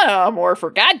 Akana a morpher,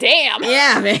 goddamn.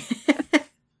 Yeah, man.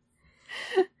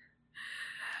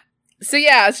 So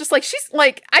yeah, it's just like, she's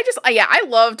like, I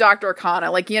love Dr.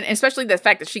 Akana, like, especially the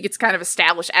fact that she gets kind of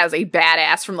established as a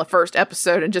badass from the first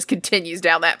episode and just continues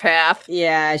down that path.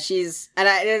 Yeah,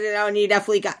 and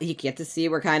you get to see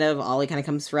where kind of Ollie kind of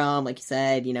comes from, like you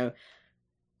said, you know,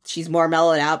 she's more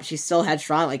mellowed out, but she's still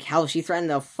headstrong, like, hell, she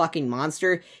threatened a fucking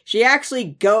monster. She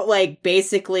actually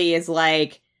basically is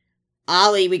like,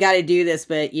 Ollie, we gotta do this,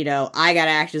 but, you know, I gotta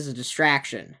act as a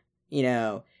distraction, you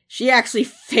know. She actually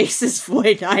faces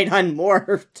Void Knight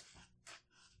unmorphed.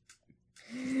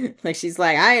 Like, she's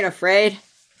like, I ain't afraid.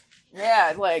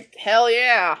 Yeah, like, hell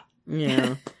yeah.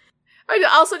 Yeah. I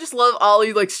also just love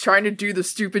Ollie, like, trying to do the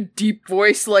stupid deep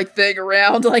voice, like, thing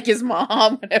around, like, his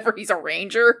mom whenever he's a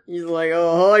ranger. He's like,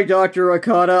 oh, hi, Dr.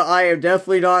 Okada. I am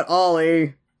definitely not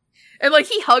Ollie. And, like,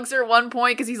 he hugs her at one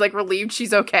point because he's, like, relieved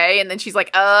she's okay. And then she's like,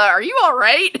 are you all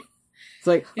right? It's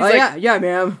like, He's oh, like- yeah,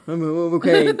 ma'am. I'm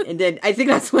okay. And then I think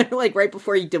that's when, like, right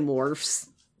before he demorphs.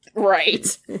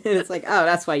 Right. And it's like, oh,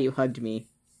 that's why you hugged me.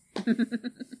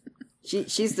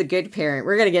 She's the good parent.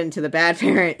 We're gonna get into the bad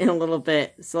parent in a little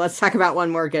bit. So let's talk about one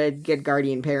more good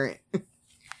guardian parent.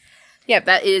 Yeah,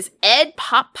 that is Ed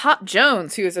Pop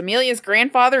Jones, who is Amelia's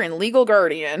grandfather and legal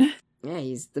guardian. Yeah,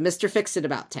 he's the Mr. Fix-It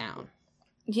about town.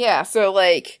 Yeah, so,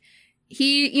 like,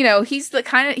 he's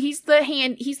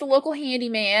the local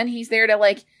handyman. He's there to,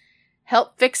 like,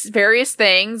 help fix various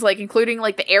things, like, including,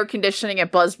 like, the air conditioning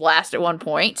at BuzzBlast at one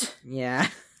point. Yeah.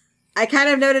 I kind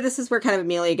of noted this is where kind of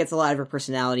Amelia gets a lot of her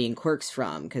personality and quirks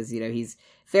from, because, you know, he's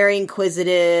very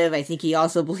inquisitive. I think he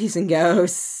also believes in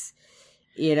ghosts.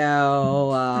 You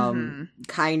know,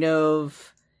 kind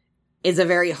of is a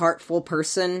very heartful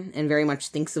person and very much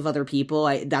thinks of other people.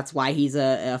 That's why he's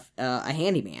a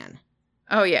handyman.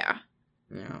 Oh, yeah.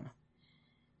 You know.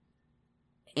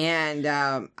 And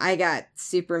I got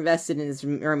super invested in his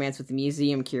romance with the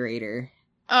museum curator.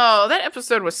 Oh, that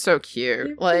episode was so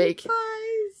cute. Like,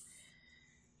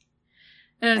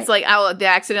 and it's like, they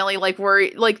accidentally, like,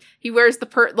 he wears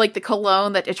the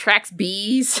cologne that attracts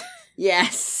bees.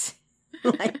 Yes.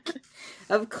 Like,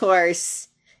 of course.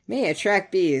 May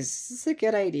attract bees. This is a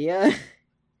good idea.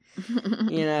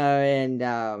 You know, and,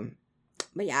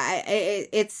 but yeah,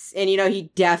 it's, and, you know,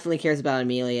 he definitely cares about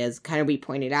Amelia, as kind of we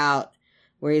pointed out,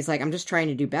 where he's like, I'm just trying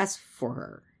to do best for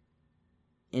her.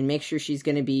 And make sure she's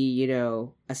gonna be, you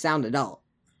know, a sound adult.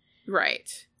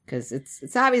 Right. Because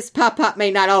it's obvious Pop may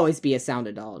not always be a sound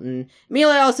adult. And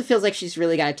Amelia also feels like she's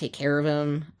really gotta take care of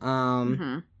him.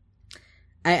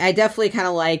 I definitely kind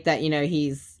of like that, you know,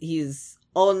 he's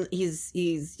old,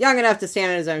 he's young enough to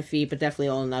stand on his own feet, but definitely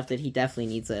old enough that he definitely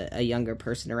needs a younger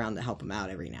person around to help him out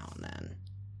every now and then.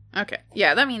 Okay.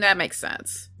 Yeah, that makes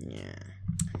sense. Yeah.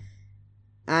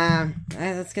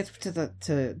 Let's get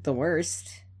to the worst.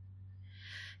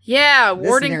 Yeah, This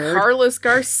Warden nerd. Carlos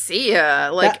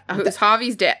Garcia, like, who's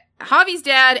Javi's dad. Javi's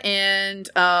dad and,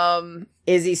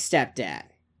 Izzy's stepdad.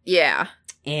 yeah.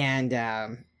 And,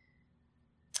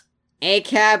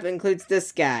 ACAB includes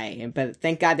this guy, but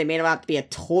thank God they made him out to be a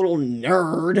total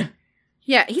nerd.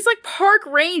 Yeah, he's like, park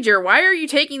ranger, why are you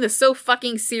taking this so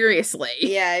fucking seriously?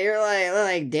 Yeah, you're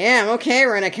like, damn, okay,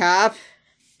 Rent-A-Cop.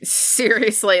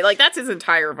 Seriously, like, that's his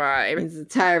entire vibe. His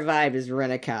entire vibe is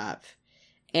Rent-A-Cop.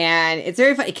 And it's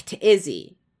very funny to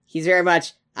Izzy. He's very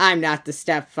much, I'm not the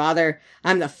stepfather.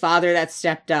 I'm the father that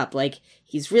stepped up. Like,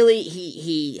 he's really,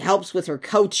 he helps with her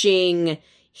coaching.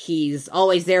 He's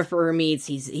always there for her meets.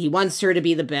 He wants her to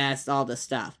be the best, all this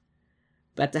stuff.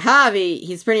 But to Javi,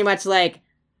 he's pretty much like,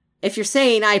 if you're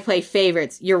saying I play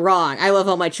favorites, you're wrong. I love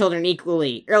all my children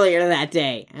equally. Earlier that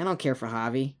day. I don't care for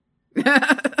Javi.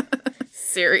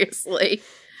 Seriously.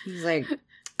 He's like,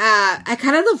 I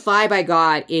kind of the vibe I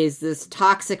got is this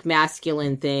toxic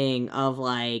masculine thing of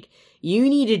like, you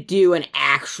need to do an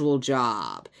actual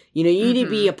job. You know, you need to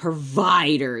be a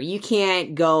provider. You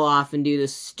can't go off and do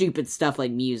this stupid stuff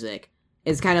like music.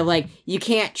 It's kind of like, you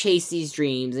can't chase these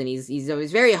dreams. And he's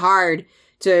always very hard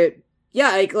to,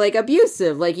 yeah, like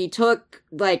abusive. Like, he took,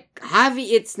 like,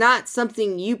 Javi, it's not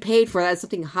something you paid for. That's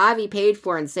something Javi paid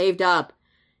for and saved up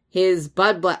his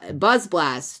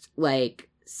BuzzBlast, like,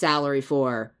 salary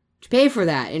for, to pay for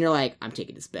that. And you're like, I'm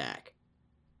taking this back.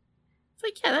 It's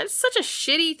like, yeah, that's such a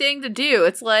shitty thing to do.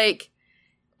 It's like,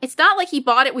 it's not like he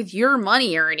bought it with your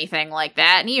money or anything like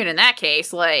that. And even in that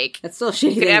case, like, That's still a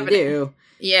shitty thing to do.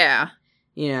 Yeah.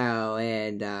 You know,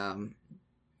 and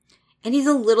he's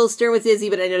a little stern with Izzy,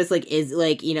 but I noticed,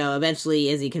 like, you know, eventually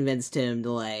Izzy convinced him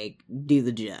to, like, do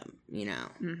the gym, you know?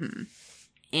 Mm-hmm.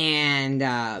 And,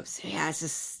 so yeah, it's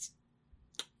just,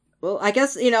 well, I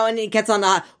guess, you know, and it gets on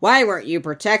the, why weren't you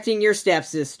protecting your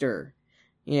stepsister?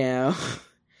 You know?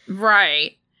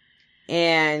 Right.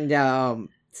 And,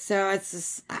 so it's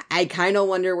just, I kind of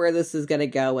wonder where this is gonna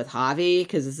go with Javi,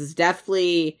 because this is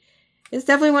definitely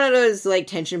one of those, like,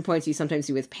 tension points you sometimes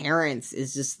see with parents,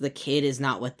 is just the kid is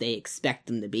not what they expect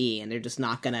them to be, and they're just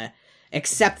not gonna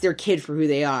accept their kid for who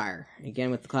they are.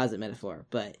 Again, with the closet metaphor,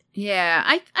 but... Yeah,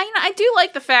 I do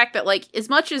like the fact that, like, as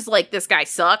much as, like, this guy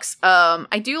sucks,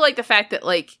 I do like the fact that,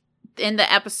 like, in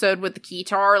the episode with the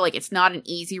Keytar, like, it's not an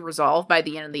easy resolve by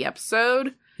the end of the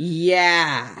episode.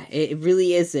 Yeah, it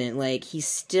really isn't. Like, he's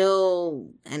still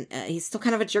kind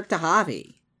of a jerk to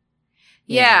Javi.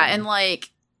 Yeah, and, like,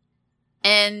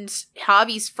 and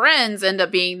Javi's friends end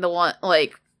up being the one,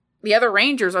 like, the other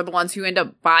Rangers are the ones who end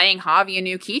up buying Javi a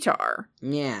new guitar.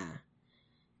 Yeah.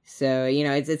 So,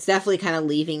 it's definitely kind of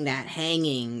leaving that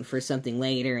hanging for something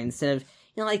later instead of,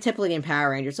 like typically in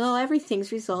Power Rangers, oh,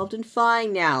 everything's resolved and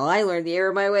fine now. I learned the error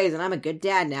of my ways and I'm a good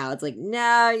dad now. It's like,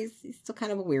 no, he's still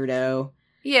kind of a weirdo.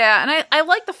 Yeah, and I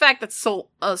like the fact that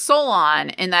Solon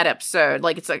in that episode,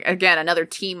 like, it's like, again, another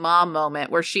Team Mom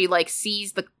moment where she, like,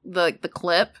 sees the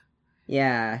clip.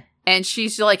 Yeah. And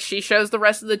she's like, she shows the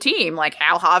rest of the team, like,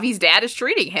 how Javi's dad is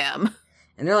treating him.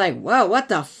 And they're like, whoa, what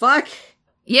the fuck?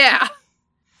 Yeah.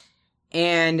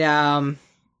 And,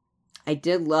 I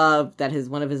did love that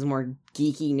one of his more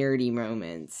geeky, nerdy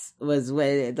moments was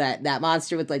with that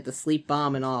monster with, like, the sleep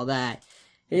bomb and all that.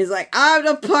 And he's like, I'm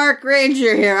the park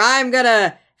ranger here. I'm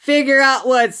gonna figure out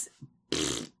what's...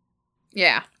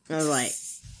 Yeah. I was like,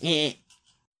 eh.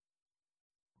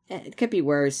 It could be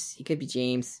worse. It could be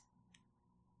James.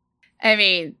 I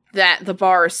mean, the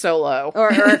bar is so low.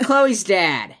 Or Chloe's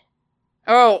dad.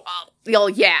 Oh, well,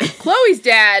 yeah. Chloe's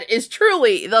dad is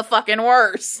truly the fucking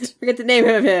worst. Forget the name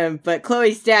of him, but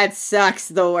Chloe's dad sucks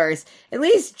the worst. At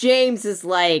least James is,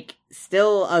 like,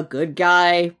 still a good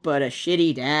guy, but a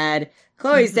shitty dad.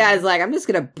 Chloe's dad's like, I'm just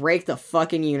gonna break the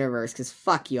fucking universe, cause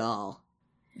fuck y'all.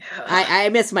 I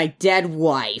miss my dead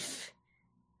wife.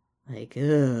 Like,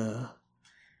 ugh.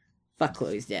 Fuck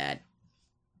Chloe's dad.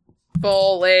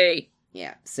 Fully.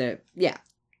 Yeah, so, yeah.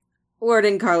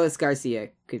 Warden Carlos Garcia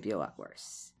could be a lot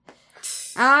worse.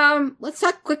 Let's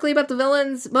talk quickly about the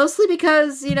villains, mostly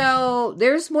because,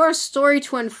 there's more story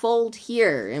to unfold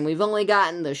here, and we've only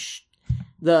gotten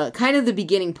the kind of the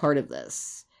beginning part of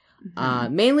this.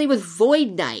 Mainly with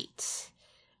Void Knight,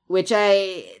 which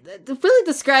to really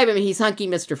describe him, he's hunky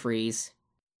Mr. Freeze.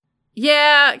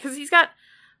 Yeah, because he's got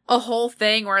a whole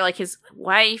thing where, like, his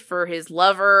wife or his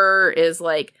lover is,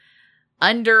 like,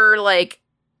 under, like,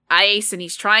 ice, and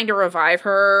he's trying to revive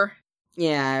her.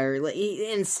 Yeah, or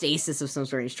in stasis of some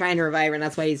sort. He's trying to revive her, and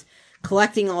that's why he's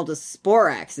collecting all the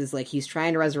Sporex, is, like, he's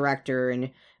trying to resurrect her, and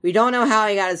we don't know how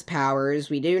he got his powers.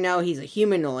 We do know he's a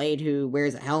humanoid who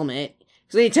wears a helmet.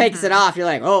 So he takes it off, you're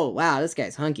like, oh, wow, this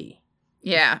guy's hunky.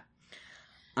 Yeah.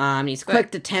 He's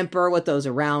quick to temper with those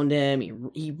around him.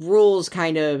 He rules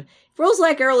rules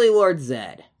like early Lord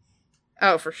Zed.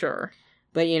 Oh, for sure.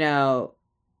 But, and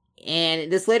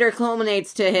this later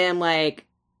culminates to him, like,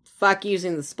 fuck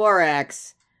using the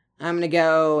Sporex. I'm gonna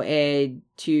go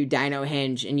to Dino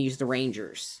Hinge and use the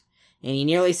Rangers. And he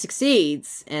nearly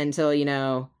succeeds until,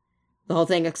 the whole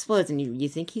thing explodes and you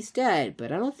think he's dead,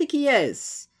 but I don't think he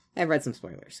is. I've read some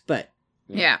spoilers, but...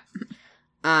 Yeah.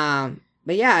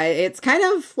 But yeah, it's kind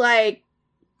of like...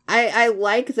 I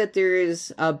like that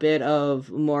there's a bit of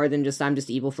more than just I'm just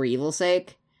evil for evil's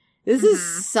sake. This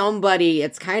is somebody,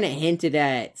 it's kind of hinted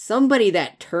at, somebody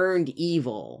that turned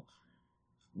evil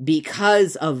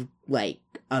because of, like,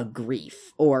 a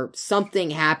grief, or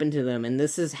something happened to them, and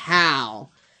this is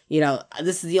how,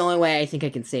 this is the only way I think I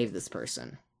can save this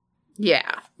person.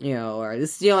 Yeah. Or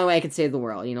this is the only way I can save the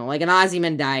world, like an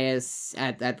Ozymandias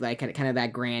at like kind of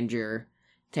that grandeur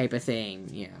type of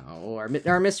thing, or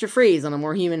Mr. Freeze on a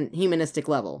more humanistic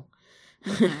level.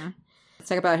 Let's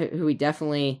talk about who we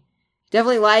definitely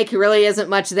like, who really isn't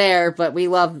much there, but we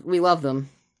love them.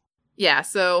 Yeah,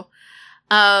 so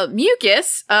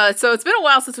Mucus, so it's been a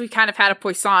while since we kind of had a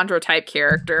Poisandro type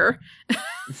character.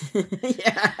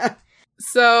 Yeah.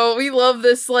 So we love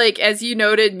this, like, as you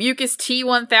noted, Mucus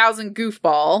T-1000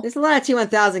 goofball. There's a lot of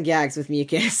T-1000 gags with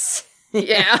Mucus.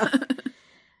 Yeah.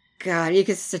 God,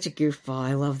 Mucus is such a goofball.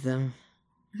 I love them.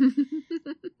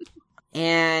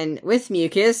 And with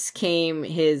Mucus came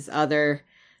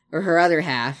her other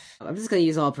half. I'm just going to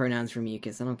use all pronouns for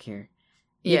Mucus. I don't care.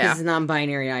 Mucus is a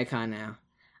non-binary icon now.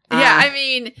 Yeah, I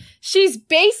mean, she's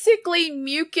basically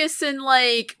mucus and,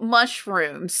 like,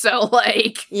 mushrooms. So,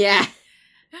 like... Yeah.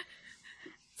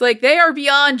 It's like, they are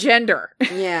beyond gender.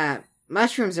 Yeah.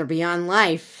 Mushrooms are beyond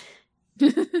life.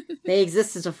 They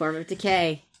exist as a form of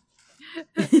decay.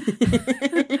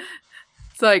 It's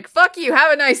like, fuck you,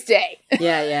 have a nice day.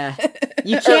 Yeah.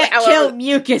 You can't kill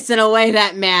Mucus in a way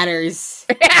that matters.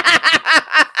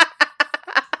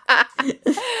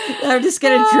 I'm just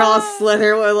gonna draw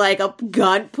Slither with, like, a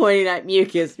gun pointing at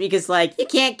Mucus, because, like, you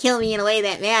can't kill me in a way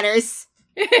that matters.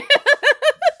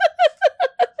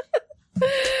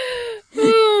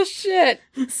 Oh, shit.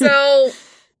 So,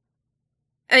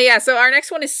 so our next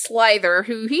one is Slither,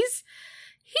 who he's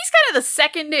kind of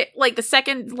the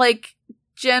second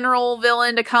general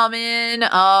villain to come in,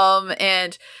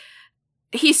 and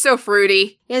he's so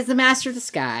fruity. He has the Master of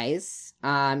Disguise.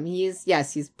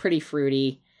 He's pretty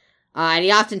fruity. And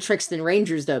he often tricks the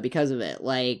Rangers, though, because of it.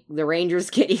 Like, the Rangers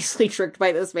get easily tricked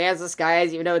by this man's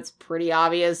disguise, even though it's pretty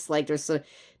obvious. Like, there's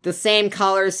the same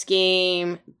color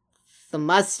scheme, the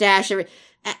mustache.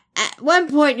 At one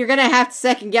point, you're gonna have to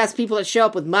second-guess people that show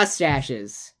up with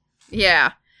mustaches.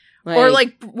 Yeah. Or,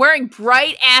 like, wearing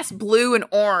bright-ass blue and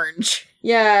orange.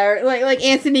 Yeah, like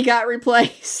Anthony got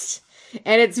replaced.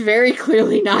 And it's very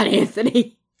clearly not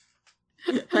Anthony.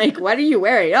 Like, what are you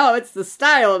wearing? Oh, it's the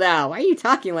style now. Why are you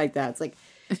talking like that? It's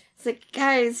like,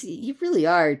 guys, you really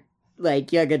are,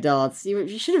 like, young adults. You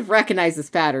should have recognized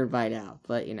this pattern by now,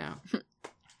 but, you know.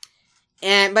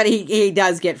 But he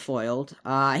does get foiled.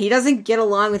 He doesn't get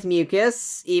along with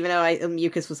Mucus, even though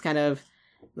Mucus was kind of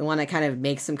the one that kind of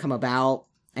makes him come about.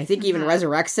 I think he even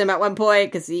resurrects him at one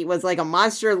point, because he was like a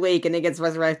monster leak, and then gets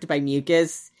resurrected by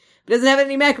Mucus. But doesn't have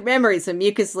any memories, so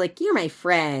Mucus is like, you're my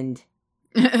friend.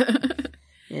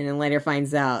 And then later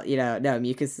finds out, no,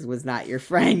 Mucus was not your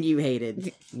friend. You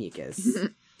hated Mucus.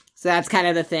 So that's kind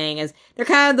of the thing, is they're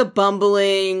kind of the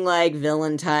bumbling, like,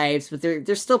 villain types, but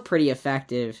they're still pretty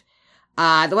effective.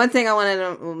 The one thing I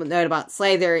want to note about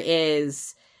Slyther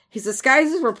is his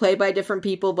disguises were played by different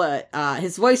people, but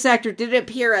his voice actor did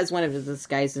appear as one of his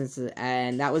disguises,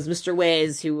 and that was Mr.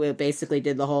 Wiz, who basically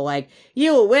did the whole, like,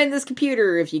 you will win this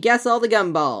computer if you guess all the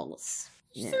gumballs.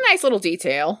 It's a nice little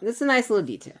detail. It's a nice little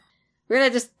detail. We're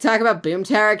gonna just talk about Boom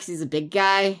Tower, because he's a big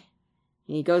guy, and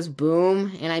he goes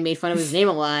boom, and I made fun of his name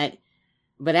a lot,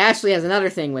 but Ashley has another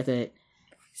thing with it.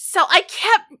 So I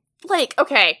kept, like,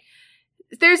 okay,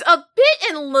 there's a bit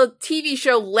in the TV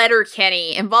show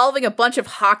Letterkenny involving a bunch of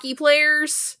hockey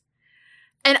players,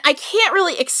 and I can't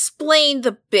really explain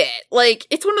the bit. Like,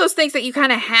 it's one of those things that you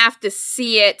kind of have to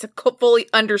see it to fully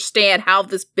understand how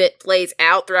this bit plays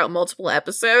out throughout multiple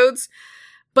episodes.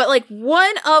 But, like,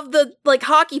 one of the, like,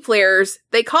 hockey players,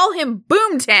 they call him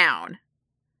Boomtown.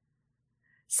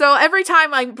 So every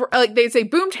time they say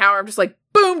Boomtown, I'm just like,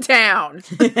 Boomtown!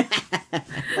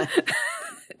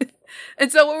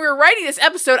 And so when we were writing this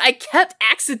episode, I kept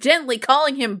accidentally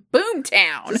calling him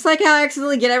Boomtown. Just like how I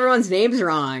accidentally get everyone's names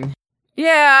wrong.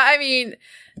 Yeah, I mean,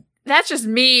 that's just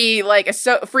me, like,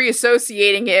 free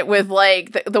associating it with,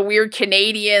 like, the weird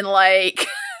Canadian, like...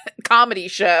 comedy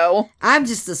show. I'm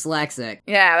just dyslexic.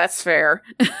 Yeah, that's fair.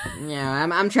 Yeah,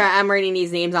 I'm reading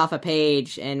these names off a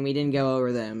page, and we didn't go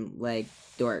over them like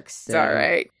dorks. So. It's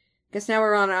alright. Guess now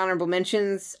we're on honorable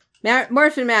mentions.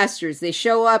 Morphin Masters, they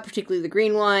show up, particularly the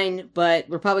green one, but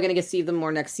we're probably going to see them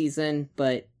more next season,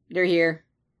 but they're here.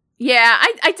 Yeah,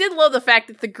 I did love the fact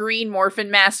that the green Morphin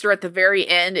Master at the very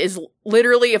end is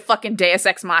literally a fucking Deus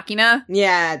Ex Machina.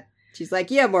 Yeah, she's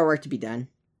like, you have more work to be done.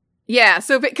 Yeah,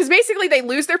 so, because basically they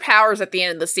lose their powers at the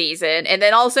end of the season, and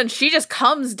then all of a sudden she just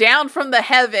comes down from the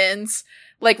heavens,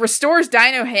 like, restores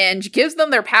Dino Hinge, gives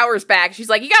them their powers back. She's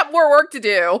like, you got more work to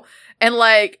do. And,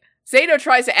 like, Zato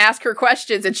tries to ask her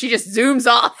questions, and she just zooms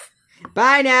off.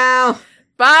 Bye now!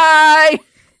 Bye!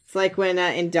 It's like when,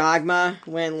 in Dogma,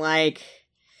 when, like,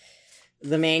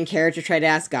 the main character tried to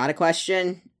ask God a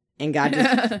question, and God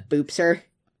just boops her.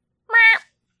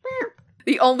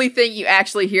 The only thing you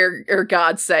actually hear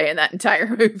God say in that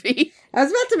entire movie. I was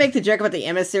about to make the joke about the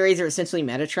emissaries are essentially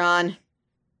Metatron.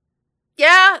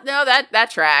 Yeah, no,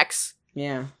 that tracks.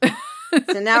 Yeah.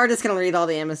 So now we're just gonna read all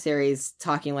the emissaries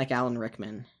talking like Alan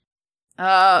Rickman.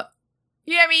 Yeah,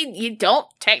 I mean, you don't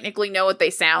technically know what they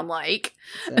sound like.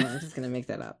 So I'm just gonna make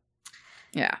that up.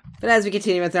 Yeah. But as we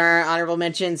continue with our honorable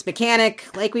mentions, Mechanic,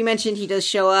 like we mentioned, he does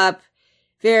show up.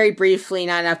 Very briefly,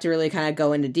 not enough to really kind of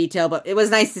go into detail, but it was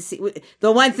nice to see.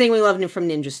 The one thing we loved from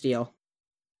Ninja Steel.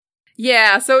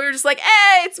 Yeah, so we were just like,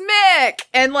 hey, it's Mick!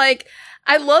 And, like,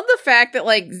 I love the fact that,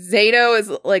 like, Zato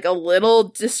is, like, a little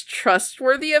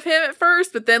distrustworthy of him at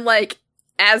first, but then, like,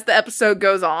 as the episode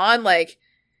goes on, like,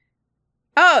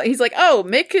 he's like,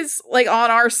 Mick is, like, on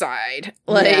our side.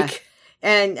 Like, yeah.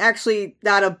 And actually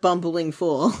not a bumbling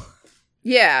fool.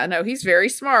 Yeah, no, he's very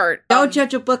smart. Don't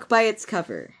judge a book by its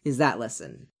cover, is that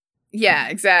lesson. Yeah,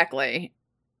 exactly.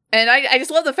 And I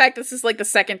just love the fact this is, like, the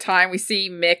second time we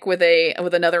see Mick with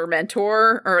another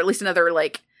mentor, or at least another,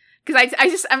 like, because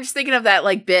I'm just thinking of that,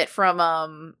 like, bit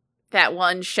from, that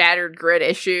one Shattered Grid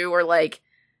issue where, like,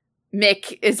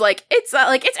 Mick is like, it's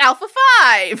Alpha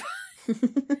 5!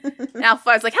 And Alpha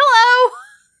 5's like, hello!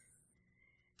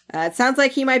 It sounds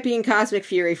like he might be in Cosmic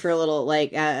Fury for a little,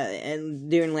 like,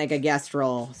 and doing, like, a guest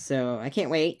role, so I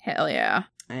can't wait. Hell yeah.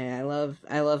 I love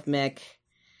Mick.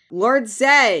 Lord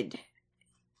Zed!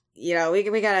 You know, we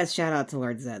gotta shout out to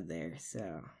Lord Zed there,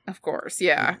 so. Of course,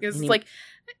 yeah. Because it's like,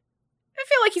 I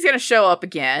feel like he's gonna show up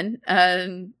again,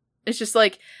 and it's just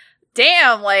like,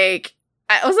 damn, like,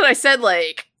 I said,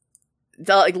 like,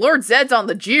 Lord Zed's on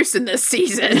the juice in this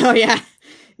season. Oh, yeah.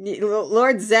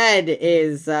 Lord Zed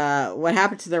is what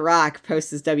happened to The Rock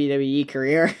post his WWE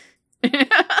career.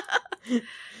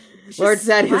 Lord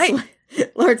Zed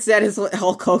is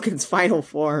Hulk Hogan's final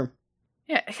form.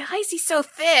 Yeah, why is he so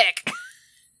thick?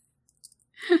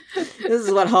 This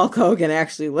is what Hulk Hogan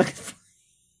actually looks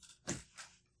like.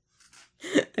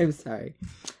 I'm sorry.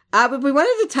 But we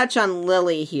wanted to touch on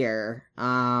Lily here.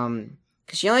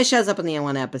 Because she only shows up in the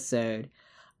one episode.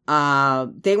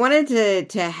 They wanted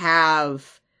to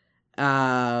have...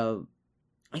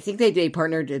 I think they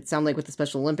partnered, it sounded like, with the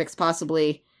Special Olympics,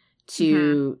 possibly,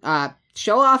 to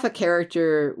show off a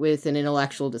character with an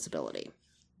intellectual disability.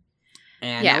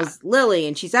 And that was Lily,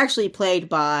 and she's actually played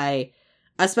by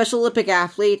a Special Olympic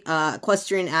athlete,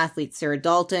 equestrian athlete, Sarah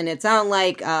Dalton. It sounded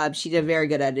like she did a very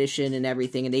good audition and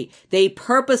everything, and they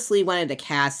purposely wanted to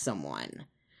cast someone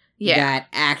that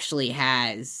actually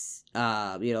has,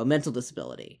 a mental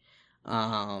disability.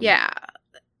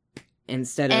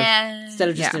 Instead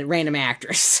of just a random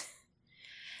actress.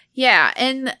 Yeah,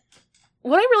 and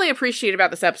what I really appreciate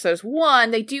about this episode is, one,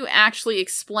 they do actually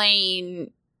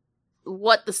explain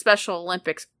what the Special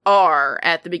Olympics are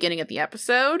at the beginning of the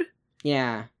episode.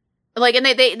 Yeah. Like, and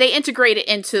they integrate it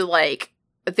into, like,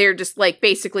 they're just, like,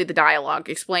 basically the dialogue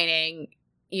explaining,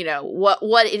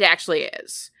 what it actually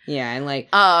is. Yeah, and, like,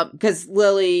 because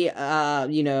Lily,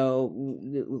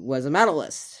 was a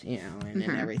medalist, and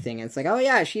everything. And it's like, oh,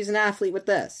 yeah, she's an athlete with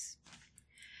this.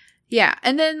 Yeah,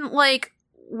 and then, like,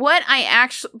 what I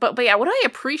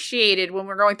appreciated when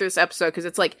we're going through this episode, because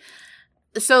it's like,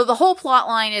 so the whole plot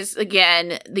line is,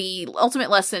 again, the ultimate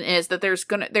lesson is that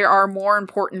there are more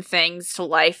important things to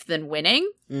life than winning.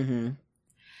 Mm-hmm.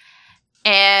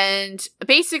 And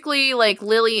basically, like,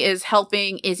 Lily is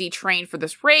helping Izzy train for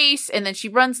this race, and then she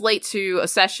runs late to a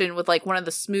session with, like, one of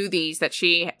the smoothies that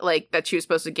she was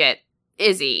supposed to get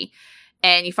Izzy.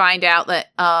 And you find out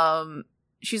that,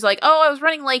 she's like, oh, I was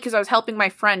running late because I was helping my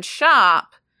friend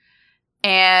shop.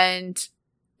 And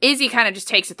Izzy kind of just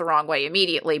takes it the wrong way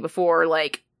immediately before,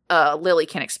 like, Lily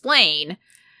can explain.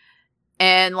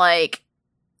 And, like,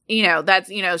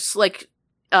 that's, like,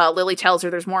 Lily tells her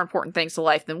there's more important things to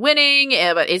life than winning,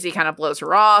 but Izzy kind of blows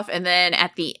her off. And then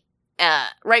at the,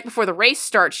 right before the race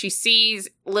starts, she sees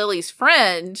Lily's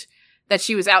friend that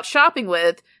she was out shopping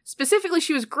with. Specifically,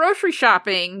 she was grocery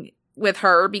shopping with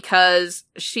her because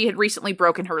she had recently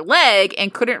broken her leg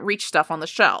and couldn't reach stuff on the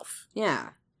shelf. Yeah.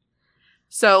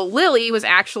 So Lily was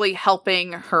actually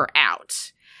helping her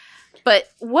out. But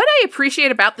what I appreciate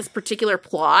about this particular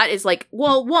plot is, like,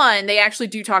 well, one, they actually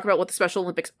do talk about what the Special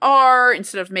Olympics are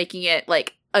instead of making it,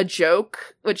 like, a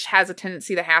joke, which has a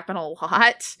tendency to happen a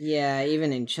lot. Yeah,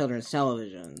 even in children's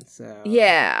television, so...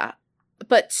 Yeah.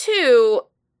 But two,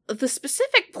 the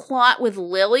specific plot with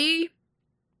Lily,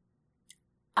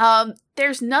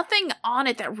 there's nothing on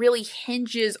it that really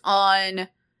hinges on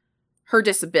her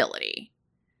disability.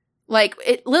 Like,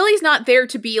 Lily's not there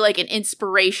to be, like, an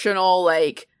inspirational,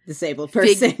 like... disabled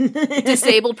person.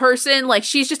 Disabled person. Like,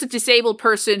 she's just a disabled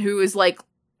person who is, like,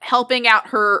 helping out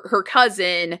her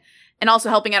cousin and also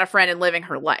helping out a friend and living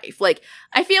her life. Like,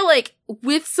 I feel like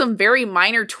with some very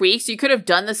minor tweaks, you could have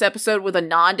done this episode with a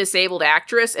non-disabled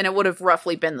actress and it would have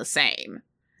roughly been the same.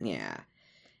 Yeah.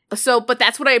 So, but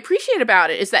that's what I appreciate about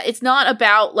it, is that it's not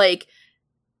about, like,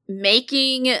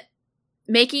 making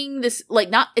this, like,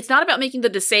 it's not about making the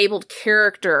disabled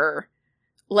character,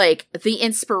 like, the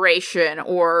inspiration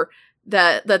or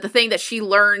the thing that she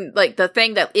learned, like, the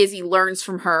thing that Izzy learns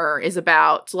from her is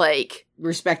about, like...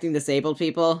 respecting disabled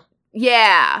people?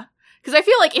 Yeah. Because I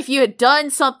feel like if you had done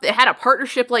something, had a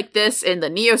partnership like this in the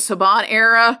Neo Saban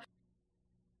era...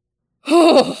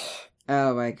 oh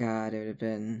my god, it would have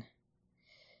been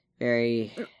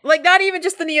very... like, not even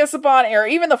just the Neo Saban era,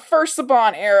 even the first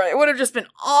Saban era, it would have just been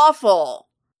awful.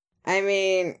 I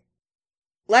mean...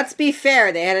 let's be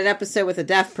fair, they had an episode with a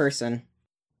deaf person.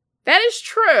 That is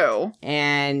true.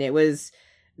 And it was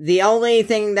the only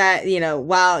thing that,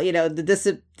 while,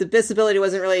 the disability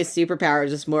wasn't really a superpower, it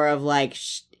was just more of like,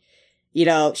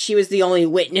 she was the only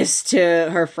witness to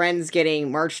her friends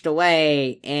getting marched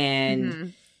away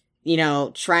and,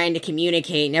 trying to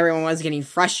communicate, and everyone was getting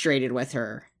frustrated with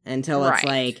her until it's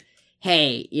like,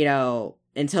 hey,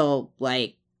 until,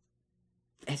 like,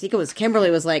 I think it was Kimberly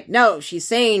was like, no, she's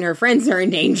saying her friends are in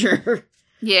danger.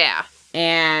 Yeah.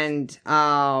 And,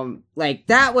 like,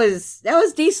 that was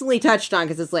decently touched on,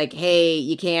 because it's like, hey,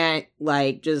 you can't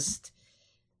just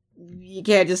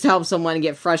help someone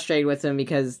get frustrated with them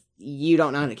because you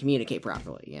don't know how to communicate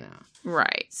properly,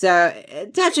 Right. So,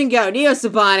 touch and go. Neo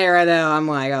Saban era, though, I'm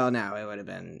like, oh no, it would have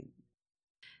been...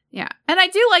 Yeah. And I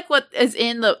do like what is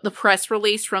in the press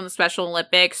release from the Special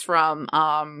Olympics from,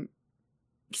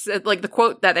 like the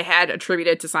quote that they had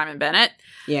attributed to Simon Bennett.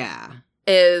 Yeah.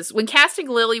 Is, when casting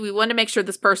Lily, we wanted to make sure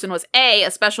this person was A,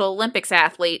 a Special Olympics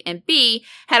athlete, and B,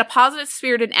 had a positive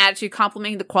spirit and attitude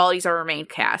complementing the qualities of our main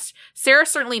cast. Sarah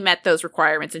certainly met those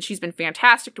requirements, and she's been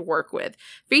fantastic to work with.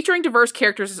 Featuring diverse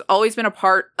characters has always been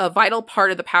a vital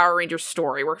part of the Power Rangers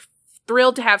story. We're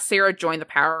thrilled to have Sarah join the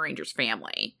Power Rangers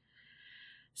family.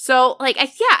 So, like, I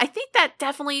think that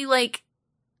definitely, like,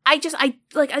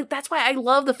 that's why I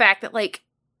love the fact that, like,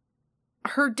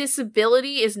 her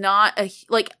disability is not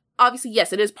obviously,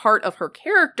 yes, it is part of her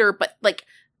character, but, like,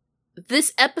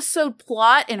 this episode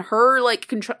plot and her, like,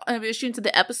 contribution to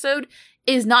the episode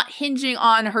is not hinging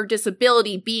on her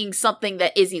disability being something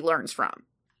that Izzy learns from.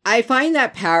 I find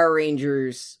that Power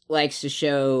Rangers likes to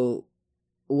show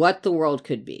what the world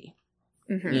could be,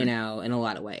 you know, in a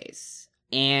lot of ways.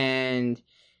 And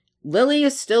Lily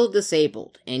is still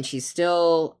disabled, and she's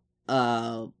still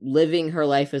living her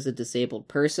life as a disabled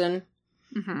person.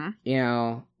 You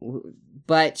know,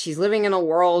 but she's living in a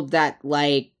world that,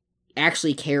 like,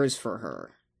 actually cares for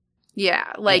her.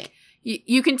 Yeah, like,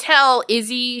 you can tell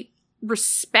Izzy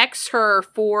respects her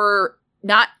for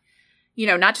not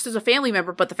just as a family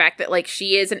member, but the fact that, like,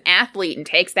 she is an athlete and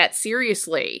takes that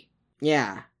seriously.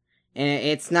 Yeah. And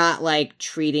it's not, like,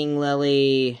 treating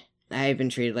Lily, I've been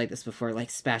treated like this before,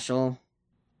 like, special.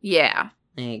 Yeah.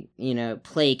 Like, you know,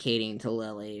 placating to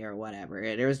Lily or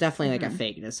whatever. There was definitely, like, a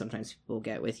fakeness sometimes people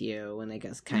get with you when they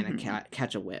just kind of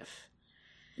catch a whiff.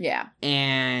 Yeah.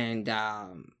 And,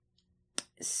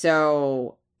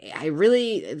 so,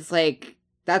 it's like,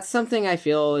 that's something I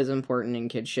feel is important in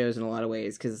kids' shows in a lot of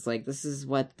ways, because it's like, this is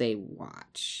what they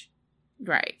watch.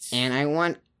 Right. And I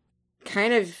want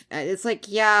it's like,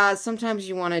 yeah, sometimes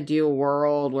you want to do a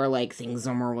world where, like, things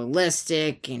are more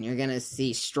realistic, and you're gonna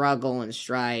see struggle and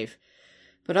strife.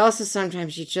 But also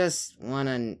sometimes you just want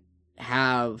to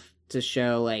have to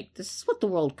show, like, this is what the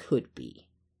world could be.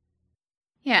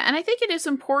 Yeah, and I think it is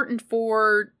important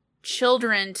for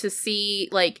children to see,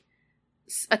 like,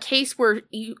 a case where,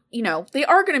 you know, they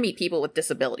are going to meet people with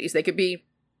disabilities. They could be,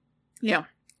 you know,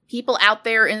 people out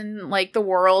there in, like, the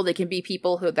world. They can be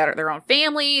people that are their own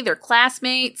family, their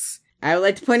classmates. I would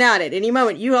like to point out, at any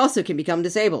moment, you also can become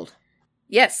disabled.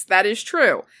 Yes, that is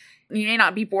true. You may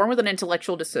not be born with an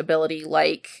intellectual disability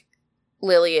like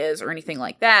Lily is or anything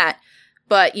like that,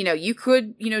 but, you know, you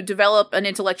could, you know, develop an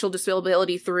intellectual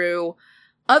disability through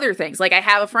other things. Like, I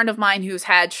have a friend of mine who's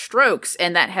had strokes,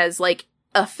 and that has, like,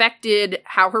 affected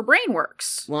how her brain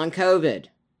works. Long COVID.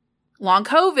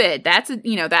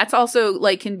 That's also,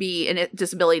 like, can be a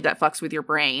disability that fucks with your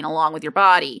brain along with your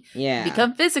body. Yeah. You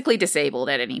become physically disabled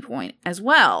at any point as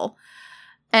well.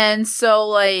 And so,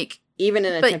 like, even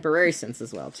in a temporary sense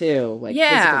as well, too. Like,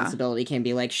 physical disability can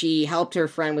be, like, she helped her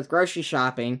friend with grocery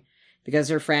shopping because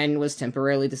her friend was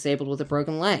temporarily disabled with a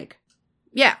broken leg.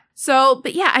 Yeah. So,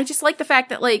 but yeah, I just like the fact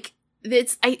that, like,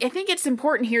 I think it's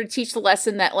important here to teach the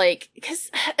lesson that, like, because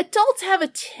adults have a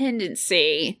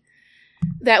tendency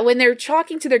that when they're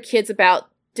talking to their kids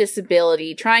about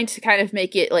disability, trying to kind of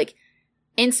make it, like,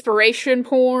 inspiration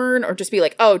porn, or just be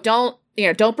like, oh, don't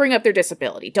bring up their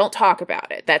disability. Don't talk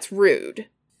about it. That's rude.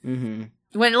 Mm-hmm.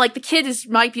 When, like, the kid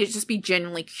might just be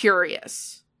genuinely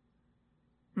curious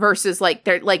versus, like,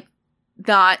 they're, like,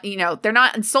 not, you know, they're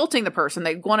not insulting the person.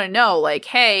 They want to know, like,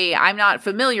 hey, I'm not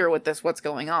familiar with this. What's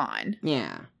going on?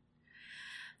 Yeah.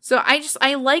 So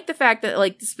I like the fact that,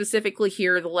 like, specifically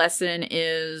here, the lesson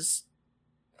is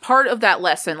part of that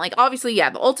lesson. Like, obviously, yeah,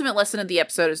 the ultimate lesson of the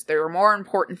episode is there are more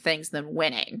important things than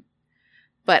winning.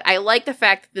 But I like the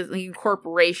fact that the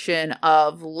incorporation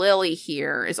of Lily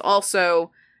here is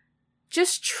also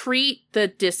just treat the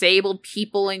disabled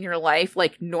people in your life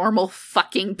like normal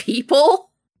fucking people.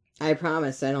 I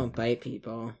promise I don't bite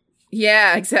people.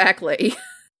 Yeah, exactly.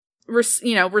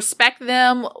 Respect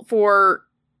them for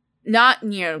not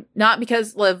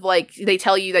because of, like, they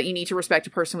tell you that you need to respect a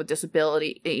person with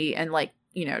disability and, like,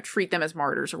 you know, treat them as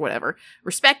martyrs or whatever.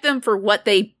 Respect them for what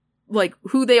they, like,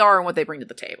 who they are and what they bring to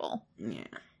the table. Yeah.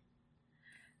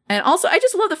 And also, I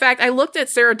just love the fact I looked at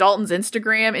Sarah Dalton's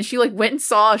Instagram, and she, like, went and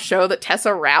saw a show that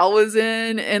Tessa Rao was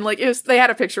in, and, like, they had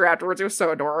a picture afterwards. It was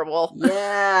so adorable.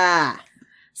 Yeah.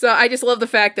 So I just love the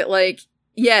fact that, like,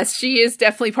 yes, she is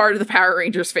definitely part of the Power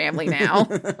Rangers family now.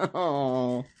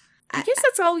 Oh. I guess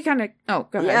that's all we kind of... Oh,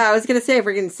 go ahead. Yeah, I was going to say, if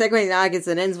we're going to segue now, I guess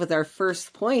it ends with our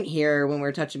first point here when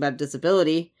we're touching about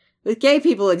disability. With gay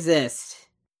people exist.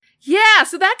 Yeah,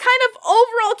 so that kind of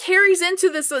overall carries into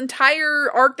this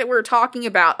entire arc that we're talking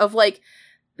about of, like,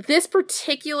 this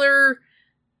particular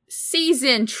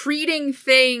season treating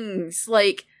things,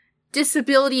 like,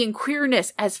 disability and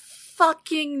queerness as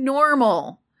fucking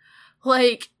normal.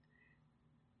 Like,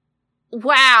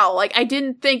 wow. Like, I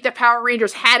didn't think that Power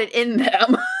Rangers had it in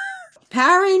them.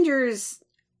 Power Rangers,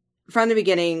 from the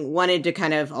beginning, wanted to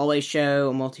kind of always show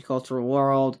a multicultural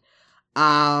world.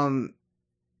 I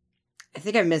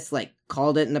think I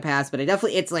called it in the past, but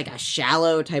it's like a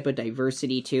shallow type of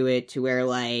diversity to it, to where,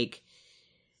 like,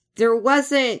 there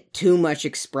wasn't too much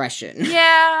expression.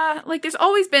 Yeah, like, there's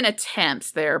always been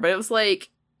attempts there, but it was like,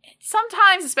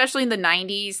 sometimes, especially in the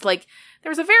 90s, like, there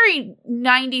was a very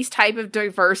 90s type of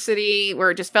diversity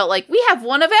where it just felt like, we have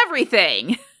one of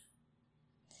everything.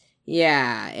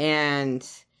 Yeah, and,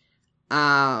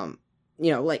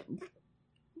 like,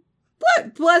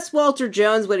 bless Walter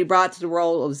Jones, what he brought to the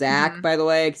role of Zach, by the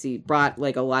way, because he brought,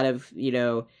 like, a lot of, he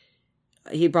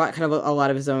brought kind of a lot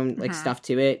of his own, like, stuff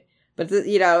to it. But,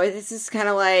 it's just kind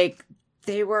of like,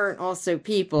 they weren't also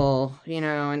people,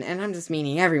 and I'm just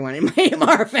meaning everyone in Mighty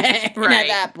Morphin at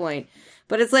that point.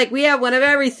 But it's like, we have one of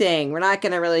everything. We're not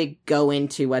going to really go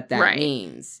into what that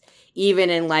means. Even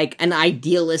in, like, an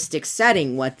idealistic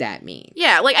setting, what that means.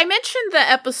 Yeah, like, I mentioned the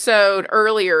episode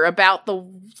earlier about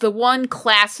the one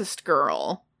classist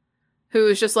girl who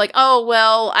was just like, oh,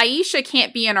 well, Aisha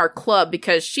can't be in our club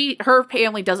because her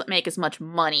family doesn't make as much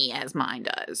money as mine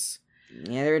does.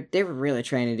 Yeah, they were really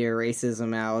trying to do a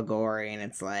racism allegory, and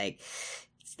it's like,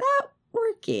 it's not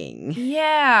working.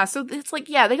 Yeah, so it's like,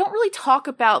 yeah, they don't really talk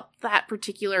about that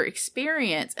particular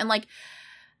experience. And, like,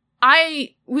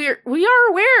 we are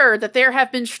aware that there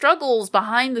have been struggles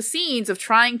behind the scenes of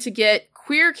trying to get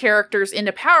queer characters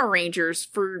into Power Rangers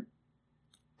for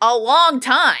a long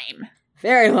time.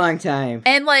 Very long time.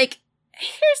 And, like,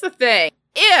 here's the thing.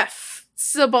 If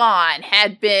Saban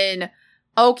had been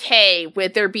okay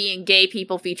with there being gay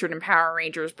people featured in Power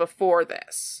Rangers before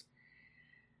this,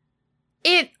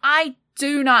 I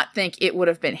do not think it would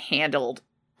have been handled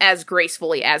as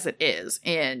gracefully as it is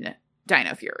in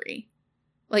Dino Fury.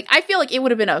 Like, I feel like it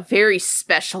would have been a very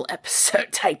special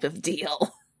episode type of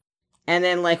deal. And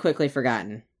then, like, quickly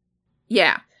forgotten.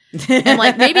 Yeah. And,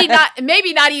 like, maybe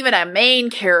not even a main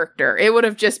character. It would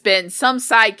have just been some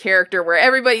side character where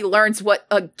everybody learns what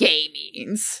a gay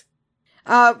means.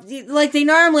 Like they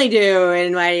normally do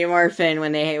in Mighty Morphin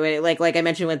when like I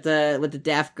mentioned with the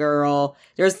deaf girl.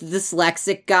 There's the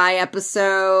dyslexic guy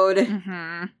episode.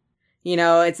 Mm-hmm.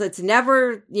 It's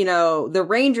never, the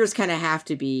Rangers kind of have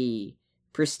to be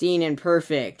pristine and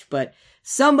perfect, but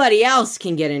somebody else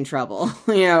can get in trouble,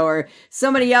 or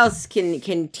somebody else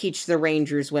can teach the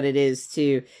Rangers what it is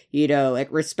to, like,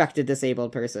 respect a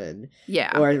disabled person.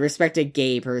 Yeah. Or respect a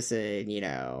gay person,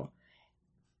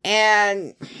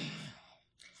 And,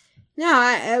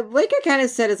 no, like I kind of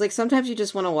said, it's like sometimes you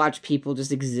just want to watch people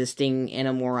just existing in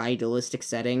a more idealistic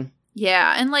setting.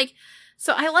 Yeah, and, like,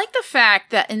 so I like the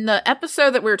fact that in the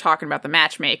episode that we were talking about, the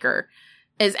matchmaker,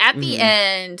 is at the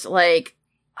end, like,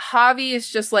 Javi is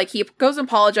just like, he goes and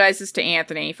apologizes to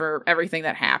Anthony for everything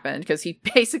that happened, because he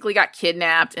basically got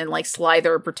kidnapped and, like,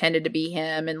 Slither pretended to be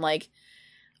him and, like,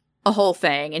 a whole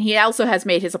thing. And he also has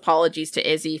made his apologies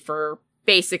to Izzy for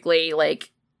basically, like,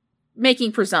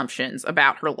 making presumptions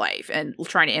about her life and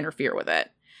trying to interfere with it.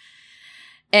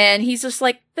 And he's just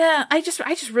like, I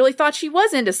just really thought she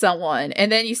was into someone.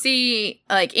 And then you see,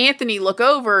 like, Anthony look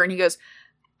over and he goes,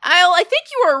 I think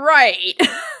you were right.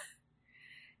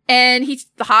 And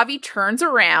Javi turns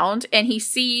around and he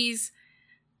sees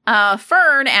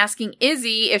Fern asking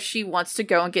Izzy if she wants to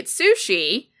go and get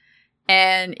sushi.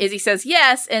 And Izzy says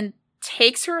yes and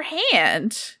takes her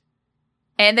hand.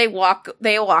 And they walk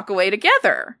away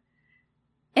together.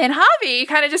 And Javi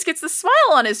kind of just gets the smile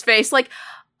on his face, like,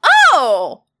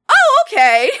 oh,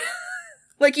 okay.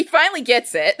 Like, he finally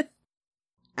gets it.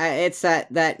 It's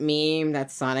that meme, that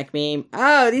Sonic meme.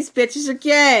 Oh, these bitches are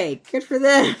gay. Good for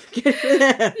them. Good for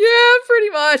them. Yeah, pretty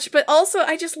much. But also,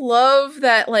 I just love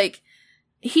that, like,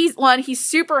 he's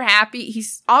super happy.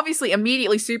 He's obviously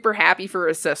immediately super happy for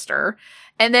his sister.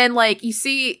 And then, like, you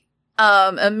see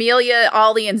Amelia,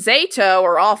 Ollie, and Zato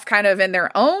are off kind of in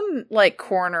their own, like,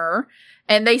 corner.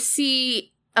 And they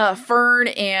see Fern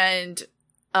and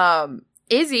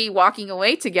Izzy walking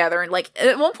away together. And, like,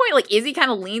 at one point, like, Izzy kind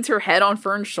of leans her head on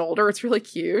Fern's shoulder. It's really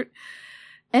cute.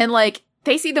 And, like,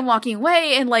 they see them walking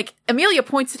away. And, like, Amelia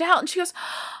points it out. And she goes,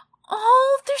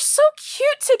 oh, they're so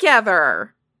cute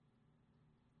together.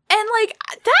 And, like,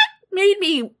 that made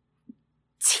me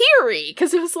teary.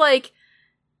 Because it was like,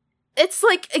 it's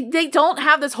like they don't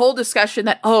have this whole discussion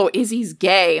that, oh, Izzy's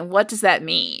gay. And what does that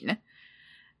mean?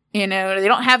 They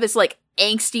don't have this, like,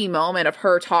 angsty moment of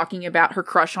her talking about her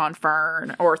crush on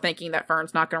Fern or thinking that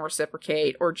Fern's not going to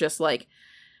reciprocate or just, like,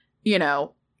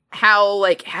 how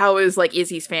is like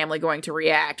Izzy's family going to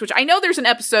react? Which I know there's an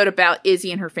episode about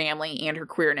Izzy and her family and her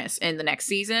queerness in the next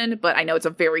season, but I know it's a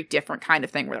very different kind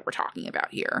of thing that we're talking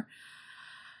about here.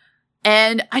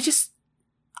 And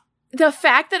the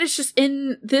fact that it's just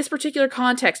in this particular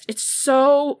context, it's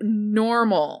so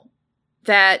normal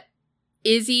that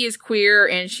Izzy is queer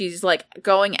and she's like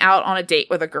going out on a date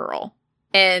with a girl.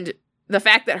 And the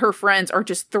fact that her friends are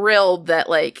just thrilled that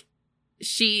like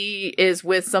she is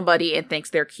with somebody and thinks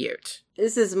they're cute.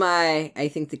 This is my, I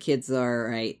think the kids are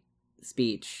right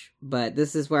speech, but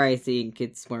this is where I think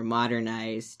it's more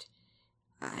modernized.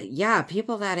 Yeah,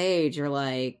 people that age are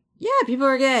like, yeah, people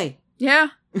are gay. Yeah.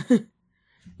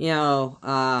 You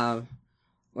know,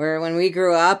 where when we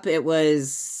grew up, it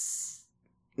was,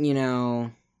 you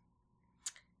know,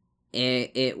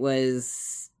 it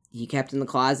was, you kept in the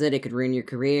closet, it could ruin your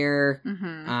career.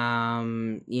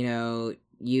 Mm-hmm. You know,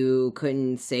 you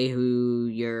couldn't say who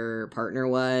your partner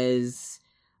was,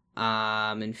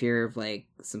 in fear of, like,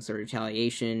 some sort of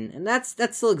retaliation. And that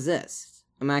still exists.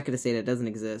 I'm not gonna say that doesn't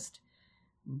exist.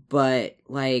 But,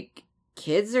 like,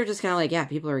 kids are just kind of like, yeah,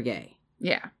 people are gay.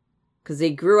 Yeah. Because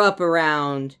they grew up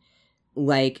around,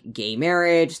 like, gay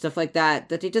marriage, stuff like that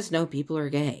they just know people are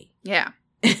gay. Yeah.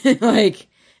 Like,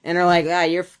 and they're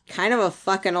like, you're kind of a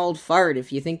fucking old fart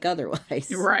if you think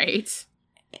otherwise. Right.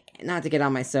 Not to get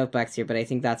on my soapbox here, but I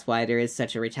think that's why there is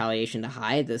such a retaliation to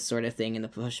hide this sort of thing and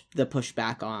the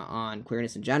pushback on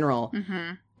queerness in general.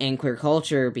 Mm-hmm. And queer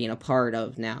culture being a part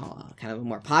of now kind of a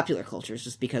more popular culture is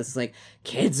just because it's like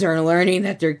kids are learning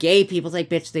that they're gay. People's like,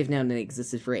 bitch, they've known they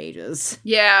existed for ages.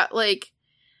 Yeah, like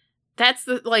that's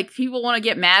the like people want to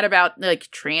get mad about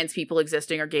like trans people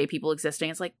existing or gay people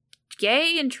existing. It's like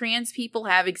gay and trans people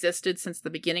have existed since the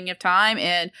beginning of time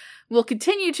and will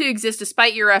continue to exist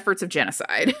despite your efforts of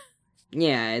genocide.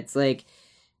 Yeah, it's like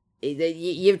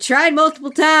you've tried multiple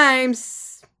times.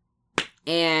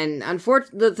 And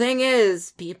unfortunately, the thing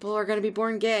is, people are going to be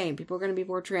born gay, and people are going to be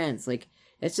born trans. Like,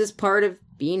 it's just part of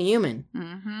being human.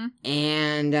 Mm-hmm.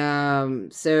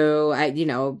 And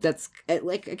so, that's,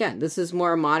 like, again, this is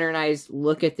more a modernized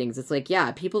look at things. It's like,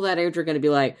 yeah, people that age are going to be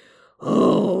like,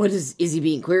 oh, what is he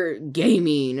being queer gay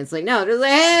mean? It's like, no, they're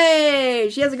like, hey,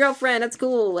 she has a girlfriend, that's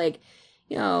cool. Like,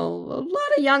 you know, a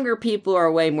lot of younger people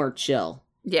are way more chill.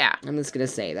 Yeah. I'm just going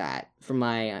to say that from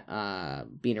my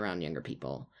being around younger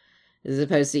people. As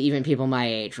opposed to even people my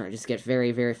age, where I just get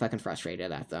very, very fucking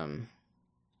frustrated at them.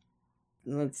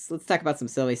 Let's talk about some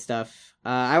silly stuff.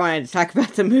 I wanted to talk about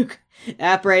the Mook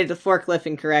operated the forklift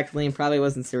incorrectly and probably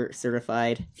wasn't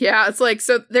certified. Yeah, it's like,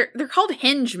 so they're called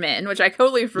hingemen, which I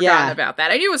totally forgotten about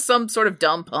that. I knew it was some sort of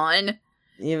dumb pun.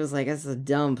 It was like, that's a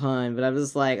dumb pun, but I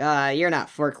was like, you're not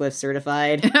forklift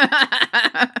certified.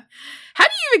 How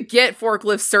do you even get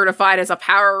forklift certified as a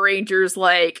Power Rangers,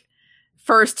 like,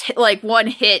 first, like, one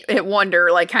hit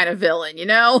wonder, like, kind of villain, you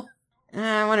know?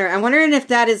 I'm wondering if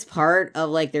that is part of,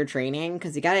 like, their training,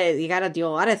 because you gotta do a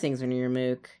lot of things when you're a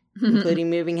Mook, including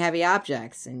moving heavy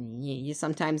objects, and you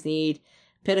sometimes need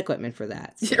pit equipment for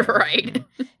that. So, right.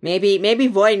 Maybe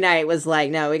Void Knight was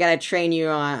like, no, we gotta train you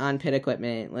on pit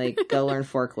equipment, like, go learn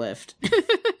forklift.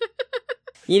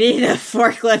 You need a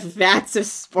forklift vats of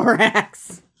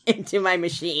Sporax into my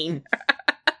machine.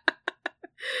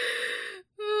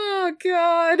 Oh,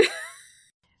 God.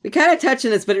 We kind of touched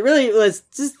on this, but it really was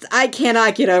just, I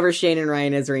cannot get over Shane and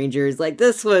Ryan as Rangers. Like,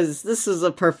 this was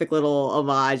a perfect little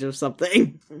homage of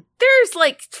something. There's,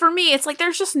 like, for me, it's like,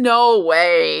 there's just no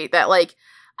way that, like,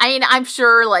 I mean, I'm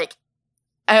sure, like,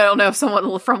 I don't know if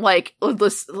someone from, like,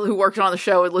 who worked on the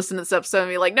show would listen to this episode and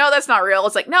be like, no, that's not real.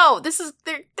 It's like, no, they're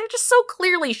just so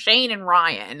clearly Shane and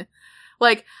Ryan.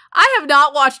 Like, I have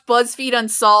not watched BuzzFeed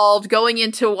Unsolved going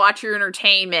into Watch Your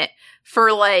Entertainment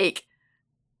for, like,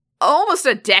 almost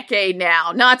a decade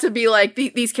now, not to be like,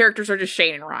 these characters are just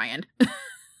Shane and Ryan.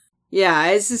 Yeah,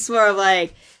 it's just more of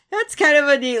like, that's kind of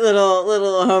a neat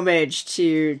little homage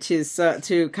to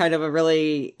kind of a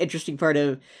really interesting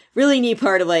really neat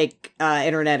part of, like,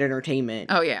 internet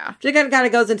entertainment. Oh, yeah. It kind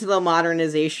of goes into the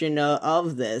modernization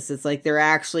of this. It's like they're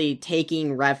actually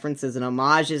taking references and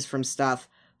homages from stuff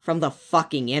from the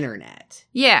fucking internet.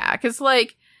 Yeah, because,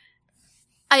 like,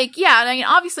 yeah, I mean,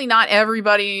 obviously not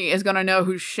everybody is going to know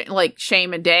who,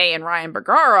 Shane Madej and Ryan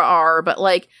Bergara are, but,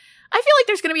 like, I feel like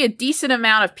there's going to be a decent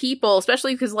amount of people,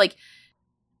 especially because, like...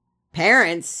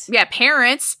 Parents. Yeah,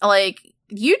 parents. Like,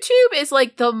 YouTube is,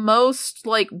 like, the most,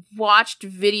 like, watched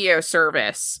video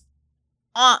service,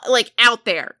 like, out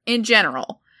there, in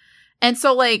general. And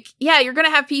so, like, yeah, you're going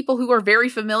to have people who are very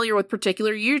familiar with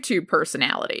particular YouTube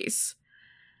personalities.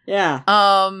 Yeah.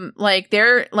 Like,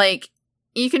 they're, like...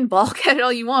 You can balk at it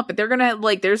all you want, but they're gonna,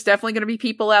 like, there's definitely gonna be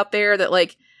people out there that,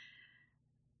 like,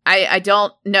 I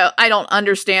don't know. I don't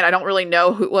understand. I don't really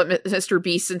know what Mr.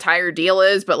 Beast's entire deal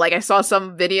is, but like I saw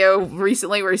some video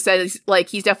recently where he said like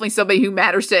he's definitely somebody who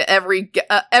matters to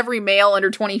every male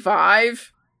under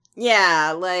 25.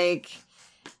 Yeah, like,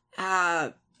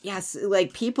 yes,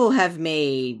 like people have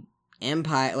made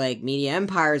media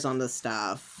empires on this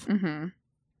stuff. Mm-hmm.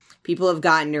 People have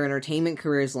gotten their entertainment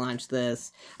careers launched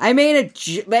this. I made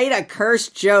a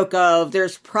cursed joke of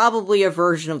there's probably a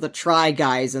version of the Try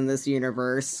Guys in this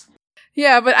universe.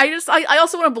 Yeah, but I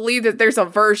also want to believe that there's a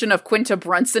version of Quinta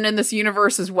Brunson in this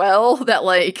universe as well. That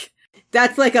like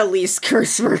that's like a least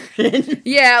cursed version.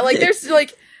 Yeah, like there's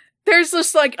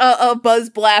just like a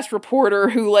BuzzBlast reporter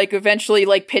who like eventually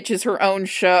like pitches her own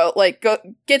show, like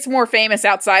gets more famous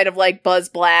outside of like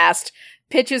BuzzBlast.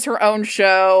 Pitches her own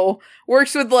show,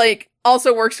 works with the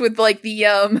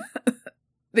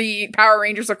the Power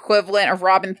Rangers equivalent of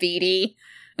Robin Thede.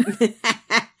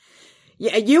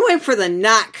 Yeah, you went for the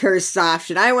not cursed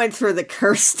option. I went for the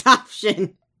cursed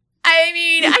option. I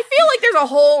mean, I feel like there's a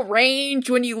whole range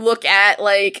when you look at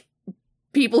like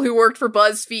people who worked for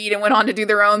BuzzFeed and went on to do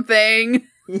their own thing.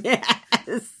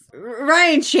 Yes.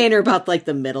 Ryan Shaner about like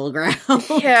the middle ground.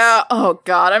 Yeah. Oh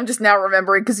God, I'm just now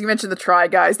remembering because you mentioned the Try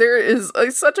Guys. There is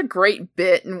such a great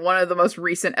bit in one of the most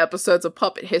recent episodes of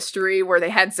Puppet History where they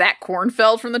had Zach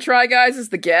Kornfeld from the Try Guys as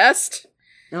the guest.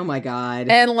 Oh my God.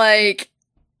 And like,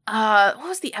 what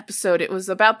was the episode? It was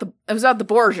about the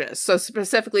Borgias. So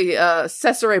specifically,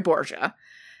 Cesare Borgia,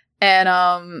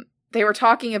 and they were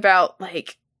talking about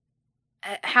like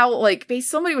how like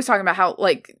somebody was talking about how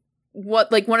like.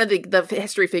 What like one of the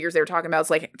history figures they were talking about is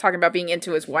like talking about being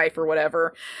into his wife or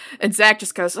whatever, and Zach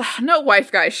just goes, "No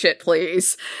wife guy shit,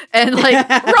 please." And like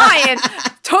Ryan,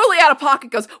 totally out of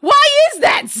pocket, goes, "Why is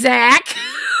that, Zach?"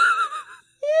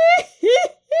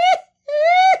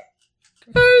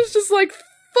 I was just like,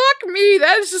 "Fuck me!"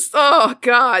 That is just oh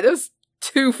God, that's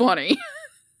too funny.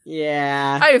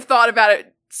 Yeah, I have thought about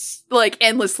it like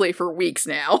endlessly for weeks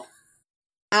now.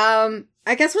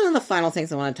 I guess one of the final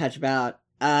things I want to touch about.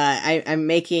 I'm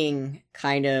making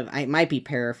I might be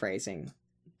paraphrasing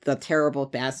the terrible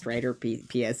Bast Writer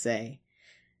PSA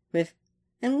with,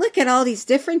 and look at all these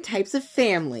different types of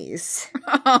families.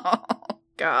 Oh,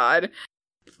 God.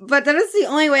 But that is the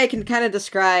only way I can kind of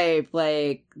describe,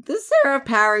 like, this era of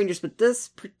Power Rangers, but this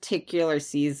particular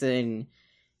season,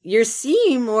 you're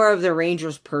seeing more of the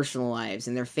Rangers' personal lives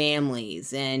and their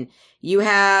families, and you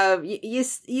have, you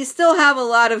still have a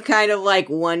lot of kind of like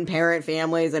one-parent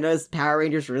families. I know Power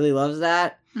Rangers really loves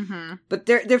that. Mm-hmm. But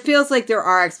there feels like there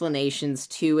are explanations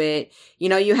to it. You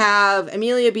know, you have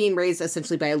Amelia being raised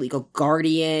essentially by a legal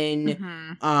guardian.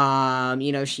 Mm-hmm.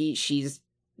 You know,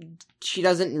 she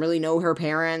doesn't really know her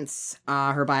parents,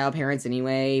 her bio parents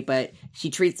anyway, but she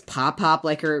treats Pop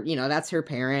like her, you know, that's her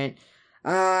parent.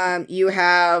 You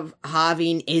have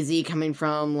Javi and Izzy coming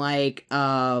from like,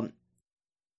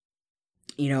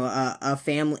 you know, a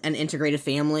family, an integrated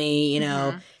family, you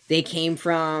know, they came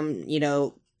from, you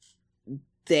know,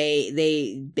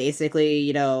 they basically,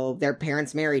 you know, their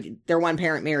one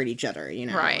parent married each other, you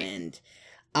know, right.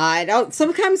 And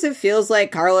sometimes it feels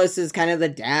like Carlos is kind of the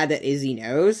dad that Izzy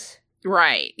knows.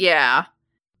 Right, yeah.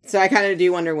 So I kind of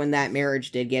do wonder when that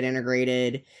marriage did get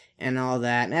integrated and all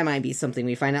that. That might be something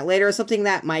we find out later, or something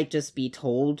that might just be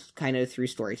told kind of through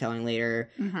storytelling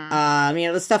later. Mm-hmm. You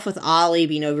know, the stuff with Ollie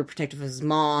being overprotective of his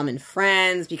mom and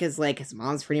friends because, like, his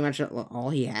mom's pretty much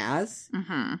all he has.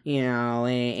 Mm-hmm. You know,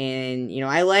 and, you know,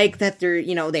 I like that they're,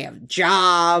 you know, they have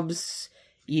jobs.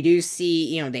 You do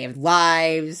see, you know, they have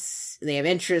lives. They have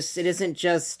interests. It isn't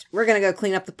just, we're gonna go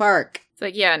clean up the park. It's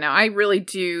like, yeah, no, I really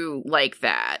do like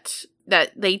that.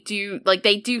 That they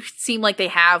do seem like they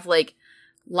have, like,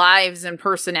 lives and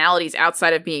personalities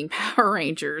outside of being Power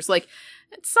Rangers. Like,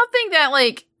 it's something that,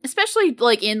 like, especially,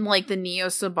 like, in, like, the Neo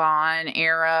Saban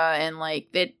era, and,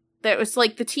 like, that was,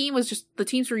 like, the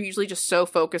teams were usually just so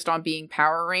focused on being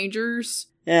Power Rangers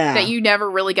that you never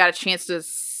really got a chance to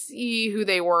see who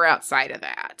they were outside of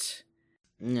that.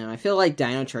 No, I feel like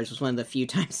Dino Charge was one of the few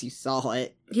times you saw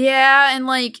it. Yeah, and,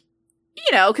 like,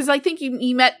 you know, because I think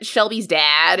you met Shelby's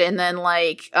dad, and then,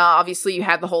 like, obviously you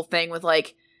had the whole thing with,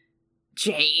 like,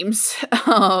 James.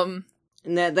 And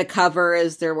the cover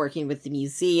is they're working with the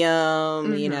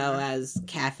museum, you know, as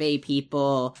cafe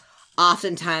people.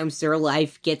 Oftentimes their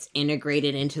life gets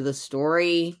integrated into the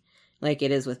story, like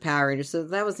it is with Power Rangers. So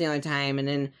that was the only time. And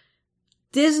then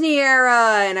Disney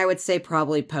era, and I would say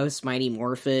probably post Mighty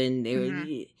Morphin,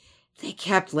 they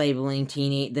kept labeling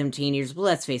them teenagers, but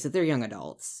let's face it, they're young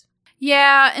adults.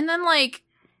 Yeah, and then, like,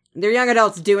 they're young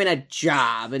adults doing a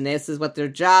job, and this is what their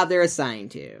job they're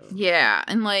assigned to. Yeah,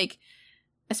 and, like,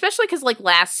 especially because, like,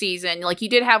 last season, like, you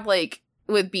did have, like,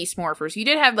 with Beast Morphers. You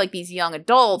did have, like, these young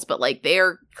adults, but, like,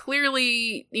 they're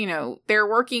clearly, they're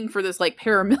working for this, like,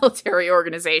 paramilitary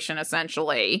organization,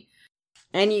 essentially.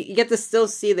 And you get to still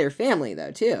see their family,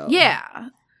 though, too. Yeah.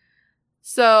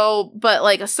 So, but,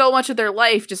 like, so much of their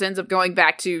life just ends up going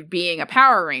back to being a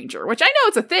Power Ranger, which I know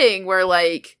it's a thing where,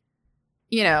 like,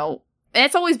 and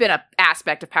it's always been an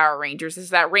aspect of Power Rangers, is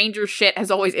that Ranger shit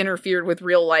has always interfered with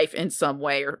real life in some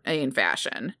way or in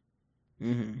fashion.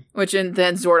 Mm-hmm. Which, and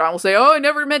then Zordon will say, oh, I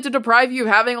never meant to deprive you of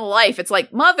having a life. It's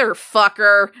like,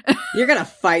 motherfucker. You're gonna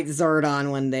fight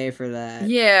Zordon one day for that.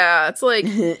 Yeah, it's like,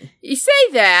 you say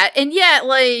that, and yet,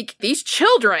 like, these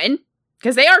children,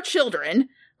 because they are children,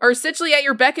 are essentially at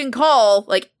your beck and call,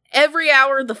 like, every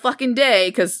hour of the fucking day,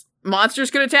 because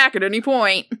monsters could attack at any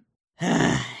point.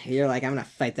 You're like, I'm gonna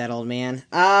fight that old man.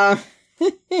 I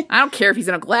don't care if he's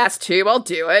in a glass tube, I'll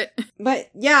do it.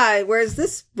 But yeah, whereas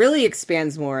this really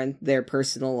expands more in their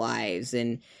personal lives,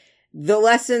 and the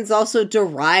lessons also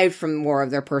derive from more of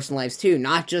their personal lives too,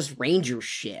 not just Ranger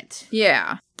shit.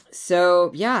 Yeah.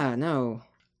 So yeah, no,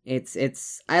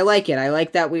 it's I like it. I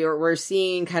like that we're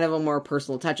seeing kind of a more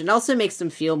personal touch, and also makes them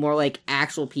feel more like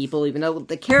actual people, even though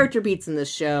the character beats in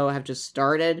this show have just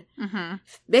started. Mm-hmm.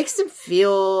 Makes them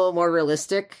feel more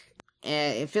realistic.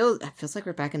 It feels like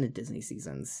we're back in the Disney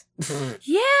seasons.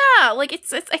 Yeah, like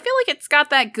it's I feel like it's got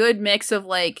that good mix of,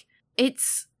 like,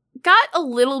 it's got a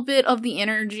little bit of the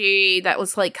energy that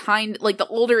was, like, kind like the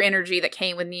older energy that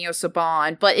came with Neo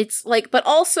Saban, but it's like but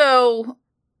also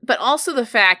the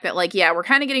fact that, like, yeah, we're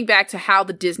kind of getting back to how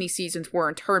the Disney seasons were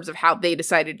in terms of how they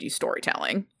decided to do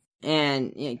storytelling.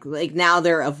 And like now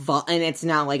they're and it's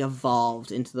now like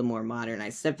evolved into the more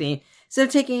modernized stuff, instead of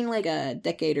taking like a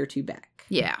decade or two back.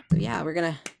 Yeah. So yeah, we're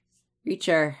gonna reach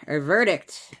our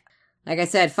verdict. Like I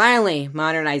said, finally,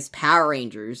 modernized Power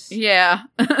Rangers. Yeah.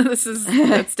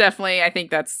 I think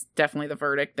that's definitely the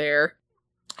verdict there.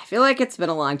 I feel like it's been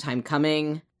a long time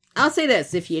coming. I'll say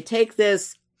this, if you take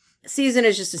this season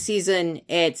as just a season,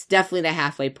 it's definitely the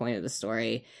halfway point of the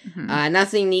story. Mm-hmm.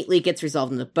 Nothing neatly gets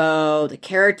resolved in the bow. The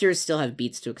characters still have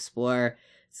beats to explore.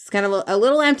 It's kind of a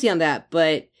little empty on that,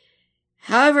 but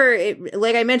however,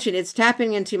 like I mentioned, it's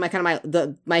tapping into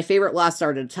my favorite lost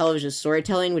art of television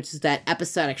storytelling, which is that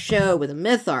episodic show with a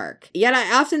myth arc. Yet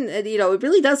I often, it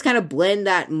really does kind of blend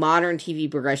that modern TV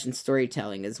progression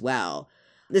storytelling as well.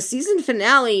 The season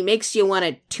finale makes you want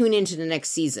to tune into the next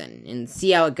season and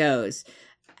see how it goes.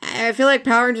 I feel like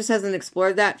Power Rangers hasn't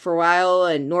explored that for a while,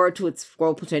 and nor to its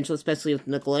full potential, especially with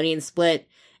the Nickelodeon split.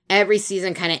 Every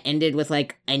season kind of ended with,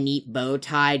 like, a neat bow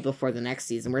tied before the next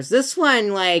season. Whereas this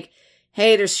one, like,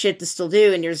 hey, there's shit to still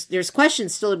do, and there's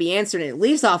questions still to be answered, and it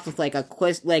leaves off with, like, a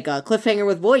cliffhanger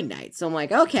with Void Knight. So I'm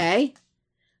like, okay.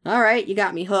 Alright, you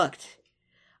got me hooked.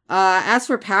 As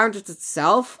for Power Rangers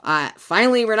itself,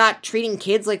 finally we're not treating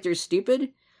kids like they're stupid.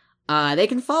 They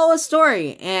can follow a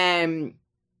story, and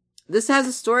this has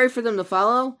a story for them to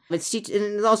follow.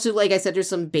 And also, like I said, there's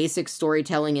some basic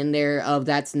storytelling in there of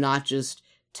that's not just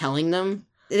telling them.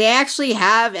 They actually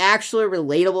have actual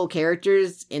relatable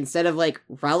characters instead of, like,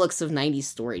 relics of 90s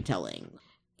storytelling.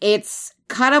 It's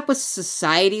caught up with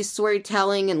society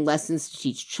storytelling and lessons to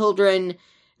teach children.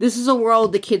 This is a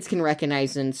world the kids can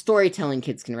recognize and storytelling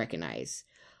kids can recognize.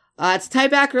 To tie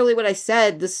back really what I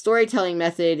said, the storytelling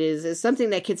method is something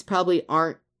that kids probably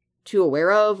aren't too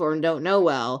aware of or don't know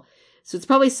well. So it's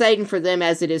probably exciting for them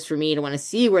as it is for me to want to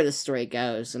see where the story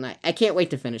goes. And I can't wait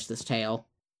to finish this tale.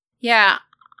 Yeah.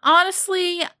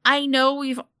 Honestly, I know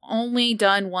we've only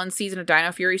done one season of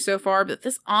Dino Fury so far, but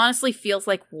this honestly feels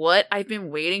like what I've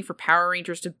been waiting for Power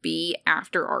Rangers to be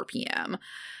after RPM.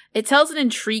 It tells an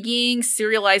intriguing,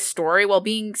 serialized story while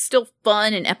being still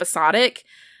fun and episodic.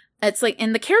 It's like,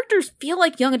 and the characters feel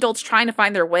like young adults trying to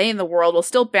find their way in the world while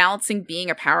still balancing being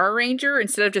a Power Ranger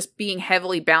instead of just being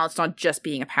heavily balanced on just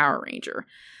being a Power Ranger.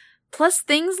 Plus,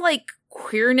 things like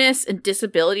queerness and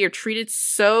disability are treated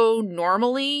so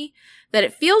normally that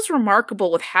it feels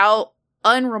remarkable with how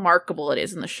unremarkable it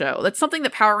is in the show. That's something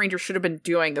that Power Rangers should have been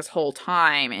doing this whole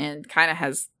time and kind of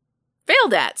has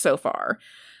failed at so far.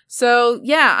 So,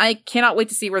 yeah, I cannot wait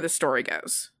to see where the story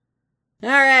goes.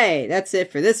 Alright, that's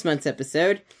it for this month's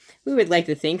episode. We would like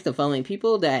to thank the following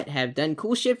people that have done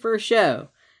cool shit for our show.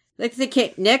 I'd like to thank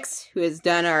Kate Nix, who has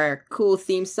done our cool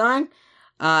theme song.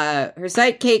 Her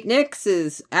site, Kate Nix,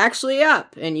 is actually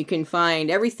up, and you can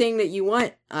find everything that you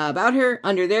want about her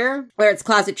under there. Where it's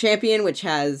Closet Champion, which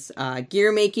has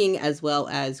gear making as well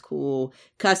as cool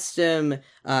custom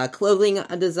clothing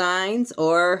designs,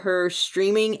 or her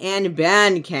streaming and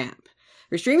Bandcamp.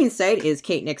 Her streaming site is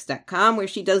katenix.com, where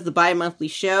she does the bi-monthly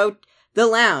show, The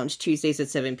Lounge, Tuesdays at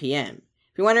 7 p.m.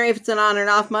 If you're wondering if it's an on or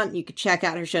off month, you can check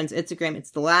out her show on Instagram,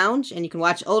 It's The Lounge, and you can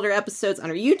watch older episodes on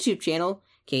her YouTube channel,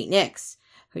 Kate Nix.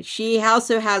 She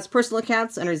also has personal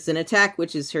accounts under Zinatech,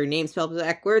 which is her name spelled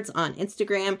backwards, on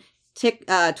Instagram,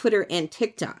 Twitter, and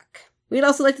TikTok. We'd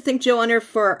also like to thank Joe Hunter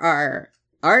for our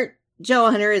art.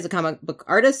 Joe Hunter is a comic book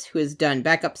artist who has done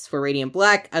backups for Radiant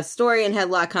Black, a story in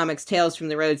Headlock Comics Tales from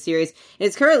the Road series, and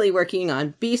is currently working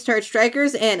on Beastheart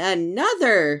Strikers and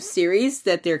another series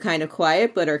that they're kind of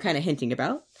quiet but are kind of hinting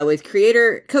about, with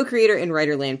co-creator and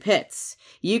writer Lan Pitts.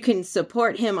 You can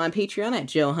support him on Patreon at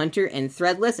Joe Hunter and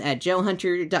Threadless at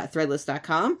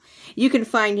joehunter.threadless.com. You can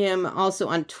find him also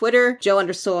on Twitter,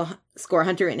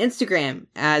 Joe_Hunter, and Instagram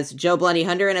as Joe Bloody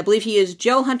Hunter, and I believe he is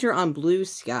Joe Hunter on Blue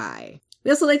Sky. We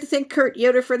also like to thank Kurt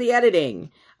Yoder for the editing.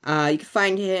 You can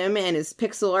find him and his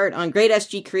pixel art on Great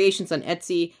SG Creations on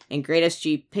Etsy and Great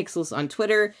SG Pixels on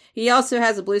Twitter. He also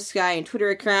has a Blue Sky and Twitter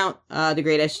account, The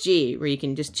Great SG, where you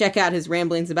can just check out his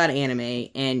ramblings about anime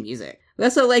and music. We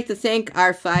also like to thank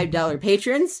our $5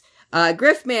 patrons.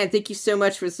 Griffman, thank you so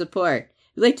much for the support. If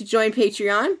you'd like to join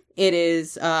Patreon, it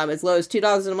is as low as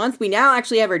 $2 a month. We now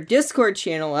actually have our Discord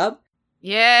channel up.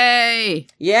 Yay!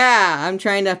 Yeah, I'm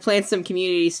trying to plan some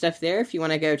community stuff there if you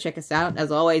want to go check us out.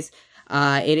 As always,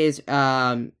 it is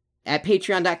at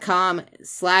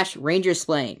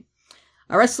patreon.com/rangersplain.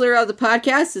 Our wrestler of the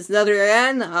podcast is none other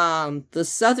than the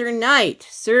Southern Knight,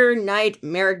 Sir Knight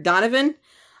Merrick Donovan.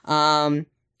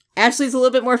 Ashley's a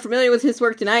little bit more familiar with his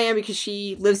work than I am because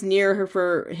she lives near her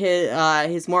for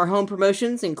his more home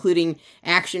promotions, including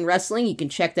Action Wrestling. You can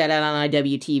check that out on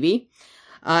IWTV.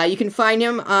 You can find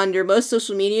him under most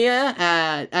social media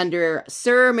under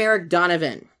Sir Merrick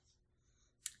Donovan.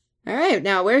 All right,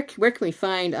 now where can we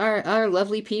find our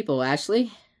lovely people,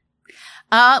 Ashley?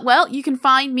 Well, you can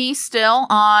find me still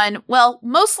on,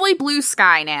 mostly Blue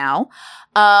Sky now.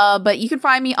 But you can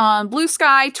find me on Blue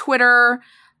Sky, Twitter,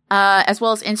 as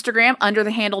well as Instagram under the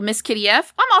handle Miss Kitty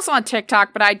F. I'm also on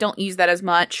TikTok, but I don't use that as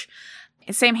much.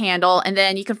 Same handle. And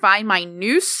then you can find my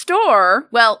new store.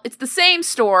 Well, it's the same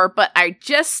store, but I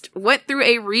just went through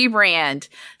a rebrand.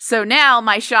 So now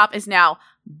my shop is now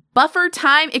Buffer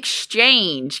Time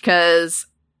Exchange, because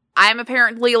I'm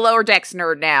apparently a Lower Decks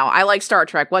nerd now. I like Star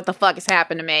Trek. What the fuck has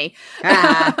happened to me?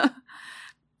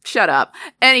 Shut up.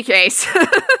 Any case.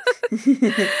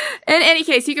 In any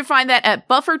case, you can find that at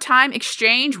Buffer Time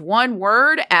Exchange, one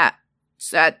word, at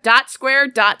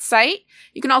 .square.site.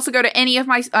 You can also go to any of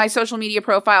my social media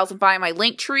profiles and find my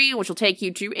link tree, which will take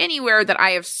you to anywhere that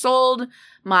I have sold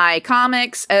my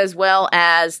comics as well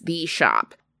as the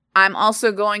shop. I'm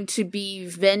also going to be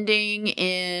vending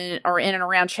in and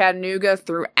around Chattanooga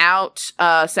throughout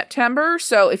September.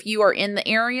 So if you are in the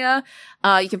area,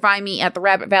 you can find me at the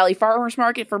Rabbit Valley Farmers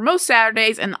Market for most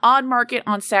Saturdays and the Odd Market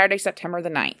on Saturday, September the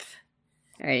 9th.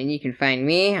 All right, and you can find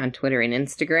me on Twitter and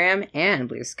Instagram and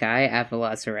Blue Sky at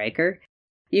Velociriker.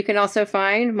 You can also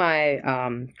find my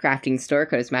crafting store,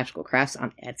 Coda's Magical Crafts,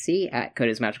 on Etsy at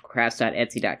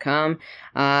codasmagicalcrafts.etsy.com,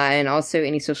 and also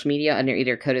any social media under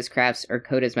either Coda's Crafts or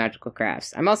Coda's Magical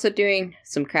Crafts. I'm also doing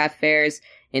some craft fairs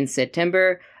in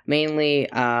September, mainly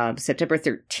September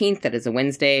 13th, that is a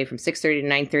Wednesday, from 6:30 to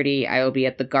 9:30. I will be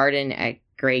at the Garden at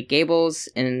Gray Gables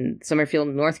in Summerfield,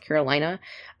 North Carolina,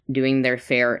 doing their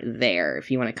fair there,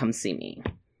 if you want to come see me.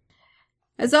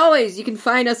 As always, you can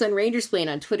find us on Rangersplain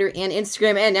on Twitter and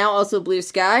Instagram, and now also Blue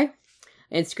Sky.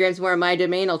 Instagram's more my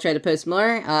domain. I'll try to post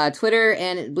more. Twitter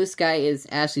and Blue Sky is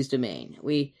Ashley's domain.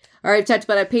 We already talked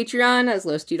about our Patreon. As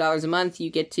low as $2 a month, you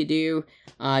get to join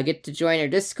our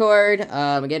Discord.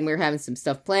 Again, we're having some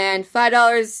stuff planned.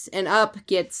 $5 and up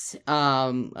gets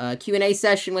a Q&A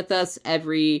session with us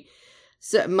every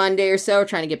Monday or so,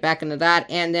 trying to get back into that.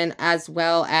 And then as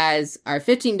well as our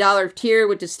 $15 tier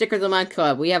with the Sticker of the Month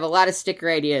Club. We have a lot of sticker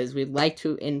ideas we'd like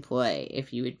to employ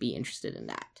if you would be interested in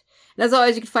that. And as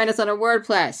always, you can find us on our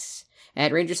WordPress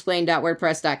at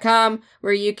rangersplain.wordpress.com,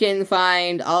 where you can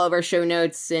find all of our show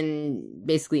notes and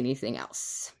basically anything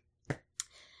else.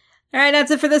 Alright,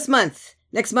 that's it for this month.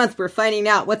 Next month, we're finding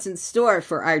out what's in store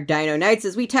for our Dino Nights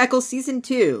as we tackle Season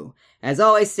 2. As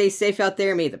always, stay safe out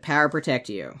there. May the power protect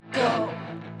you. Go,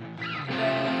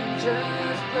 Ranger.